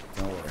lashings.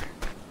 Don't worry.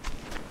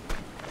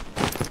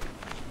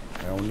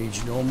 I don't need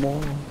you no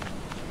more.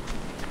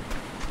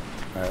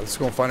 Alright, let's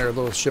go and find our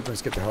little ship and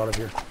let's get the hell out of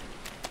here.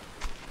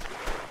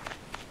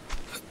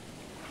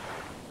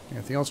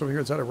 Anything else over here?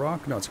 Is that a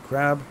rock? No, it's a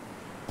crab.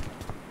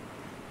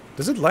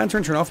 Does it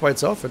lantern turn off by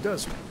itself? It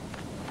does.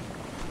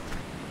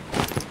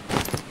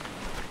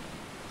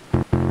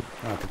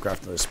 I can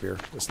craft another spear.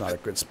 It's not a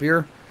good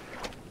spear.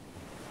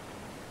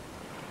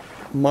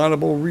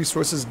 Mineable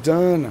resources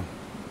done.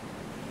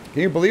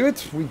 Can you believe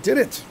it? We did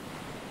it.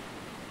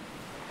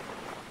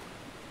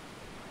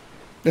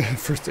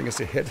 First thing is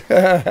a hit.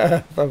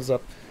 Thumbs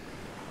up.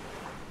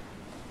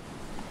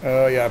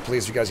 Yeah,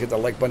 please, you guys hit that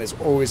like button. It's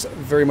always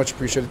very much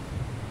appreciated.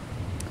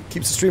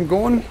 Keeps the stream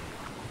going. You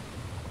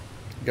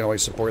can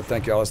always support.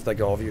 Thank you, Alice. Thank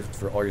you all of you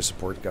for all your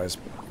support, guys.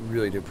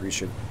 Really do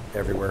appreciate it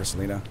everywhere.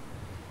 Selena,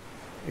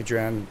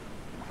 Adrianne,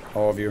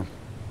 all of you.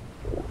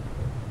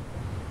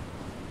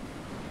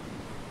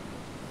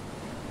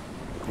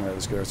 All right,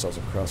 let's get ourselves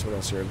across. What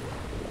else here?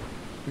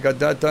 We got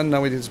that done.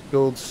 Now we just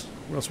build.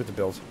 What else we have to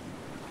build?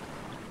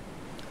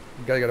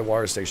 We gotta get a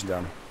water station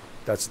down.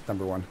 That's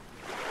number 1.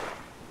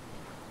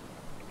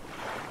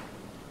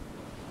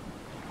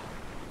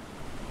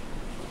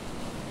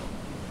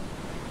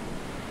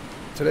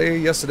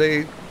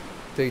 Yesterday,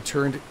 they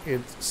turned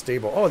it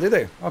stable. Oh, did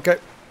they? Okay.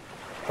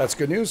 That's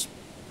good news.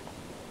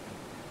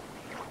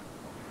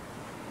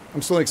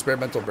 I'm still an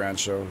experimental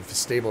branch, so if it's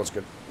stable, it's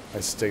good.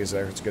 It stays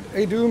there. It's good.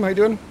 Hey, Doom, how you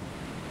doing?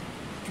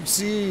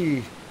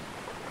 See.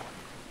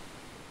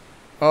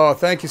 Oh,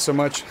 thank you so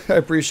much. I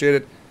appreciate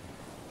it.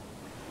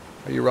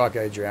 You rock,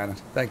 Adrianne.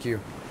 Thank you.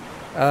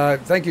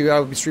 Thank you.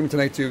 I'll be streaming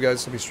tonight, too,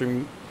 guys. I'll be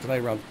streaming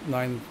tonight around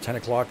 9, 10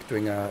 o'clock,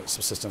 doing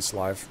Subsistence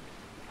Live.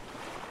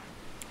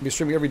 I'll be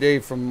streaming every day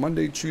from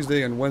Monday,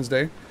 Tuesday, and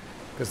Wednesday.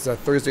 Because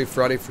Thursday,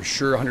 Friday, for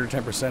sure,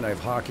 110%. I have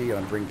hockey, and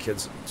I'm bringing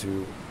kids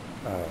to...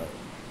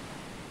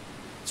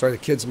 sorry, the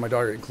kids and my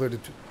daughter included.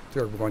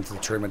 We're going to the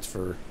tournament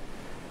for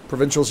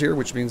provincials here,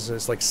 which means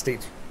it's like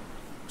states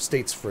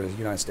for the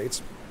United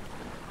States.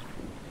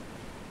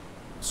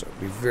 So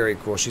it'll be very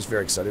cool. She's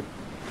very excited.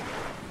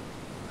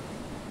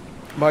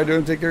 Bye,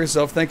 dude. Take care of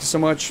yourself. Thank you so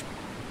much.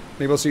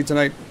 Maybe I'll see you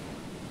tonight.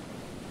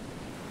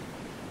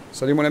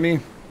 Salut, mon ami.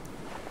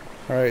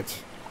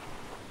 Alright.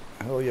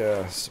 Hell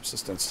yeah.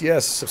 Subsistence.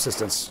 Yes,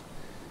 subsistence.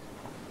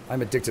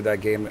 I'm addicted to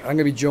that game. I'm going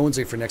to be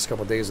jonesing for the next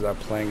couple of days without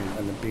playing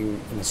and being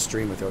in the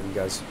stream without you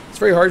guys. It's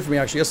very hard for me,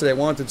 actually. Yesterday I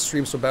wanted to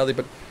stream so badly,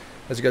 but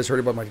as you guys heard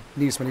about my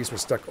niece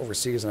was stuck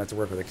overseas and I had to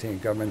work with the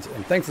Canadian government.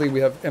 And thankfully we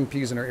have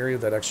MPs in our area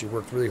that actually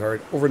worked really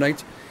hard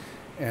overnight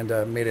and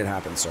made it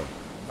happen. So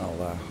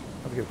I'll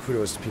give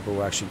kudos to people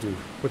who actually do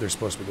what they're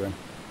supposed to be doing.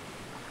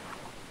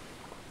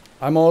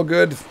 I'm all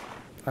good.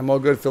 I'm all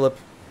good, Philip.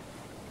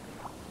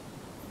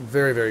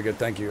 Very, very good.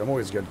 Thank you. I'm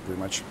always good, pretty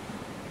much.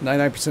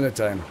 99% of the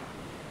time.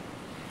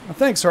 Well,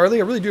 thanks,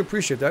 Harley. I really do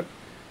appreciate that.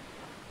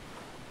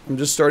 I'm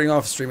just starting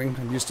off streaming.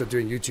 I'm used to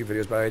doing YouTube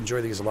videos, but I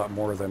enjoy these a lot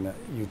more than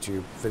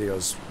YouTube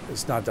videos.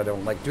 It's not that I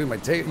don't like doing my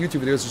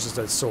YouTube videos. It's just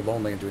that it's so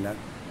lonely doing that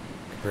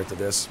compared to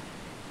this.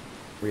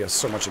 We have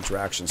so much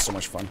interaction, so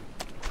much fun.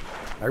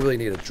 I really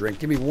need a drink.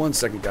 Give me 1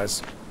 second,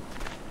 guys.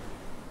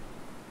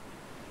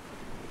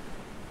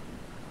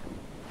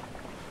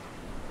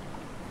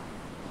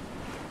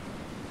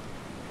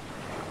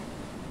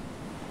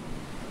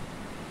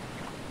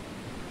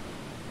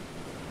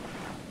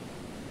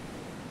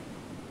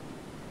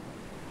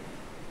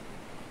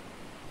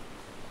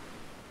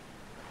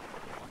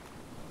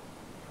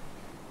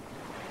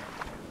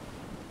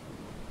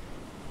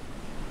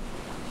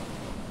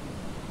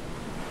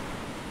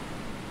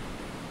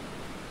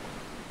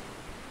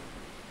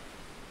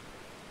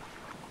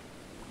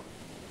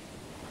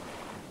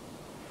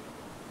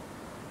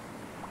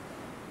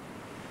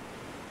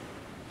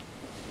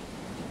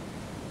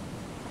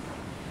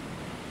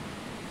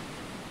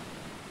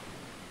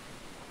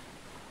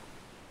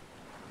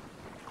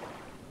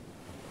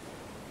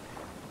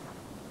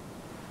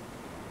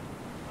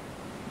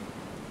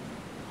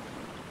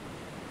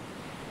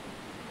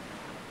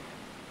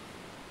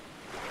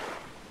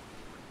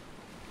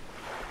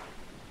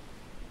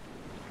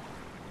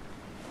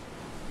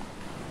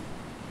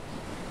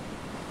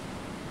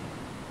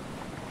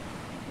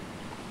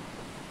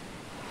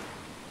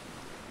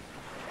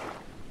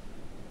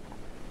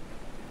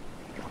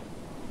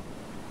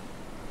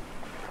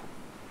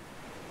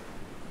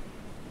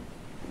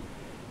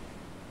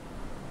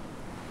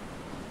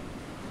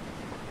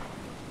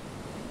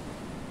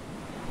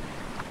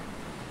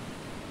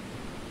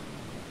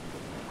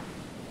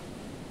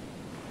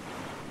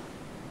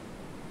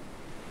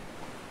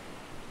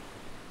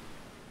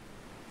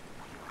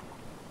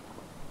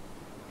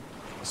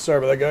 Sorry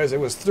about that, guys. It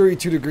was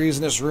 32 degrees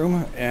in this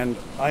room, and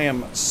I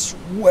am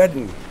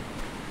sweating.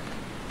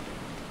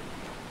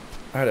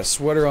 I had a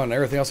sweater on and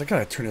everything else. I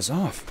gotta turn this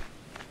off.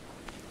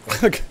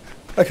 I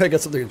gotta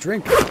get something to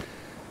drink. All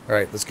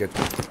right, let's get.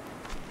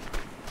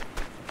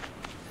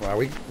 Wow,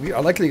 I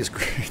like these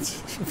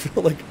crates.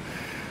 I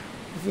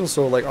feel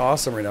so like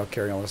awesome right now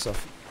carrying all this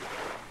stuff.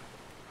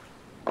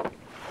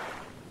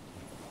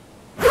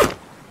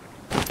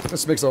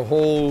 This makes the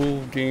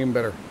whole game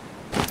better.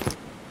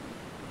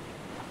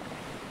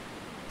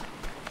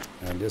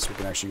 And this we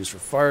can actually use for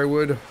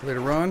firewood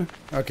later on.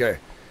 Okay.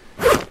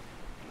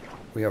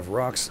 We have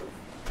rocks.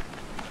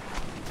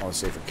 I'll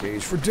save for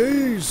cage for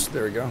days.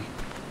 There we go.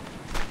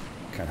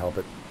 Can't help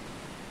it.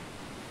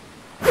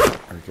 There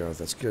we go.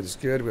 That's good. That's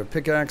good. We have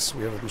pickaxe.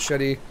 We have a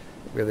machete.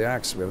 We have the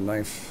axe. We have a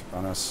knife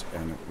on us.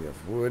 And we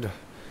have wood.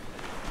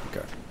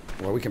 Okay.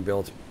 Well, we can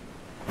build.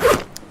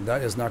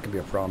 That is not going to be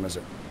a problem, is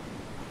it?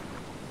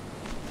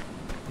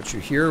 Put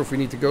you here. If we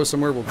need to go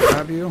somewhere, we'll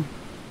grab you.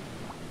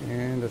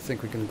 And I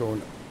think we can go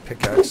and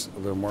pickaxe a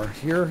little more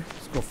here.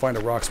 Let's go find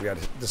the rocks we got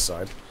this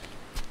side.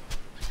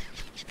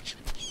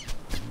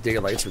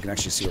 Daylight, so we can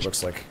actually see what it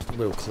looks like a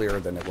little clearer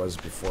than it was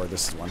before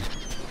this one.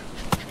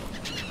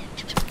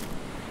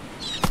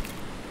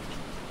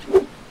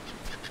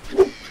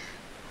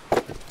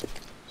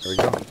 There we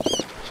go.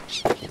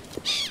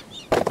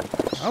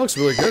 That looks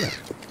really good.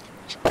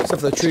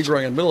 Except for the tree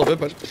growing in the middle of it,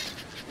 but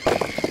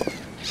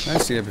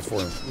I've seen it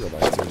before in real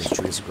life. There's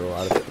trees grow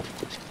out of it.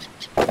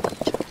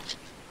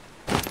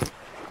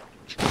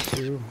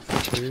 2,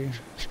 3.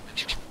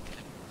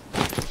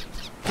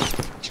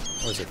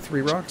 What is it?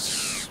 3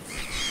 rocks?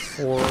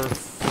 4,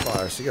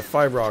 5. So you get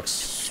 5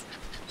 rocks.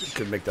 You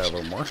could make that a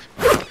little more.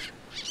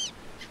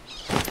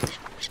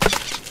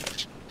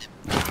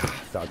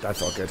 That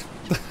felt good.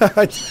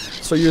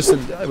 So used to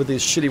with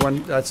these shitty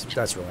one. That's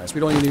really nice. We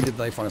don't even need the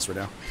knife on us right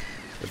now.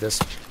 With this,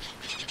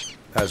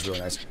 that's really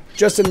nice.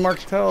 Justin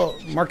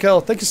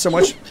Markel, thank you so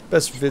much.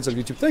 Best vids on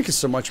YouTube. Thank you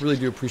so much. Really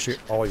do appreciate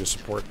all your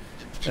support.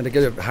 And to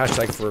get a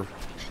hashtag for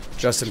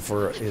Justin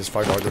for his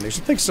 $5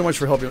 donation. Thanks so much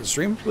for helping out the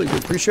stream. Really do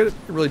appreciate it.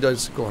 It really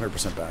does go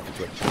 100% back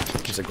into it.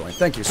 Keeps it going.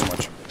 Thank you so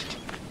much.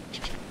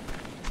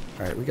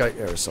 All right, we got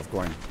ourselves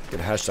going. Get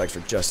a hashtag for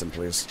Justin,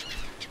 please.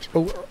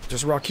 Oh,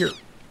 there's a rock here.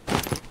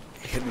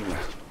 Hidden.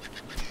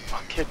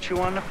 I'll catch you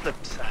on the flip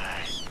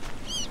side.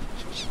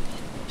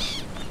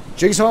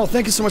 Jason Hall,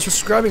 thank you so much for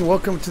subscribing.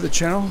 Welcome to the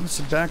channel.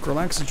 Sit back,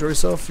 relax, enjoy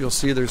yourself. You'll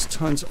see there's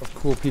tons of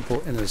cool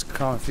people in this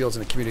common fields,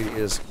 and the community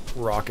is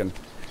rocking.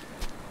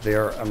 They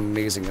are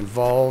amazing,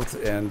 involved,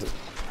 and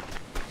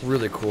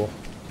really cool.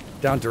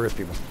 Down to earth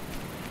people.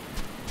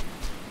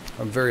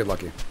 I'm very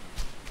lucky.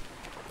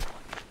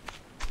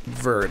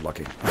 Very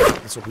lucky. All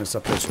right, let's open this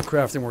up. There's some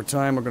crafting more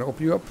time. We're going to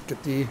open you up.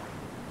 Get the...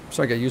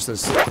 Sorry, I got used to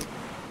this.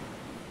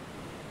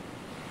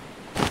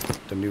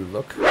 The new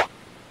look.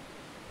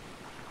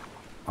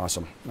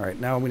 Awesome. All right,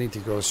 now we need to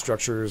go to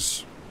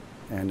structures,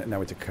 and now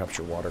we have to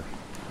capture water.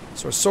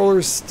 So our solar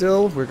is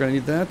still. We're going to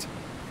need that.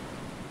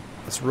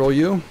 Let's roll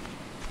you.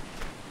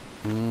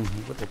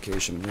 What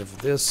location? We have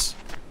this.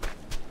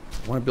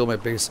 I want to build my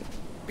base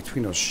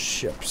between those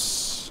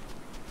ships.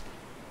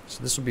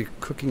 So this will be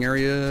cooking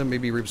area.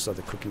 Maybe Reeps at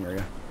the cooking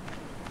area.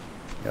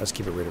 Yeah, let's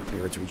keep it right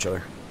near to each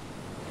other.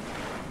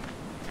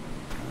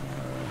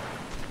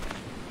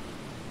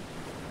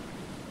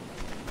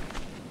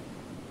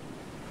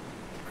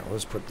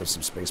 Let's put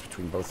some space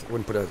between both. I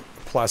wouldn't put a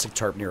plastic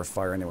tarp near a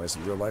fire anyways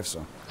in real life,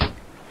 so.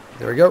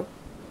 There we go.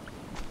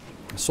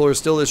 Solar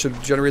still, this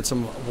should generate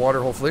some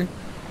water, hopefully.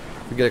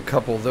 If we get a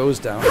couple of those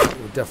down, it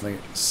would definitely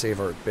save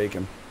our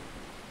bacon.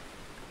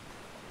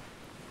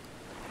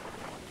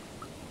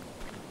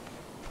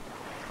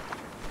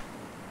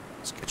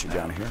 Let's get you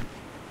down here.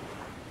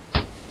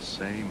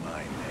 Say my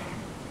name.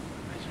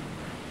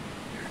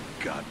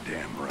 You're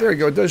goddamn right. There you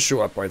go, it does show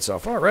up by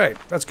itself. All right,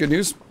 that's good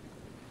news.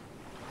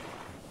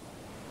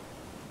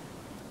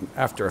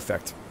 After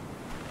Effect.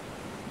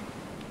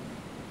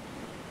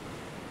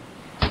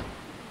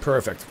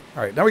 Perfect.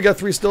 All right, now we got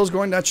 3 stills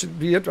going. That should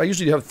be it. I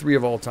usually have 3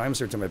 of all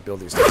times every time I build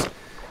these things.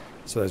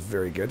 So that's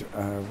very good.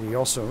 We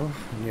also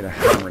need a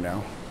hammer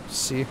now.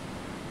 See?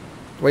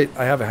 Wait,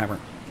 I have a hammer.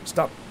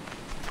 Stop.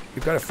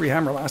 You got a free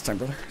hammer last time,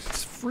 brother.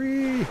 It's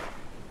free.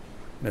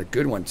 And a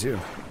good one, too.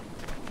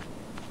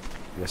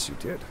 Yes, you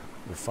did.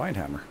 Refined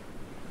hammer.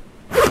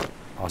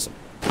 Awesome.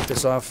 Take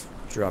this off.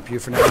 Drop you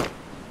for now.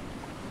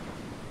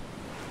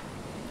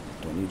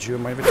 Don't need you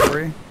in my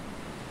inventory.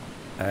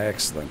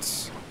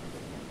 Excellent.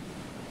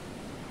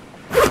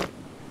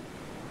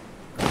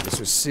 This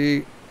was C.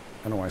 I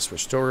don't know why I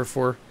switched over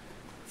for.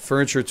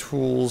 Furniture,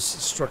 tools,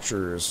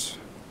 structures.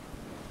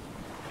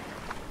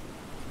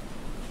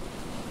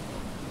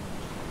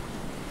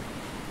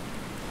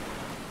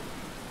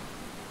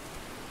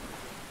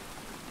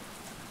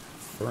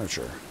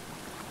 Furniture.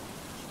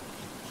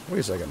 Wait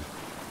a second.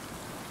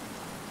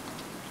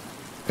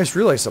 I just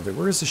realized something.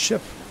 Where is the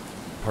ship?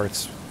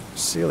 Parts.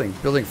 Sailing,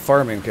 building,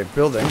 farming. Okay,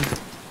 building.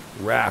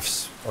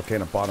 Rafts. Okay,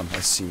 in the bottom. I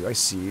see you. I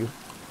see you.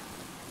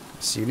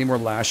 See, you need more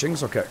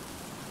lashings? Okay.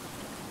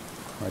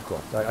 Alright,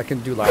 cool. I can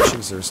do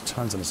lashings. There's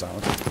tons on this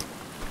island.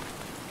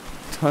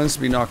 Tons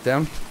to be knocked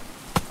down.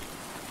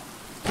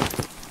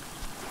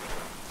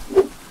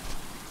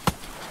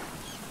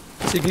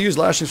 So you can use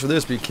lashings for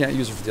this, but you can't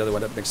use it for the other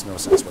one. That makes no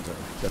sense, but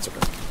that's okay.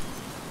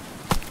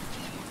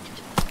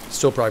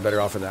 Still probably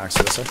better off with an axe,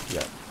 Alyssa.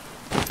 Yeah.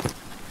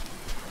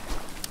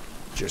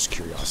 Just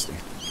curiosity.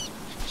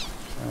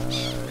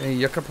 Any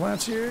yucca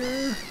plants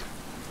here?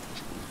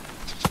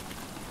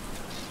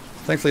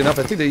 Thankfully enough,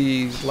 I think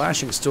the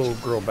lashings still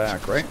grow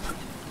back, right?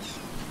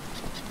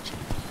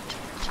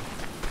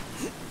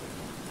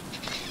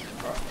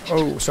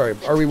 Oh, sorry.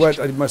 Are we wet?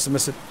 I must have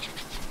missed it.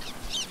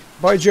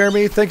 Bye,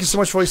 Jeremy. Thank you so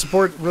much for all your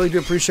support. Really do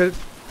appreciate it.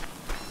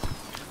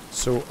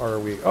 So are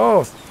we.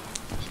 Oh,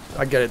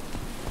 I get it.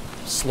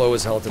 Slow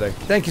as hell today.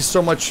 Thank you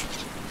so much,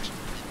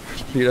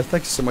 Peter.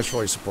 Thank you so much for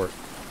all your support.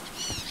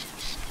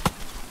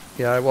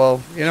 Yeah,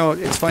 well, you know,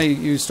 it's funny,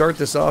 you start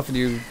this off and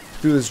you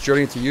do this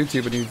journey to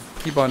YouTube and you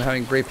keep on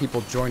having great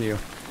people join you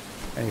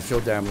and you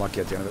feel damn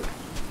lucky at the end of it.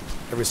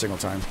 Every single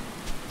time.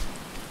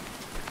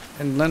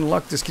 And then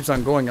luck just keeps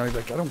on going. I'm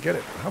like, I don't get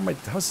it.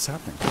 How's this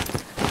happening?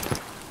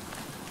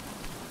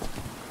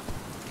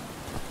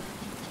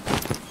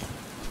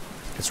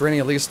 It's raining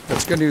at least.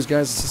 That's good news,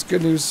 guys. This is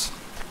good news.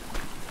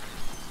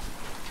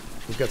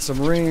 We've got some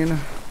rain.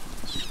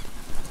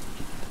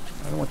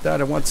 I don't want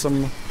that. I want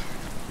some...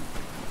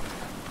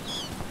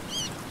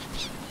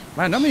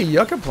 Man, not many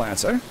yucca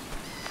plants, eh?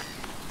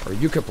 Or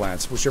yucca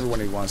plants, whichever one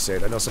you want to say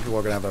it. I know some people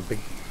are going to have a big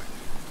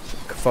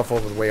kerfuffle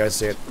with the way I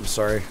say it. I'm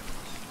sorry.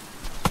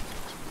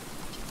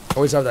 I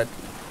always have that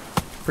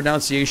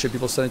pronunciation.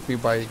 People send it to me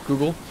by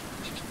Google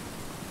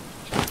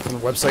from the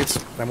websites.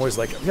 And I'm always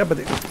like, yeah, but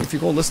if you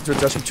go and listen to it,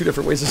 there's actually 2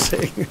 different ways of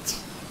saying it.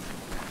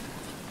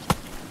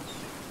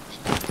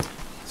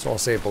 So I'll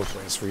say it both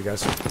ways for you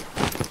guys.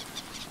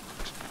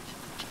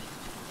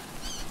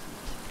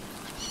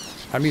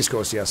 I'm East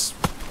Coast, yes.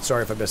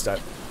 Sorry if I missed that.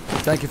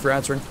 Thank you for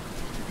answering.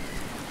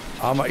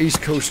 I'm an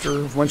East Coaster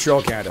of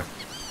Montreal, Canada.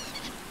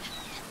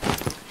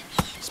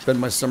 Spend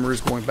my summers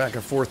going back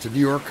and forth to New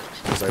York,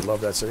 because I love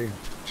that city,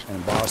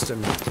 and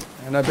Boston.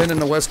 And I've been in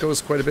the West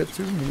Coast quite a bit,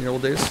 too, in the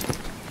old days.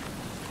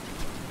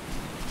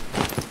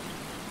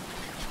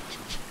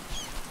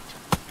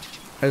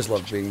 I just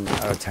love being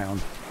out of town,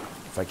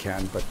 if I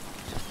can, but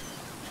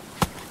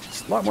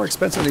it's a lot more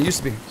expensive than it used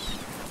to be.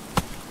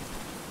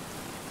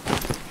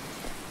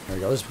 There we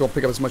go. Let's go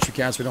pick up as much as we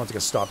can so we don't have to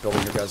get stopped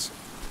building here, guys.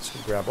 Let's go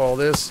grab all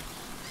this.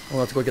 We'll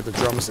have to go get the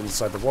drums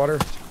inside the water.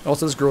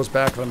 Also, this grows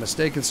back if I'm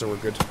mistaken, so we're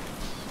good.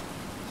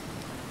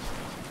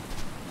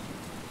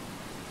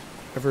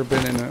 Ever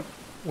been in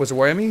was it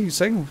Wyoming, you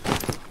saying?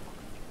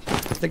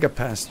 I think I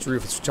passed through.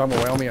 If it's talking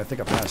about Wyoming, I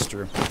think I passed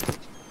through.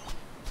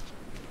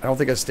 I don't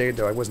think I stayed,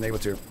 though. I wasn't able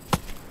to.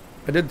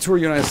 I did tour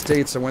the United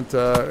States. I went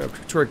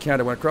tour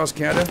Canada. Went across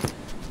Canada,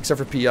 except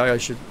for PI.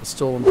 It's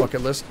still on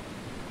bucket list.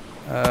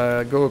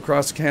 Go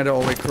across Canada,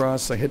 all the way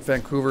across. I hit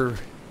Vancouver,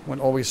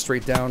 went all the way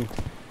straight down.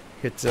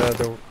 Hit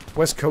the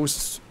west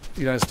coast of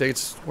the United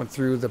States. Went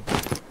through the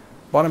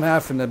bottom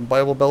half and then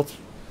Bible Belt.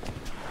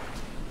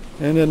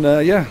 And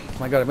then, yeah,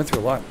 my God, I went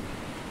through a lot.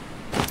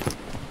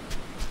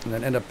 And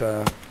then end up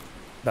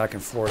back in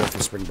Florida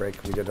for spring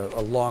break. We did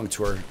a long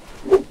tour.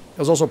 It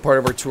was also part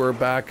of our tour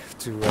back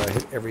to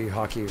hit every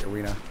hockey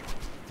arena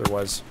there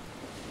was.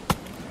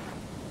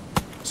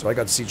 So I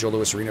got to see Joe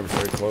Louis Arena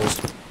before it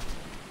closed.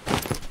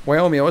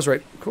 Wyoming, I was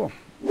right. Cool.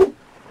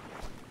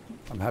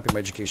 I'm happy my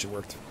education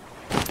worked.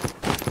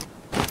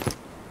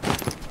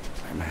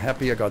 I'm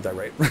happy I got that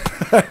right.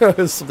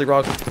 There's something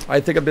wrong. I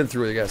think I've been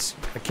through it, I guess.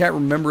 I can't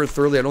remember it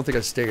thoroughly. I don't think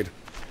I stayed.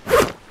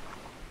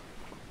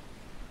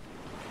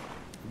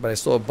 But I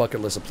still have a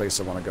bucket list of places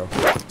I want to go.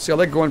 See, I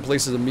like going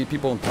places and meet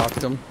people and talk to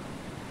them.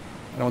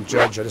 I don't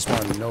judge. I just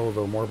want to know a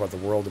little more about the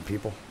world and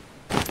people.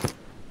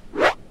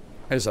 I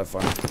just have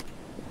fun.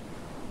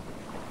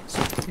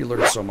 So you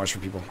learn so much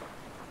from people.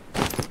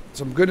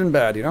 Some good and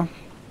bad, you know?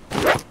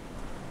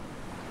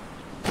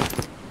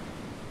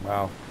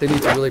 Wow. They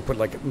need to really put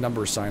like a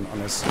number sign on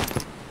this.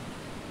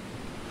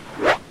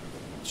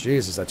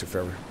 Jesus, that took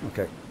forever.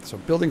 Okay. So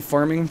building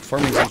farming.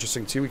 Farming is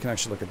interesting too. We can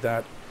actually look at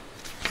that.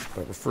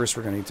 But first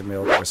we're going to need to make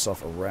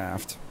ourselves a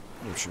raft.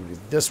 Which should be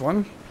this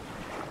one.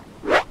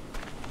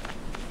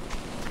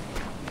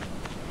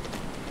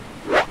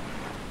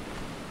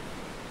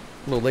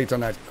 A little late on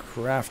that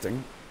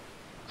crafting.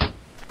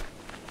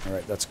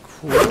 Alright, that's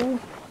cool.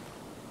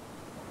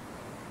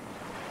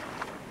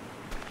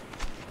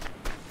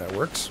 That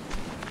works.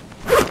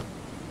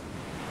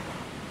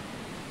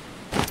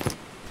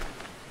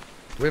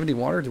 Do we have any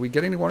water? Did we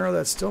get any water out of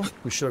that still?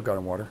 We should have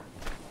gotten water.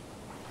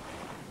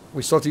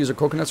 We still have to use our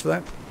coconuts for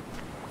that?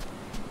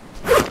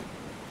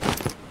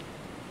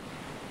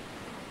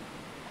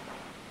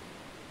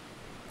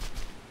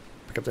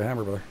 Pick up the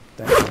hammer, brother.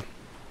 Thank you.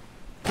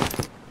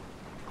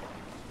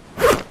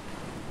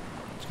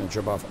 Just gonna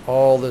jump off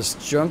all this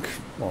junk.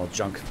 Well,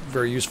 junk.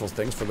 Very useful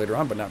things for later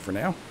on, but not for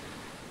now.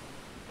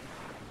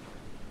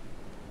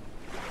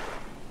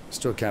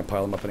 Still can't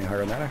pile them up any higher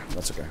than that.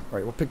 That's okay.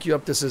 Alright, we'll pick you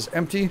up. This is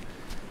empty.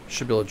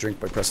 Should be able to drink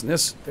by pressing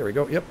this. There we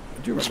go. Yep,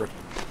 I do remember it.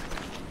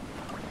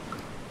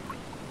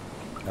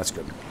 That's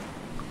good.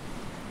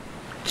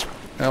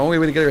 Now, the only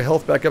way to get our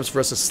health back up is for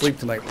us to sleep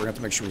tonight. We're going to have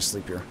to make sure we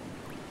sleep here.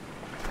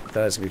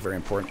 That is going to be very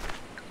important.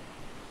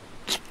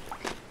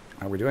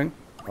 How are we doing?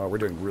 Oh, we're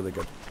doing really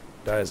good.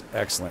 That is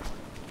excellent.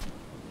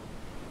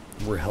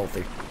 We're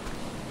healthy.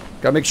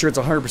 Got to make sure it's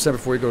 100%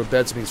 before you go to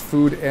bed. So it means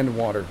food and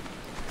water.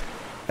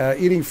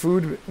 Eating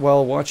food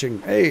while watching.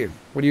 Hey,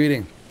 what are you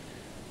eating?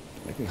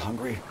 Make me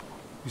hungry.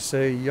 You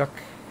say yuck.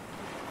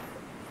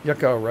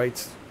 Yuck, all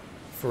right.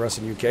 For us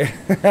in UK.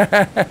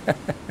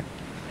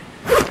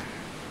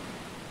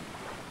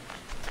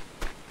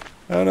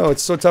 I don't know.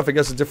 It's so tough. I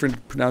guess the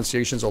different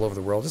pronunciations all over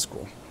the world. It's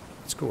cool.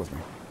 It's cool with me.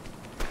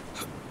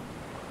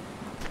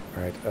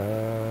 All right.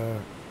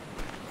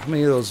 How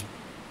many of those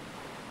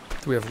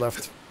do we have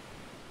left?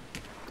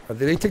 Did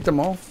they take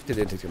them off? Did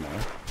they take them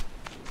off?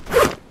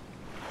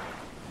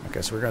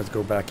 Okay, so we're going to have to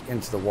go back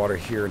into the water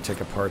here and take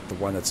apart the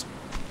one that's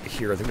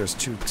here. I think there's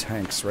 2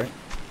 tanks, right?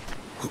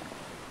 Is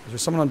there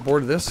someone on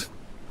board of this?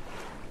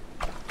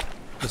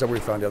 Is that where we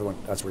found the other one?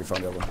 That's where we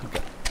found the other one.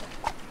 Okay.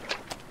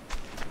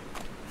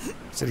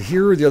 Is it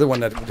here or the other one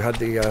that had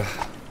the... I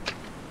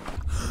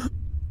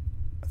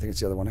think it's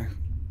the other one here.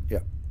 Yeah.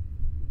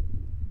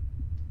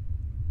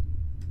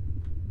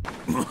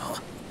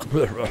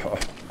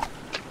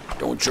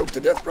 Don't choke to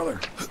death, brother.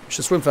 You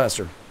should swim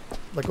faster.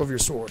 Let go of your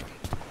sword.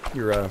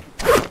 Your,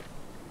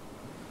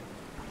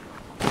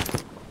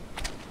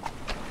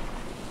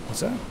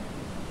 What's that?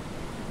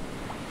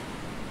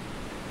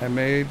 I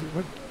made...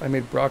 What? I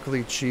made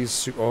broccoli cheese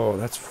soup. Oh,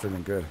 that's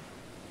freaking good.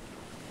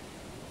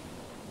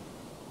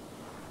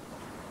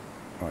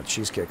 Oh,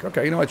 cheesecake.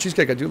 Okay, you know what?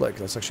 Cheesecake I do like.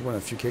 That's actually one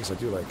of the few cakes I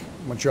do like.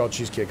 Montreal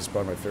cheesecake is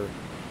probably my favorite.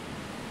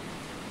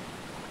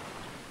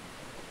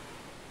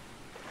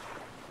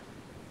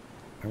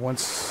 I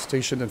once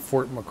stationed in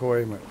Fort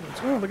McCoy.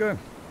 Oh, look at that.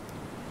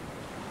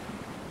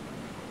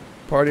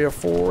 Party of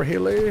 4,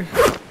 Haley.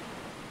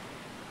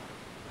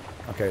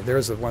 Okay,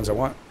 there's the ones I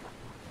want.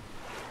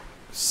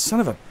 Son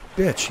of a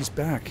bitch, he's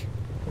back.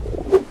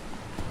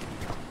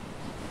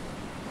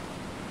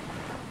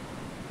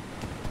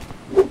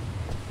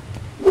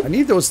 I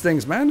need those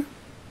things, man.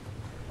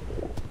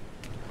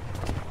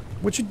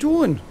 What you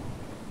doing?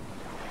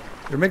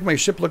 You're making my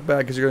ship look bad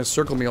because you're going to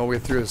circle me all the way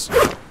through this.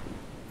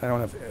 I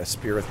don't have a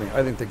spear with me. I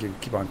didn't think you'd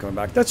keep on coming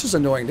back. That's just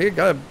annoying. They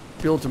got to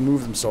be able to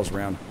move themselves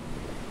around.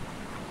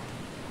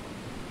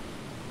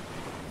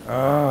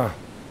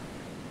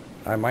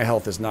 My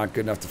health is not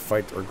good enough to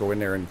fight or go in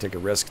there and take a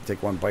risk,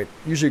 take one bite.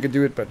 Usually you could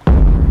do it, but...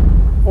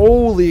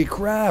 Holy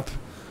crap!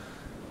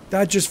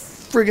 That just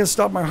friggin'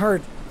 stopped my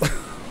heart.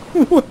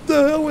 What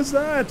the hell was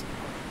that?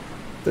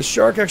 The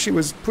shark actually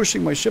was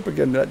pushing my ship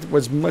again. That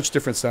was much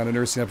different sound. I've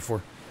never seen that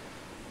before.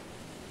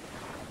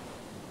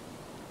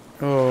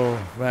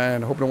 Oh,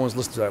 man. I hope no one's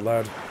listening to that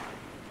loud.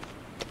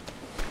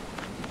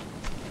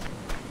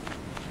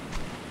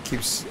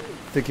 Keeps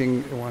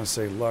thinking, I want to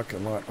say luck a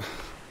lot.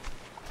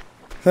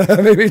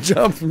 Maybe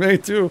jump, me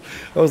too.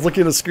 I was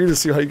looking at the screen to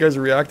see how you guys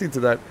are reacting to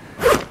that.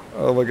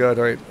 Oh my god,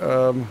 alright.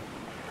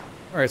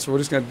 Alright, so we're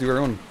just going to do our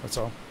own. That's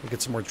all. We'll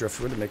get some more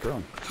driftwood and make our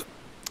own.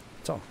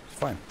 That's all. It's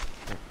fine.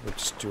 We'll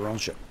just do our own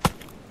shit.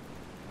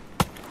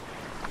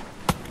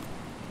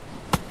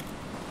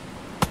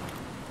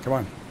 Come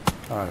on.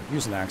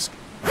 Use an axe.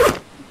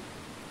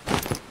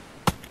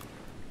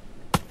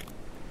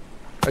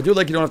 I do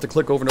like you don't have to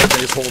click over and over,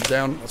 you just hold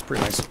down. That's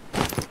pretty nice.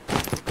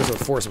 Because of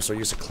the force, I'm so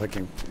used to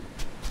clicking.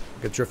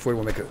 Get driftwood,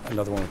 we'll make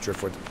another one with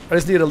driftwood. I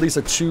just need at least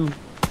a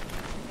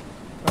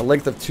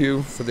length of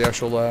 2 for the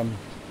actual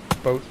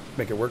boat.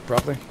 Make it work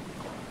properly.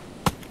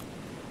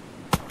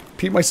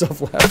 Pete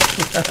myself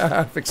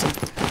laugh. Fixing.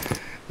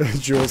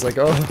 Jules like,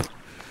 oh.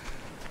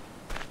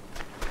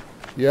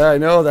 Yeah, I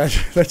know,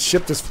 that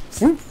ship just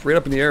whoop, right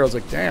up in the air. I was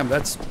like, damn,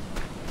 that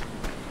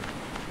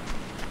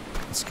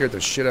scared the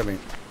shit out of me.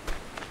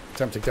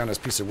 Time to take down this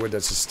piece of wood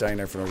that's just standing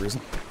there for no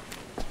reason.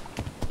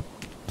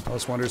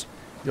 Alice wonders,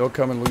 you'll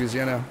come in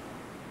Louisiana.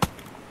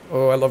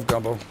 Oh, I love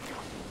gumbo.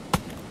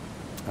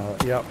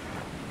 Yeah,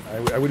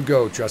 I would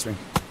go, trust me.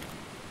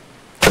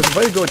 I was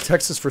invited to go to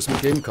Texas for some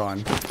game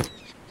con.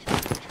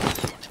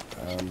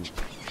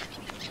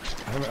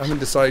 I haven't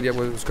decided yet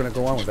what's going to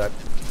go on with that.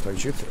 To tell you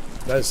the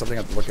truth. That is something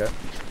I have to look at.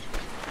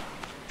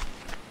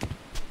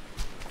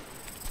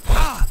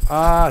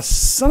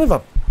 Son of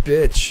a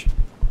bitch.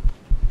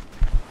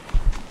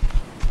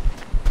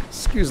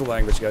 Excuse the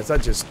language, guys.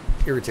 That just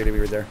irritated me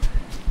right there.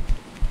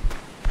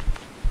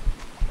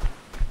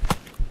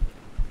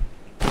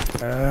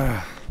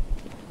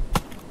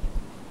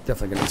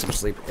 Definitely gonna need some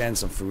sleep and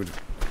some food.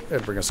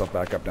 And bring ourselves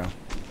back up now.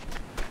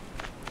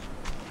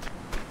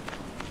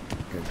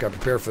 Okay, got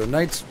prepared for the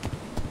night.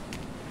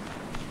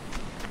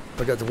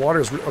 I got the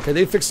water. Okay,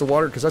 they fixed the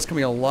water because that's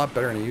coming a lot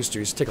better than it used to.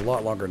 It used to take a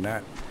lot longer than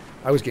that.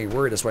 I was getting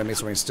worried. That's why I made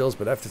so many stills,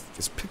 but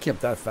it's picking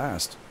up that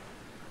fast.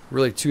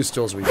 Really, 2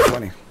 stills would be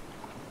plenty.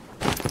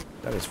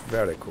 That is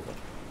very cool.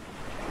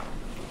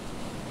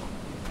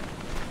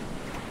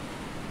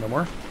 No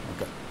more?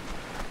 Okay.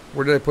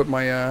 Where did I put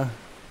my,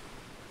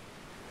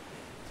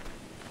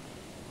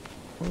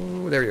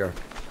 Oh, there you are.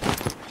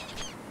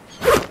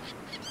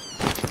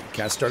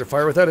 Can't start a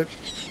fire without it.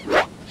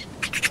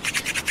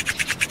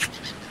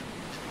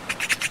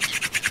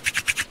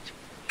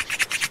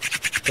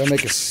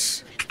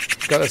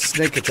 Got a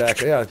snake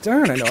attack. Yeah,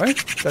 darn, I know, eh?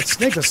 That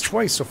snake us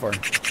twice so far.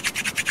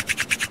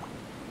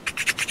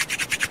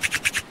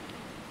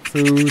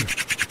 Food.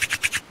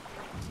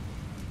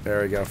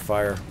 There we go,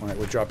 fire. Alright,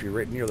 we'll drop you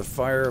right near the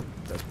fire.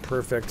 That's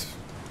perfect.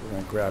 We're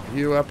going to grab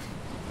you up.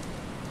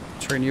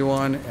 Turn you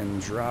on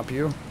and drop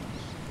you.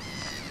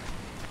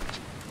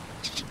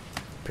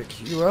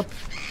 Pick you up.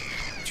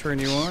 Turn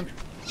you on.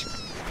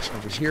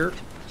 Over here.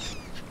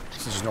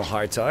 Since there's no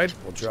high tide,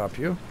 we'll drop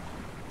you.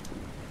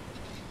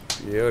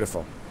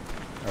 Beautiful.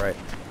 Alright.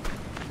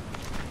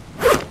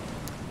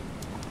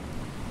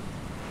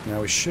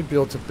 Now we should be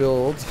able to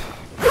build...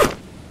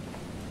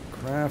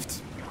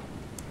 Craft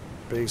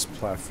base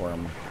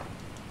platform.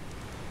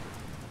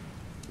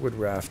 Wood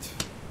raft.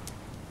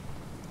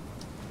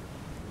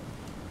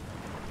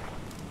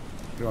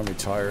 We don't have any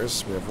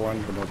tires. We have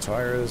one, but no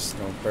tires,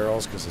 no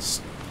barrels, because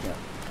it's... Yeah.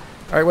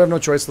 Alright, we have no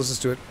choice. Let's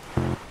just do it.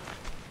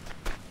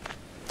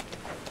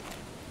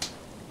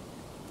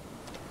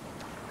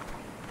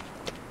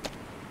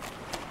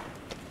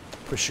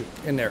 Push you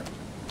in there.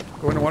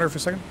 Go in the water for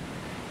a second.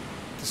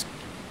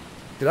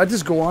 Did I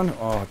just go on?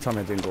 Oh, tell me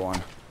I didn't go on.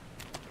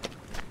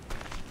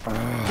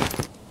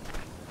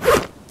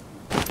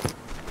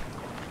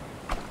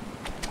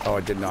 Oh,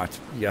 I did not.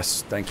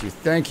 Yes, thank you.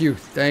 Thank you.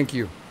 Thank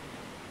you.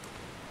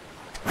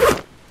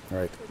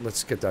 Alright,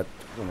 let's get that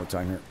one more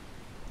time here.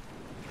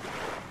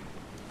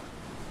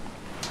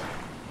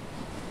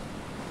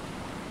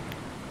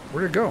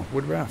 Where'd it go?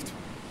 Wood raft.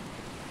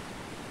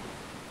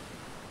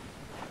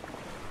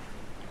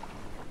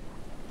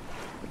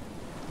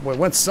 Well, it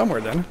went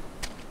somewhere then.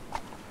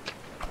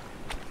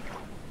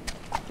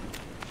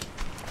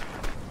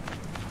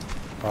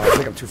 Oh, I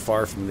think I'm too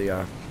far from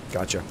the,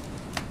 gotcha.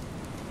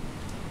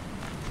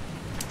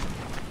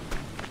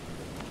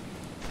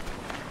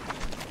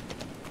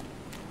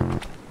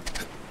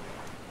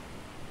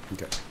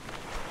 Okay.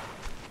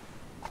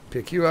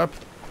 Pick you up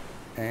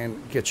and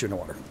get you in the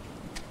water.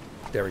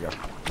 There we go.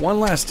 One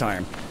last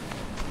time.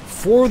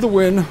 For the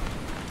win.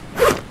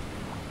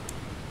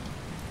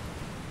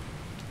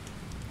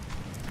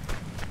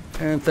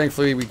 And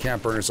thankfully we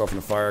can't burn ourselves in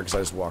the fire because I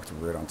just walked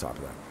right on top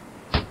of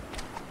that.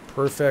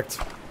 Perfect.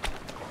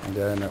 And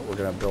then we're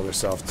going to build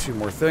ourselves 2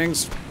 more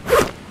things.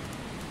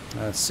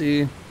 Let's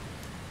see.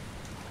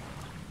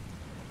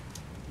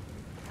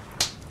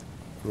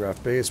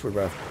 Woodcraft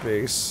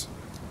base.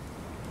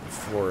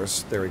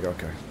 Florist. There we go.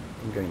 Okay.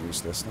 I'm getting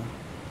used to this now.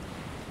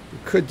 You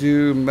could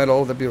do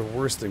metal. That'd be the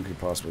worst thing you could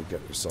possibly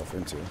get yourself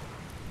into.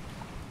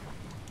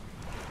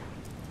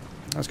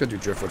 Let's go do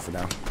driftwood for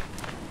now.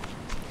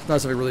 It's not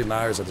as if it really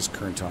matters at this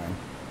current time.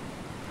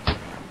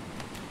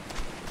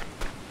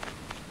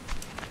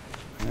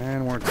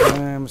 And one more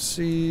time,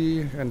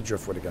 C, and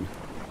driftwood again.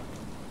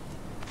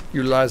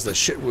 Utilize the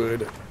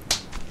shitwood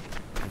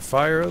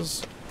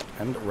fires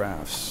and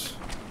rafts.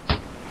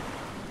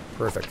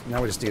 Perfect.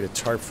 Now we just need a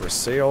tarp for a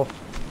sail.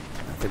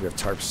 I think we have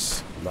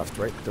tarps left,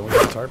 right? Don't we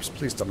have tarps?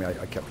 Please tell me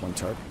I kept 1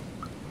 tarp.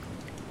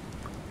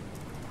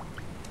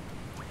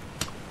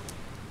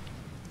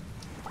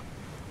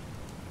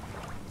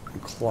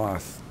 And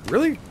cloth.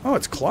 Really? Oh,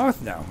 it's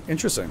cloth now.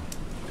 Interesting.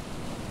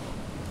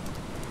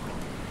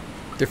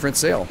 Different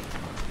sail.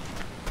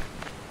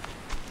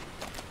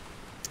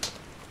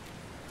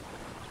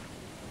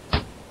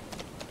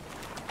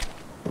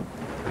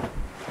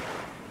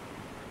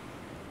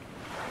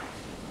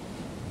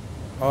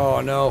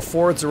 Oh no,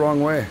 forward's the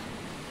wrong way.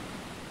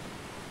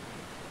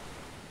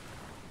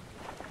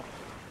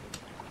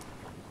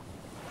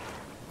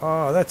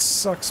 Oh, that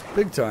sucks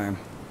big time.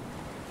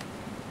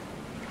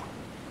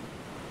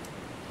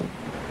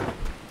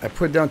 I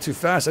put it down too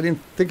fast. I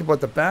didn't think about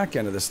the back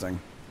end of this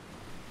thing.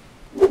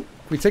 Can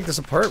we take this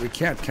apart? We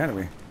can't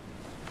we?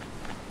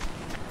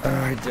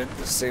 I did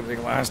the same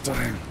thing last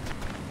time.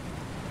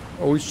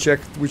 Always check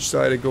which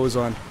side it goes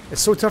on.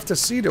 It's so tough to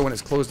see though when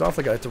it's closed off.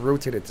 Like I have to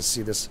rotate it to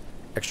see this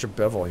extra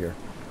bevel here.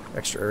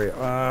 Extra area.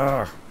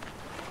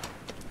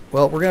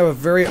 Well, we're going to have a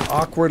very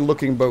awkward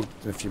looking boat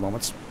in a few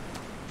moments.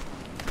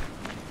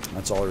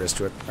 That's all there is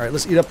to it. Alright,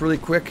 let's eat up really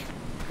quick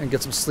and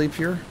get some sleep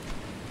here.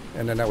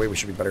 And then that way we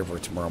should be better for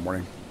tomorrow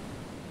morning.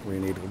 We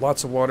need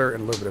lots of water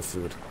and a little bit of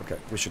food. Okay,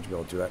 we should be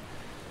able to do that.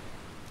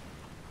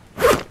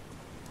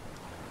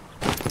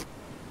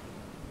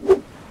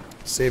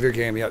 Save your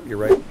game. Yep, you're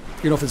right.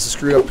 You know, if it's a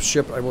screwed up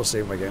ship, I will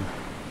save my game.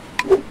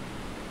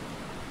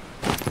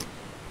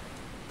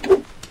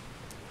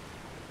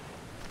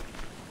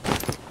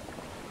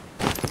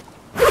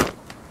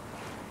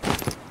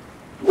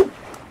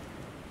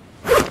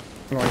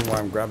 I don't know why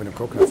I'm grabbing a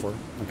coconut for.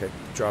 Okay,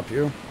 drop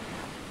you.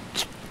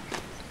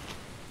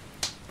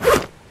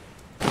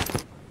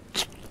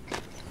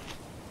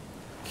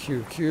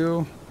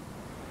 QQ.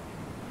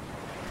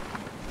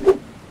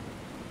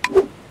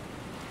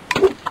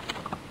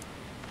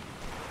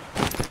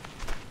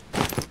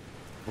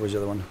 Where's the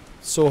other one?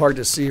 So hard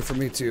to see for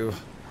me too.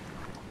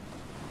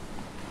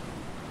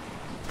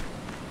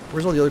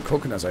 Where's all the other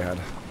coconuts I had?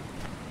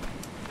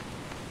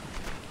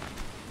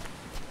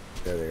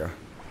 There they are.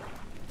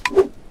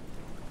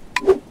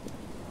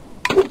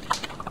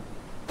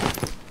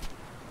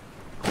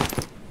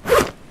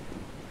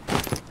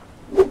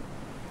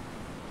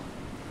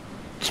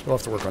 We'll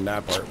have to work on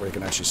that part where you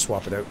can actually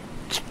swap it out.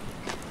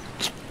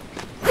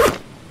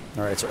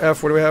 Alright, so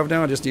F, what do we have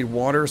now? I just need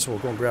water, so we'll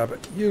go and grab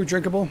it. You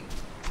drinkable.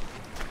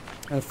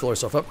 And fill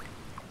ourselves up.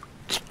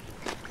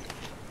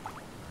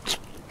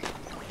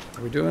 What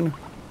are we doing?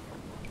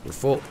 We're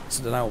full.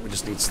 So now we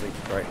just need sleep.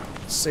 Alright,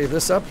 save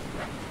this up.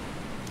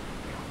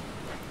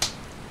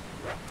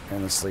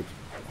 And then sleep.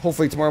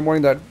 Hopefully tomorrow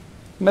morning that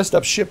messed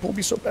up ship won't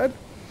be so bad.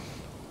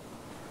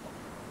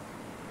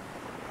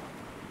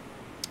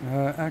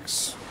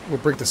 Axe. We'll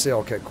break the sail.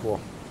 Okay, cool.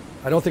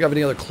 I don't think I have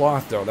any other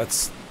cloth, though.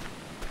 Let's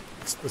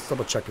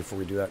double check before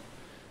we do that.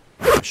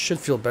 I should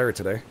feel better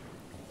today.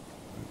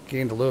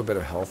 Gained a little bit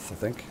of health, I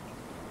think.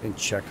 Didn't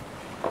check.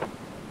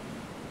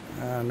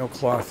 No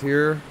cloth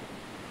here.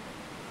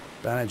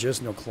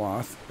 Bandages, no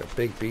cloth. Got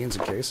baked beans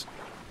in case.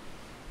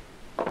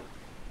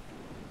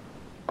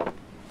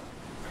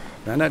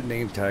 Man, that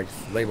name tag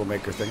label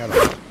maker thing, I don't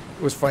know.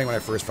 It was funny when I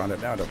first found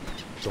it. Now I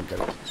don't get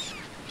it.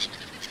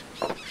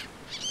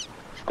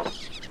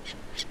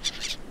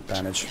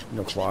 Bandage,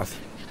 no cloth.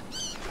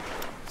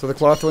 So the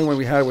cloth only one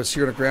we had was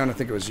here on the ground. I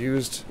think it was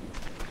used.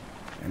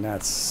 And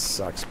that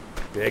sucks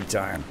big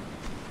time.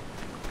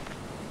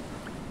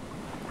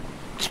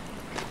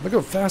 Look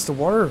how fast the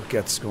water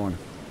gets going.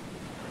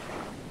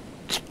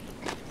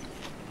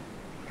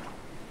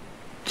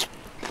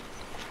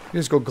 You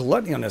just go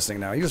gluttony on this thing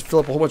now. You just fill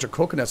up a whole bunch of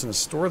coconuts and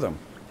store them.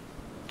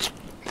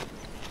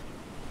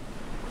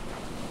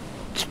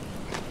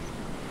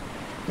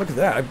 Look at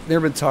that. I've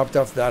never been topped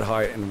off that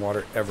high in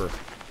water ever.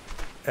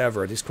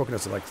 Ever. These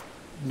coconuts are like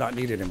not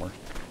needed anymore.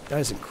 That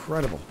is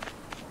incredible.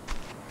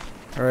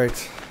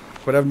 Alright.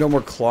 But I have no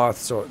more cloth,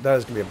 so that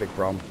is going to be a big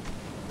problem.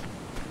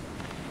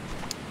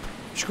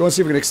 Should go and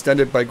see if we can extend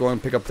it by going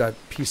and pick up that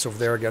piece over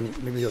there again.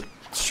 Maybe the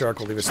shark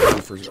will leave us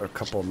alone for a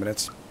couple of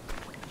minutes.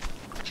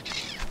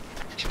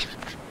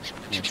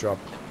 I'll drop.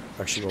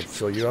 Actually, we'll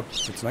fill you up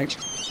for tonight.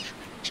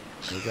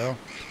 There we go.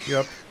 Pick you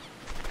up.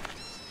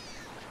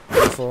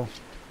 Beautiful.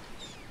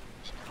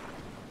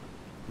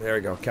 There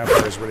we go.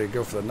 Campfire is ready to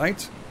go for the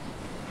night.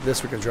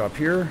 This we can drop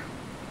here.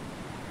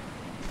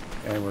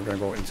 And we're going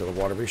to go into the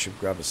water. We should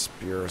grab a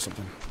spear or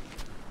something.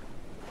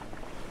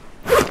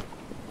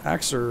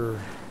 Axe or...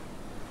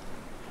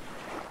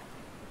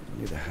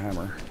 Need a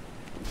hammer.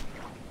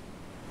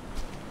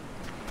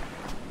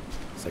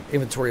 It's like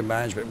inventory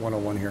management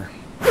 101 here.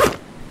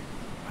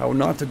 How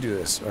not to do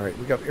this. Alright,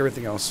 we got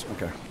everything else.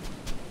 Okay.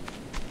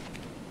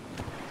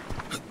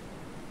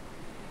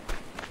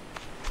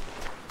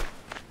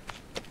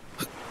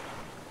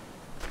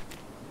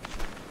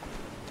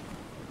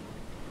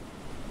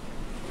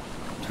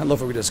 I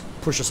love if we just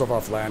push ourselves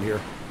off land here.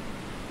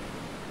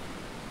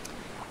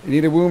 You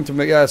need a loom to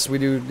make... Yes, we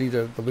do need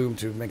the loom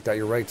to make that.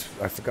 You're right.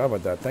 I forgot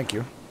about that. Thank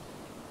you.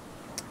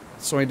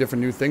 So many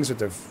different new things that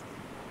they've...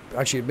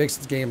 Actually, it makes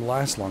the game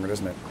last longer,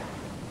 doesn't it?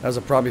 That was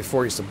a problem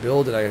before I used to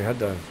build, and I had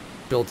to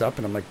build up,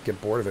 and I'm like,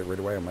 get bored of it right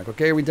away. I'm like,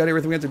 okay, we did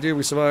everything we had to do.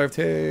 We survived.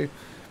 Hey.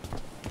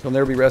 He'll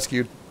never be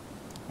rescued.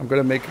 I'm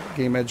going to make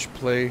Game Edge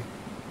play...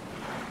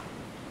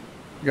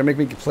 You're going to make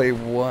me play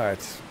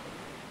what?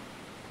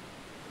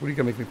 What are you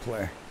going to make me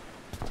play?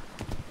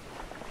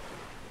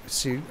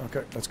 See,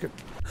 okay, that's good.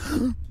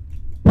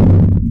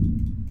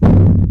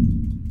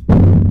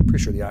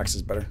 Pretty sure the axe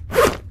is better.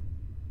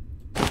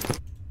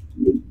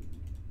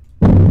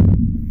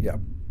 Yep.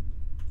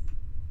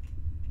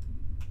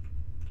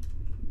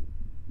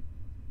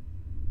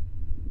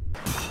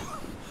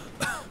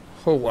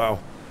 Oh, wow.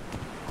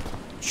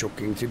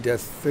 Choking to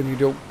death, and you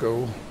don't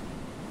go.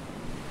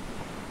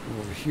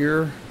 Over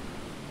here.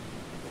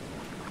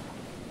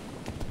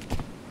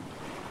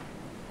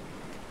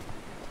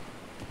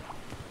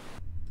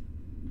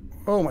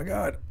 Oh my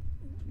god.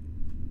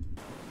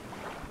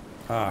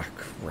 Ah,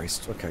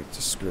 Christ. Okay,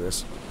 just screw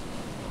this.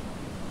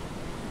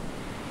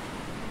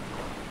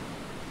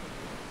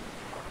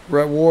 We're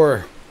at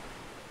war.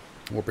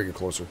 We'll bring it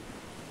closer.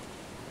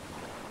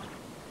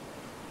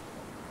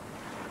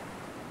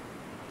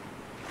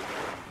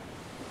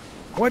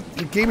 What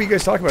game are you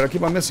guys talking about? I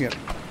keep on missing it.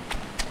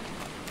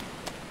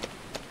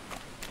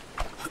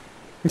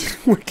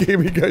 What game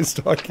are you guys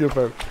talking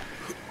about?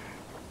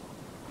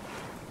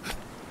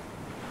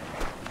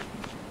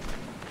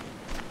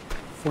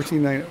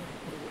 $14.9.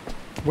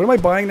 What am I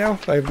buying now?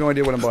 I have no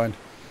idea what I'm buying.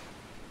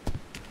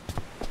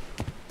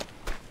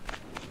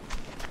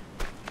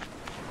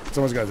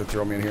 Someone's got to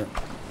throw me in here.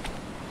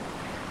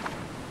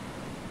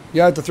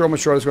 Yeah, I have to throw my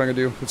short. That's what I'm going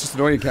to do. It's just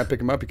annoying you can't pick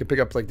them up. You can pick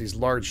up like these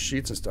large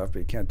sheets and stuff, but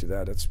you can't do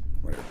that. It's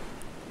whatever.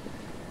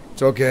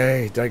 It's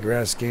okay.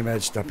 Digress. Game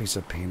Edge. Stop being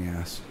so pain in the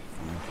ass.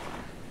 Fine.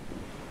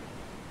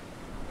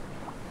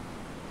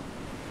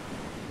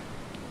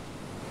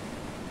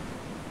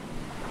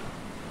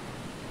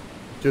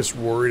 Just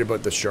worried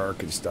about the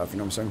shark and stuff, you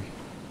know what I'm saying?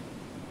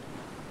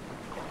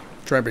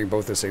 Try and bring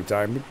both at the same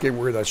time. Get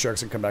worried that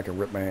shark's gonna come back and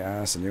rip my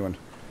ass a new one.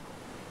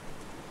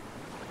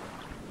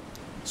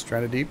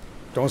 Stranded deep.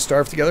 Don't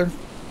starve together.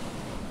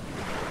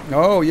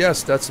 Oh,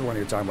 yes, that's the one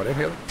you're talking about.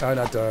 Eh?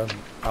 Not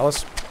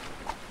Alice.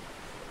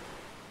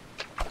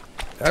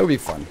 That would be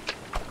fun.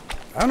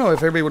 I don't know if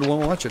everybody would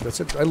want to watch it.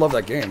 That's it. I love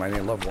that game. I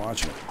love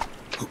watching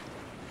it.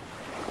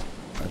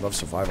 I love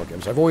survival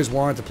games. I've always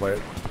wanted to play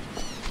it.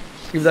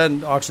 Even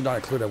that auction not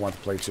included, I want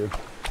to play too.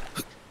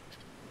 I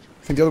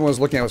think the other one I was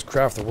looking at was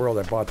Craft the World.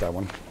 I bought that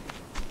one.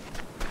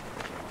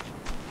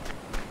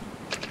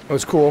 It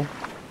was cool.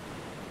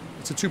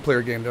 It's a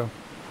 2-player game though.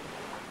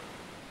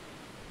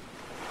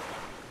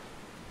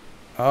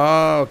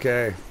 Oh,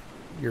 okay.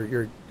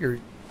 You're.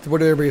 What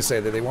did everybody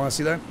say? Did they want to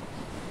see that?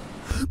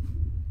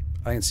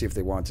 I didn't see if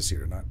they wanted to see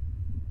it or not.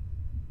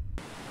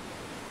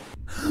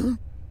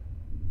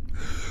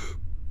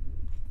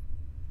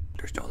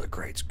 There's no other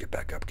crates. Get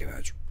back up, Game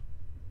Edge.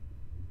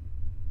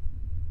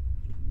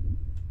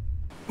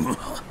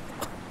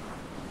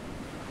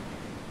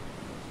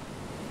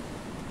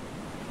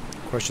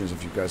 Question is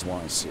if you guys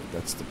want to see it.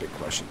 That's the big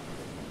question.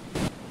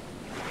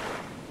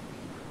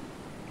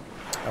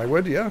 I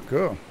would, yeah,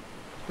 cool.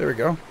 There we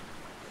go.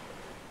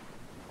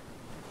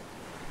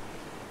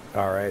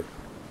 Alright.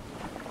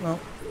 Well,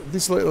 at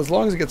least as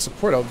long as it gets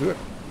support, I'll do it.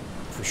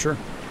 For sure.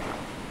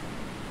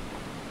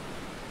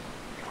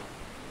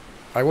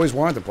 I always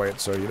wanted to play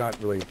it, so you're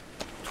not really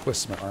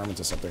twisting my arm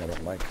into something I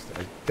don't like.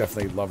 I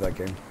definitely love that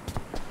game.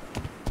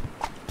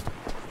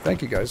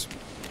 Thank you, guys.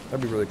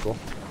 That'd be really cool.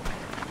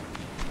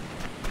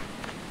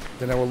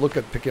 Then I will look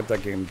at picking up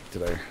that game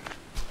today.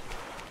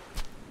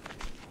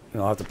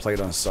 And I'll have to play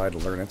it on the side to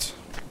learn it.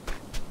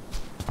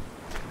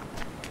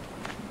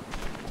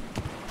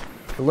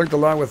 I learned a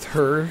lot with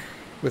her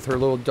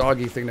little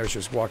doggy thing that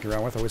she's walking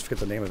around with. I always forget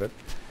the name of it.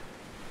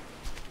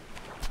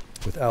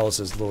 With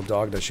Alice's little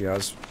dog that she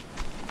has.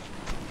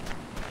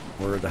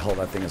 Whatever the hell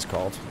that thing is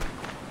called.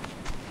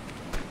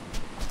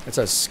 It's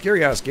a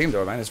scary-ass game,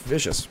 though, man. It's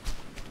vicious.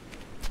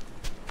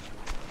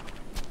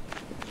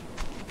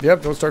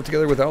 Yep, don't start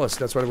together with Alice.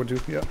 That's what I would do.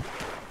 Yep.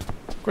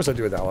 Of course I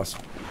do with Alice.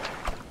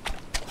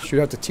 She'd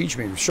have to teach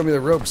me. Show me the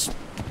ropes.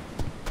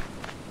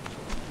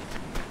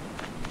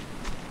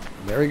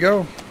 There we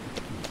go.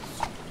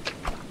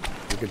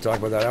 We can talk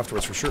about that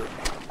afterwards for sure.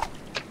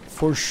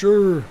 For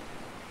sure.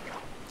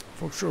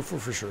 For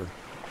sure.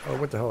 Oh,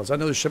 what the hell? Is that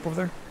another ship over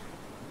there?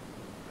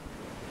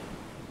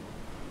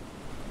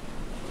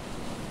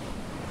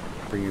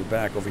 bring you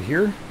back over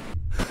here.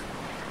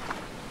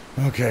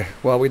 Okay,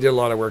 well, we did a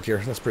lot of work here.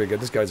 That's pretty good.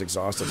 This guy's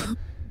exhausted.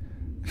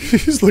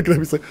 He's looking at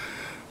me. He's like,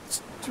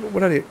 what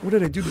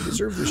did I do to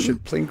deserve this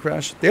shit? Plane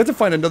crash? They have to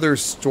find another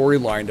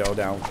storyline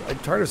now. I'm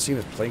tired of seeing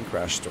this plane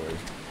crash story.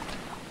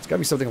 It's got to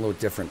be something a little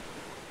different.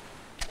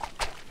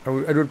 I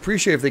would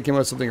appreciate if they came out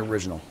with something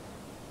original.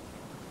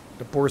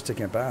 The boar's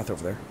taking a bath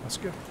over there. That's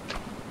good.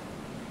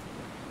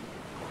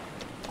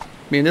 I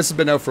mean, this has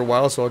been out for a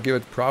while, so I'll give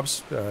it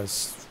props.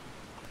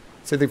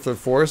 Same thing for the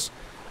forest.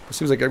 It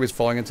seems like everybody's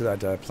falling into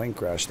that plane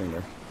crash thing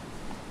there.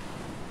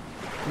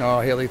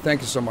 Oh, Haley,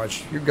 thank you so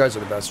much. You guys are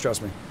the best,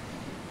 trust me.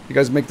 You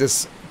guys make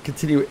this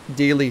continue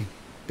daily.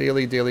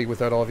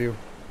 Without all of you.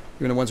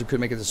 Even the ones who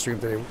couldn't make it to stream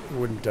today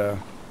wouldn't.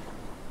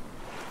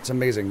 It's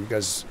amazing. You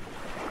guys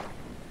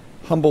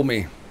humble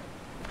me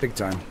big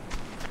time.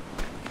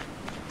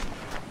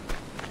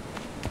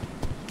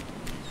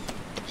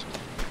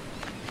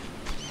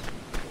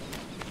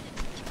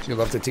 You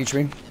love to teach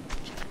me?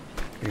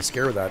 You're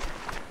scared of that.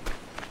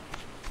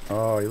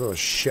 Oh, you little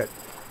shit.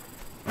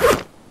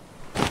 I'm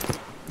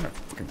gonna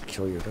fucking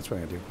kill you. That's what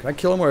I'm gonna do. Can I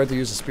kill him or I have to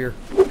use a spear?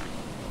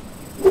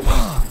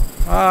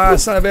 Ah,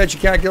 son of a bitch, you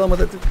can't kill him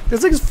with it.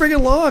 This thing's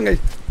friggin' long.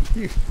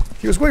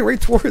 He was going right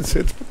towards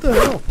it. What the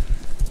hell?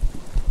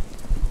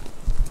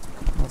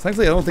 Well,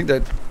 thankfully, I don't think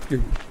that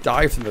you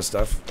die from this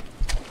stuff.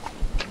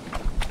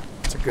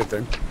 That's a good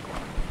thing.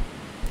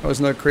 Oh, there's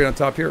another crate on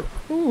top here.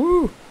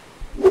 Woohoo!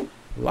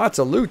 Lots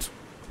of loot.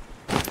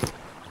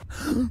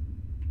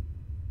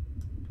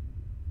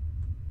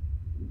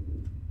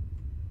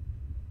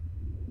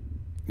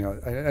 You know,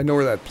 I know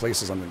where that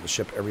place is on the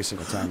ship every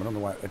single time. I don't know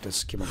why I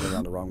just keep on going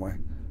around the wrong way.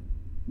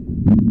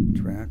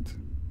 Interact.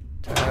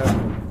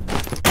 Tab.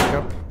 Pick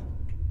up.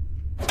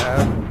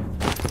 Tab.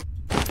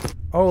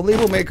 Oh,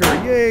 label maker.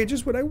 Yay,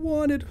 just what I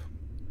wanted.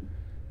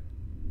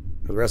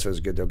 The rest of it is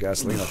good though.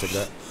 Gasoline, I'll take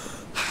that.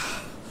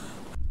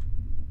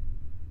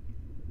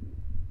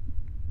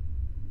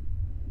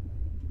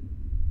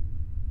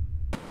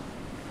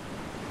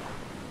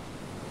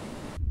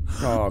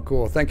 Oh,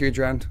 cool. Thank you,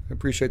 Adrianne. I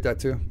appreciate that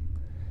too.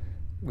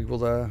 We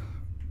will,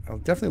 I'll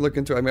definitely look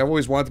into it. I mean, I've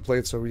always wanted to play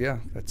it, so yeah,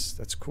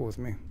 that's cool with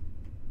me.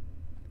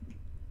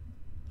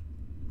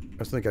 I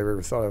don't think I've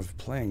ever thought of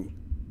playing.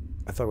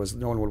 I thought it was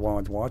no one would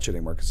want to watch it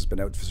anymore because it's been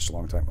out for such a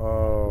long time.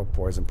 Oh,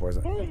 poison.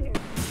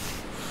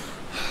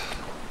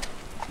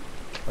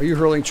 Are you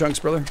hurling chunks,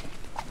 brother?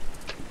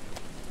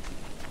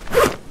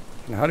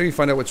 Now, how do you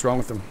find out what's wrong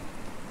with them?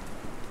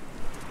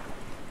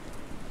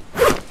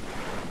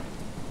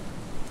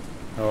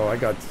 Oh, I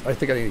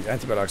think I need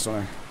antibiotics, don't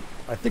I?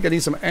 I think I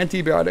need some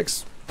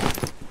antibiotics. I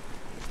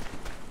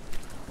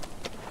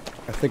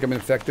think I'm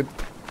infected.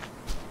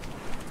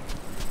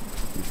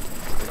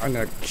 I'm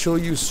gonna kill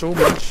you so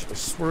much. I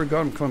swear to God,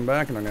 I'm coming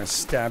back and I'm gonna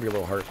stab your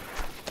little heart.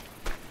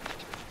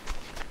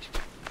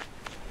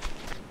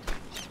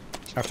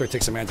 After I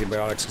take some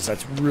antibiotics, because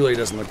that really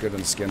doesn't look good on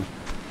the skin.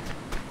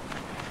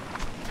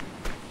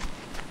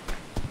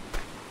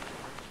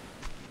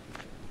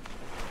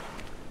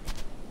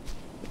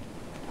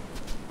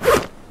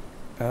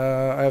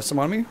 I have some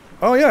on me.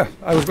 Oh yeah,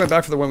 I was going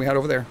back for the one we had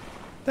over there.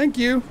 Thank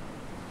you.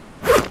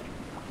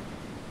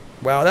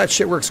 Wow, that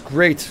shit works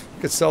great.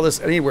 You could sell this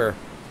anywhere.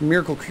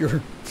 Miracle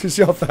cure. You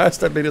see how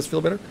fast that made us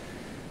feel better?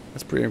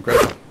 That's pretty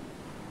incredible.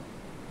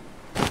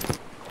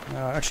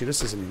 Actually,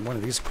 this isn't in one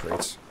of these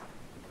crates.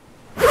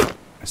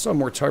 I saw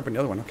more tarp in the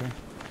other one. Okay.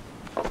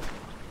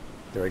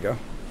 There we go.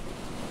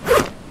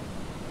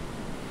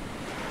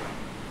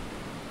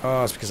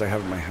 Oh, it's because I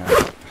have it in my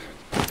hand.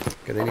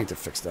 Okay, they need to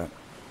fix that.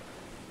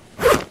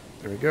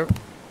 There we go.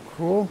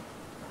 Cool.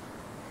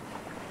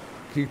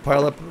 Can you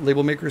pile up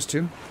label makers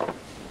too?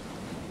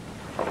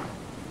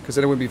 Because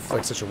then it wouldn't be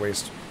like such a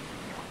waste.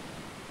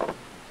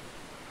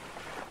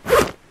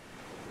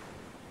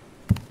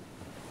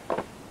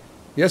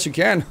 Yes, you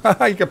can.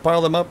 You can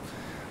pile them up.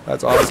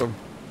 That's awesome.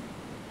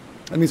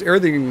 That means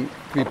everything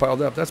can be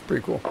piled up. That's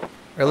pretty cool. All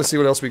right, let's see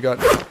what else we got.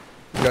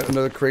 We got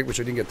another crate, which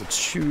I didn't get to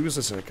choose.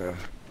 It's like a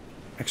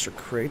extra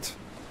crate.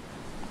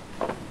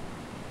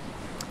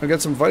 I got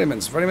some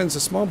vitamins. Vitamins, a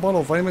small bottle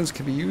of vitamins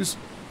can be used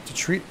to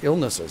treat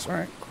illnesses. All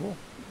right, cool.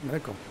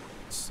 Medical.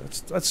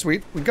 That's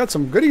sweet. We got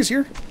some goodies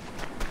here.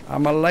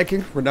 I'm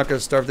liking. We're not going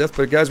to starve to death.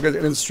 But guys, we're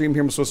going to end the stream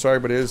here. I'm so sorry,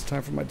 but it is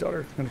time for my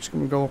daughter. I'm just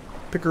going to go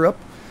pick her up.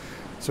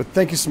 So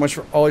thank you so much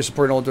for all your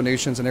support and all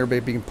donations and everybody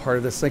being part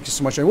of this. Thank you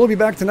so much. And we'll be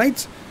back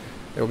tonight.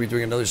 We'll be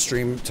doing another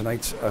stream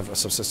tonight of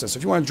Subsistence.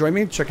 If you want to join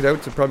me, check it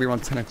out. It's probably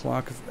around 10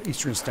 o'clock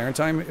Eastern Standard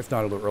Time, if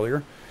not a little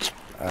earlier.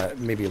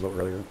 Maybe a little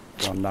earlier,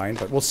 around 9,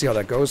 but we'll see how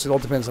that goes. It all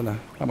depends on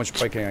how much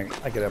biking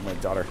I get out of my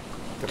daughter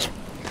today.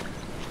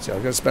 So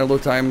I'm going to spend a little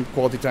time,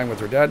 quality time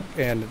with her dad,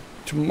 and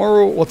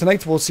tomorrow, well,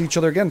 tonight we'll see each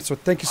other again. So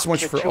thank you so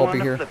much for all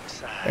being here.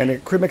 And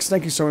Crimix,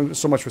 thank you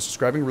so much for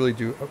subscribing. I really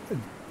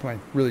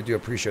do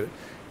appreciate it.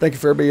 Thank you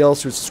for everybody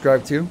else who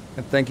subscribed too,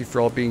 and thank you for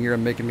all being here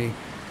and making me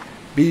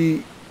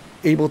be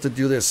able to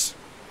do this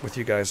with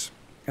you guys.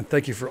 And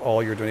thank you for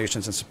all your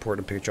donations and support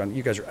on Patreon.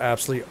 You guys are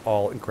absolutely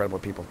all incredible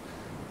people.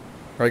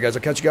 All right, guys,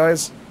 I'll catch you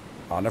guys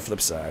on the flip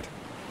side.